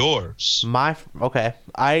yours. Okay.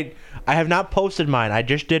 I have not posted mine. I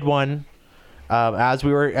just did one as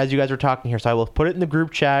you guys were talking here. So I will put it in the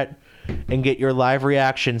group chat and get your live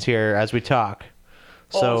reactions here as we talk.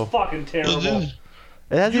 So it's fucking terrible.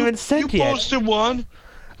 It hasn't even sent yet. You posted one?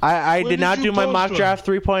 I did not do my mock one? draft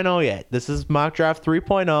 3.0 yet. This is mock draft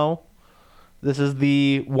 3.0. This is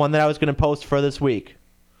the one that I was going to post for this week.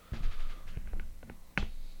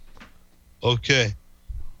 Okay.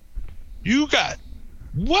 You got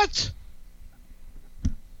what?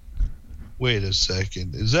 Wait a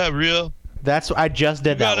second. Is that real? I just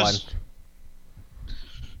did that one.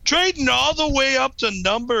 Trading all the way up to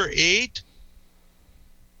number 8?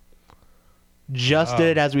 Just did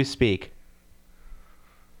it as we speak.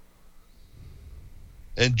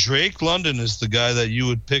 And Drake London is the guy that you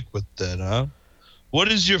would pick with that, huh? What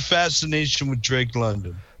is your fascination with Drake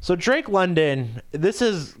London? So Drake London, this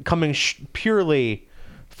is coming purely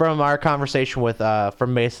from our conversation with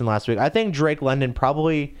from Mason last week. I think Drake London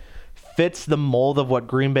probably fits the mold of what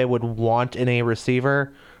Green Bay would want in a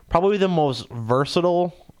receiver. Probably the most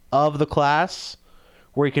versatile of the class,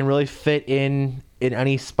 where he can really fit in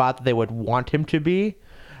any spot that they would want him to be.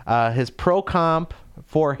 His pro comp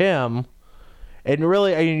for him, and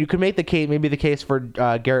really, I mean, you could make the case, maybe the case for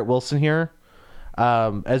Garrett Wilson here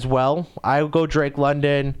as well. I would go Drake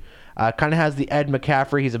London. Kind of has the Ed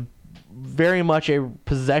McCaffrey. He's very much a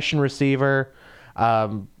possession receiver.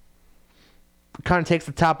 Kind of takes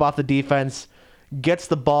the top off the defense, gets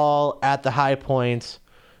the ball at the high points,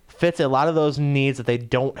 fits a lot of those needs that they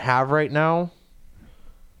don't have right now.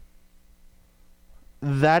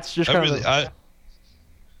 That's just kind of.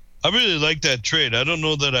 I really like that trade. I don't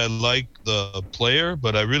know that I like the player,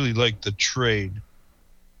 but I really like the trade.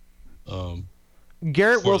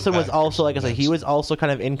 Garrett Wilson was also, like I said, he was also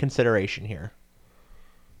kind of in consideration here.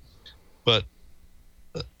 But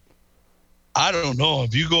I don't know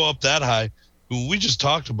if you go up that high. We just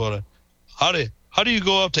talked about it. How do you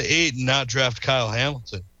go up to 8 and not draft Kyle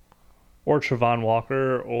Hamilton or Travon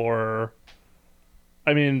Walker? Or,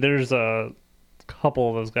 I mean, there's a couple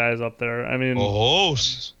of those guys up there. I mean, A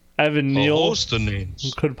host. Evan A Neal host of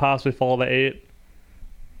names. could possibly fall to 8.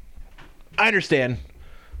 I understand,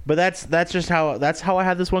 but that's just how I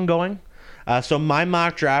had this one going. So my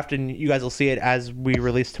mock draft, and you guys will see it as we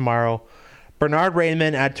release tomorrow. Bernard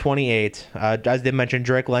Raymond at 28, as they mentioned,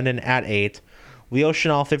 Drake London at 8, Leo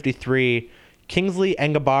Chenal 53, Kingsley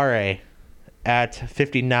Engabare at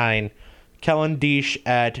 59, Kellen Deesh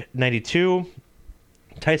at 92,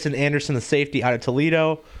 Tyson Anderson, the safety out of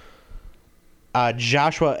Toledo,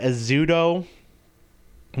 Joshua Azudo,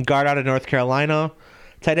 guard out of North Carolina,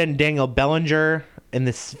 tight end Daniel Bellinger in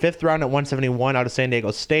the 5th round at 171 out of San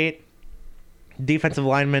Diego State, defensive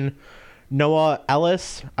lineman Noah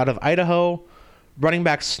Ellis out of Idaho, running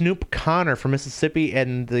back Snoop Connor from Mississippi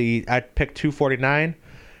at pick 249,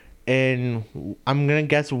 and I'm gonna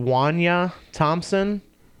guess Wanya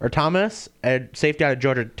Thomas at safety out of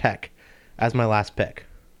Georgia Tech as my last pick.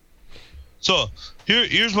 So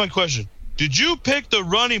here's my question: did you pick the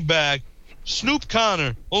running back Snoop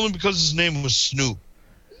Connor only because his name was Snoop?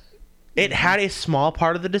 It had a small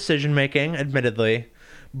part of the decision making, admittedly,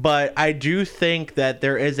 but I do think that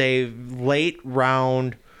there is a late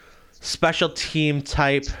round special team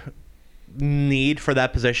type need for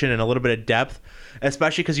that position and a little bit of depth,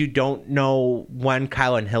 especially because you don't know when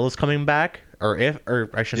Kylan Hill is coming back, or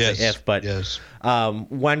I shouldn't say if, but yes.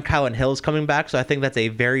 When Kylan Hill is coming back. So I think that's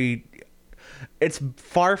it's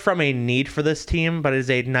far from a need for this team, but it is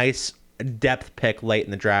a nice depth pick late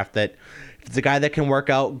in the draft that if it's a guy that can work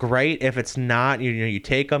out, great. If it's not, you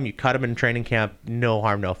take him, you cut him in training camp, no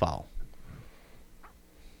harm, no foul.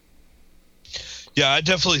 Yeah, I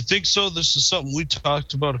definitely think so. This is something we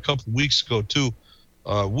talked about a couple of weeks ago too.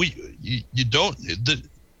 If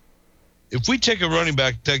we take a running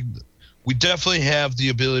back, we definitely have the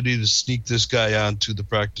ability to sneak this guy onto the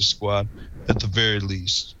practice squad at the very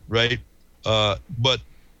least, right? But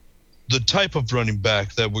the type of running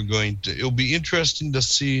back that it'll be interesting to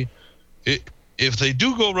see if they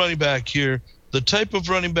do go running back here, the type of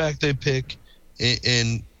running back they pick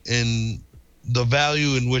and the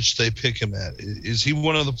value in which they pick him at. Is he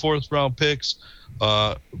one of the 4th round picks?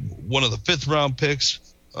 One of the 5th round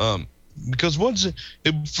picks? Because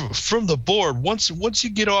from the board, once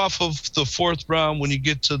you get off of the 4th round, when you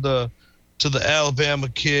get to the Alabama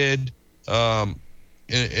kid and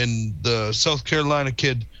the South Carolina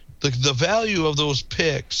kid, the value of those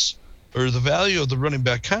picks or the value of the running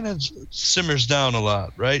back kind of simmers down a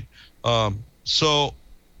lot, right? So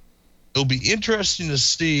it'll be interesting to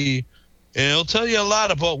see, and it'll tell you a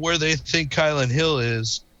lot about where they think Kylan Hill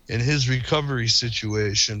is in his recovery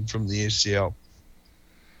situation from the ACL.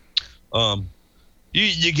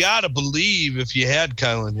 You got to believe if you had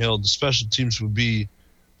Kylan Hill, the special teams would be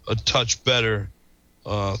a touch better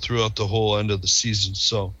throughout the whole end of the season.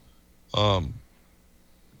 So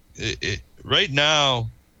right now,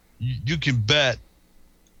 you can bet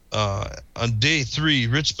on day 3,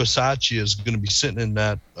 Rich Bisaccia is going to be sitting in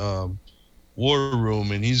that war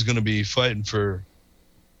room, and he's going to be fighting for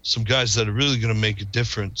some guys that are really going to make a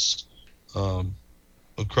difference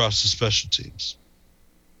across the special teams.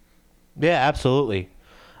 Yeah, absolutely.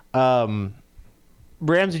 Ramsay,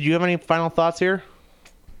 do you have any final thoughts here?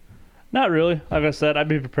 Not really. Like I said, I'd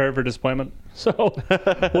be prepared for disappointment. So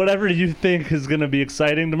whatever you think is going to be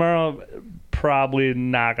exciting tomorrow, probably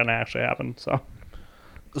not going to actually happen.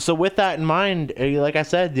 So with that in mind, like I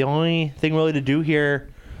said, the only thing really to do here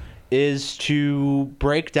is to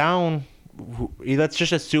break down. Let's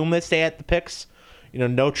just assume they stay at the picks.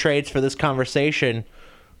 No trades for this conversation.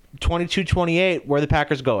 22-28, where are the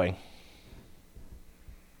Packers going?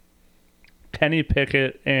 Kenny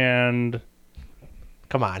Pickett and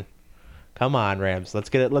Come on, Rams. Let's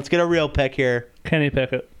get a real pick here. Kenny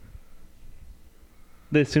Pickett.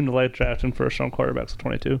 They seem to like drafting first-round quarterbacks at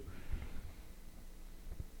 22.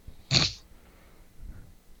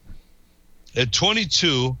 At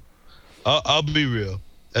 22, I'll be real.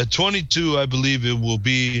 At 22, I believe it will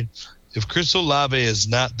be, if Chris Olave is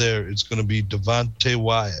not there, it's going to be Devontae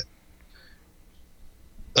Wyatt.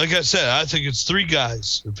 Like I said, I think it's 3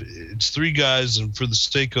 guys. It's 3 guys, and for the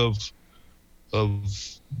sake of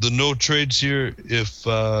the no trades here, if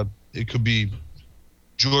it could be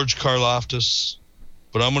George Karlaftis,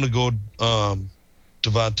 but I'm going to go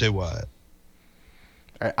Devontae Wyatt.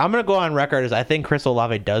 All right, I'm going to go on record as I think Chris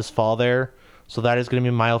Olave does fall there, so that is going to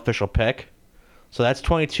be my official pick. So that's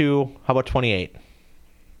 22. How about 28?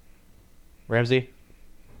 Ramsey?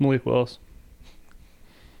 Malik Willis.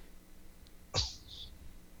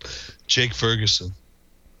 Jake Ferguson.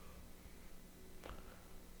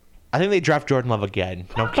 I think they draft Jordan Love again.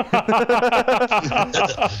 No,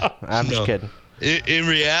 I'm just kidding. In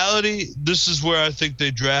reality, this is where I think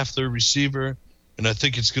they draft their receiver, and I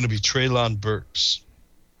think it's going to be Treylon Burks.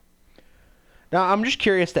 Now, I'm just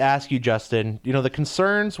curious to ask you, Justin. You know, the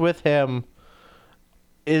concerns with him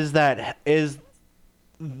is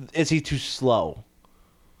he too slow?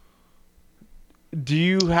 Do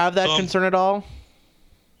you have that concern at all?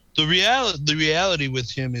 The reality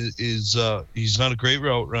with him is he's not a great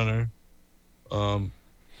route runner.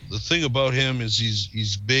 The thing about him is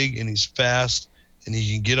he's big and he's fast and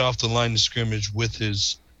he can get off the line of scrimmage with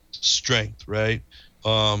his strength, right?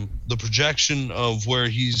 The projection of where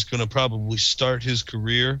he's going to probably start his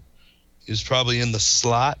career is probably in the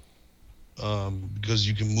slot because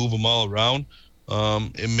you can move him all around.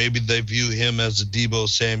 And maybe they view him as a Deebo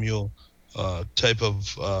Samuel type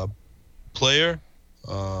of player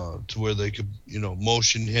to where they could,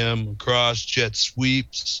 motion him across, jet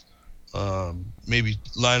sweeps, maybe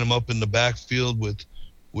line him up in the backfield with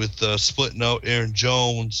splitting out Aaron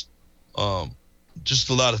Jones. Just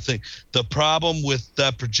a lot of things. The problem with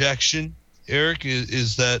that projection, Eric,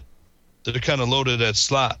 is that they're kind of loaded at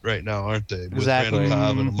slot right now, aren't they? With Exactly. Randall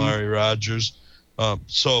Cobb and Amari Rodgers.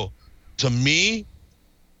 So to me,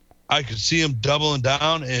 I could see him doubling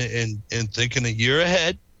down and thinking a year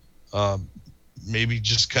ahead. Maybe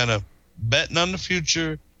just kind of betting on the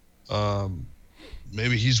future.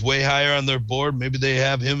 Maybe he's way higher on their board. Maybe they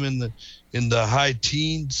have him in the high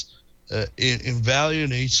teens in value,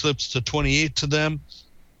 and he slips to 28 to them.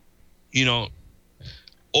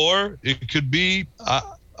 Or it could be.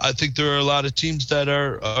 I think there are a lot of teams that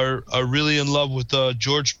are really in love with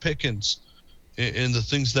George Pickens and the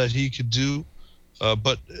things that he could do.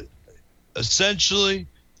 But essentially,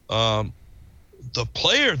 the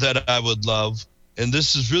player that I would love, and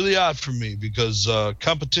this is really odd for me because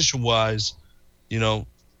competition-wise,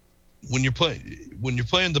 when you're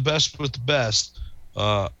playing the best with the best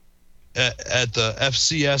at the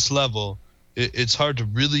FCS level, it's hard to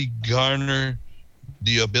really garner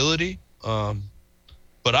the ability.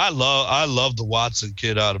 But I love the Watson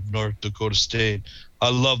kid out of North Dakota State. I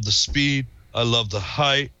love the speed. I love the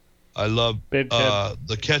height. I love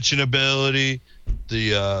the catching ability,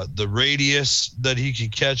 the radius that he can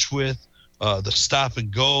catch with, the stop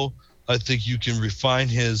and go. I think you can refine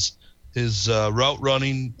his route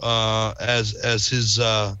running as his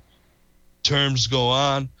terms go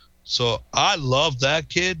on. So I love that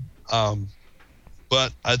kid.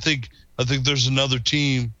 But I think there's another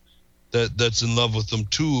team that's in love with them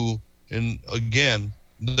too. And again,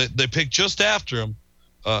 they picked just after him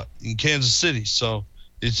in Kansas City. So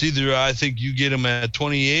it's either I think you get him at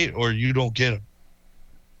 28 or you don't get him.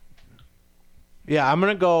 Yeah, I'm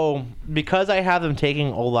gonna go because I have them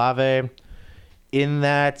taking Olave in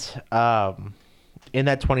that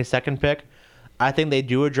 22nd pick. I think they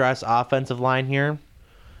do address offensive line here,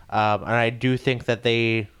 and I do think that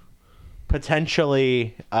they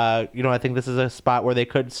potentially, I think this is a spot where they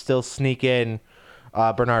could still sneak in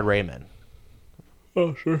Bernard Raymond.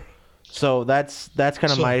 Oh, sure. So that's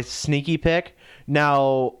kind of my sneaky pick.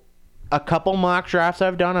 Now, a couple mock drafts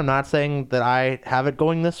I've done, I'm not saying that I have it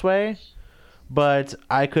going this way, but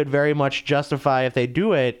I could very much justify if they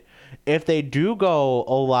do it. If they do go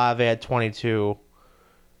Olave at 22,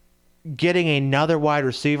 getting another wide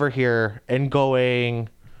receiver here and going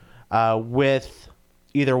with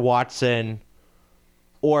either Watson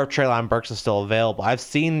or if Treylon Burks is still available. I've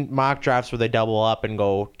seen mock drafts where they double up and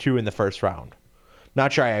go 2 in the first round.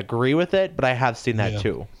 Not sure I agree with it, but I have seen that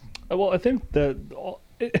too. Well, I think the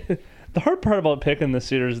hard part about picking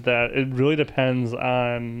this year is that it really depends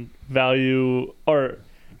on value or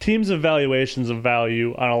teams' evaluations of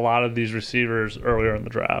value on a lot of these receivers earlier in the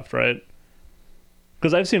draft, right?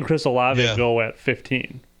 Because I've seen Chris Olave go at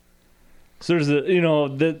 15. So there's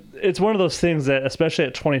it's one of those things that, especially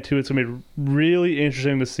at 22, it's going to be really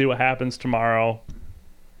interesting to see what happens tomorrow,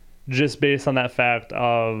 just based on that fact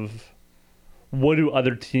of what do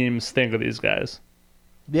other teams think of these guys.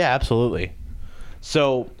 Yeah, absolutely.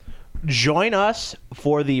 So join us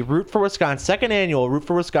for the Root for Wisconsin, second annual Root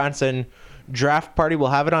for Wisconsin draft party. We'll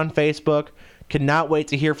have it on Facebook. Cannot wait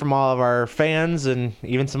to hear from all of our fans and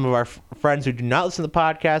even some of our friends who do not listen to the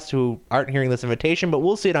podcast who aren't hearing this invitation, but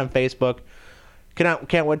we'll see it on Facebook.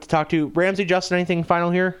 Can't wait to talk to you. Ramsay, Justin, anything final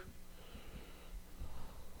here?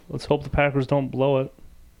 Let's hope the Packers don't blow it.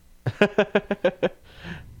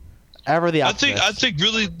 Ever the I optimist. think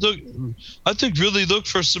really look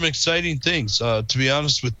for some exciting things. To be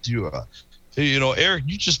honest with you, Eric,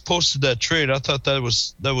 you just posted that trade. I thought that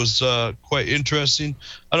was quite interesting.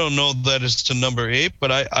 I don't know that it's to number 8,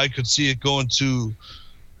 but I could see it going to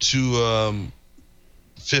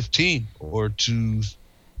 15 or to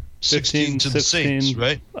 16 to the Saints,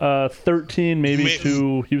 right? 13 maybe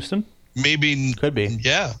to Houston. Maybe Could be.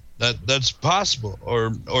 Yeah, that's possible.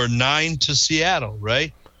 Or 9 to Seattle,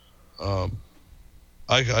 right?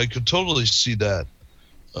 I could totally see that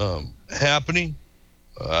happening.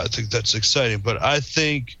 I think that's exciting, but I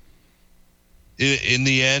think in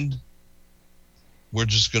the end, we're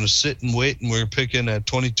just going to sit and wait, and we're picking at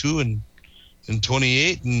 22 and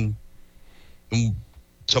 28, and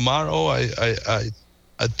tomorrow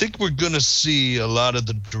I think we're going to see a lot of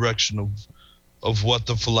the direction of what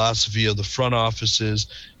the philosophy of the front office is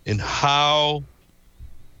and how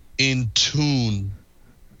in tune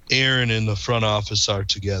Aaron and the front office are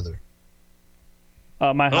together.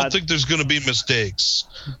 I don't think there's going to be mistakes.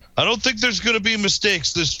 I don't think there's going to be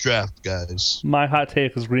mistakes this draft, guys. My hot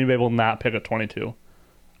take is Green Bay will not pick at 22.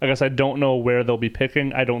 I guess I don't know where they'll be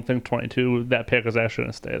picking. I don't think 22, that pick is actually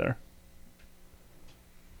going to stay there.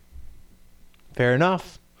 Fair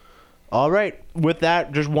enough. All right. With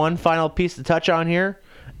that, just one final piece to touch on here,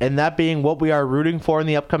 and that being what we are rooting for in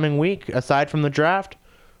the upcoming week, aside from the draft.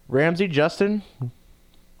 Ramsay, Justin,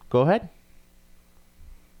 go ahead.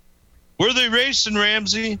 Where are they racing,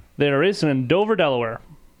 Ramsey? They are racing in Dover, Delaware.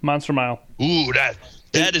 Monster Mile. Ooh,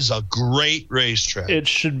 that is a great racetrack. It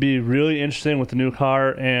should be really interesting with the new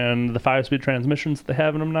car and the 5-speed transmissions that they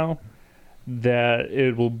have in them now. That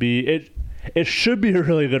it will be... It should be a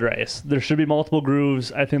really good race. There should be multiple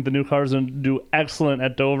grooves. I think the new car is going to do excellent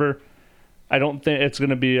at Dover. I don't think it's going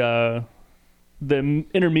to be the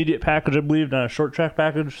intermediate package, I believe, not a short track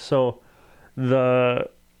package. So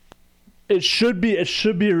it should be a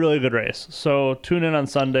really good race. So tune in on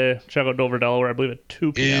Sunday. Check out Dover, Delaware. I believe at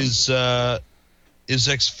 2 p.m. Is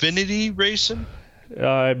Xfinity racing?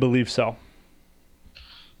 I believe so.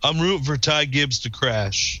 I'm rooting for Ty Gibbs to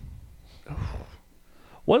crash.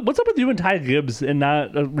 What's up with you and Ty Gibbs and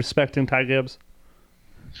not respecting Ty Gibbs?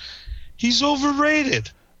 He's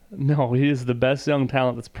overrated. No, he is the best young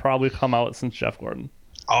talent that's probably come out since Jeff Gordon.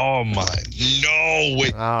 Oh my! No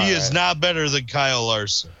way. All He is not better than Kyle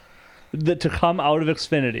Larson. To come out of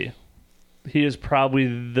Xfinity, he is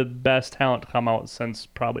probably the best talent to come out since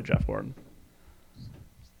probably Jeff Gordon.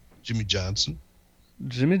 Jimmy Johnson.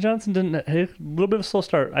 Jimmy Johnson didn't. A little bit of a slow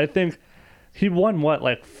start. I think he won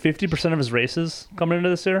 50% of his races coming into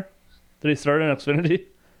this year that he started in Xfinity.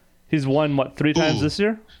 He's won 3 times this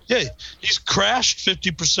year. Yeah, he's crashed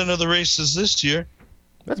 50% of the races this year.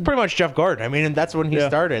 That's pretty much Jeff Gordon. I mean, and that's when he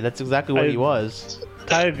started. That's exactly what he was.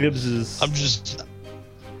 Ty Gibbs is.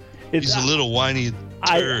 He's a little whiny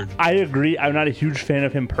turd. I agree. I'm not a huge fan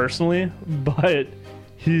of him personally, but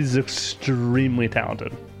he's extremely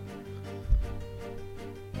talented.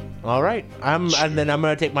 All right. And then I'm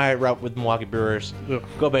going to take my route with Milwaukee Brewers. Ugh.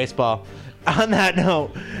 Go baseball. On that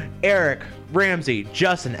note, Eric, Ramsay,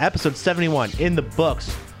 Justin, episode 71 in the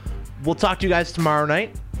books. We'll talk to you guys tomorrow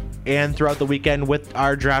night and throughout the weekend with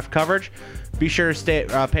our draft coverage. Be sure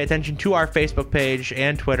to pay attention to our Facebook page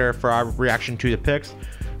and Twitter for our reaction to the picks.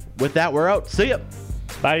 With that, we're out. See ya.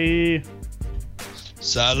 Bye.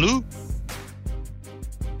 Salud.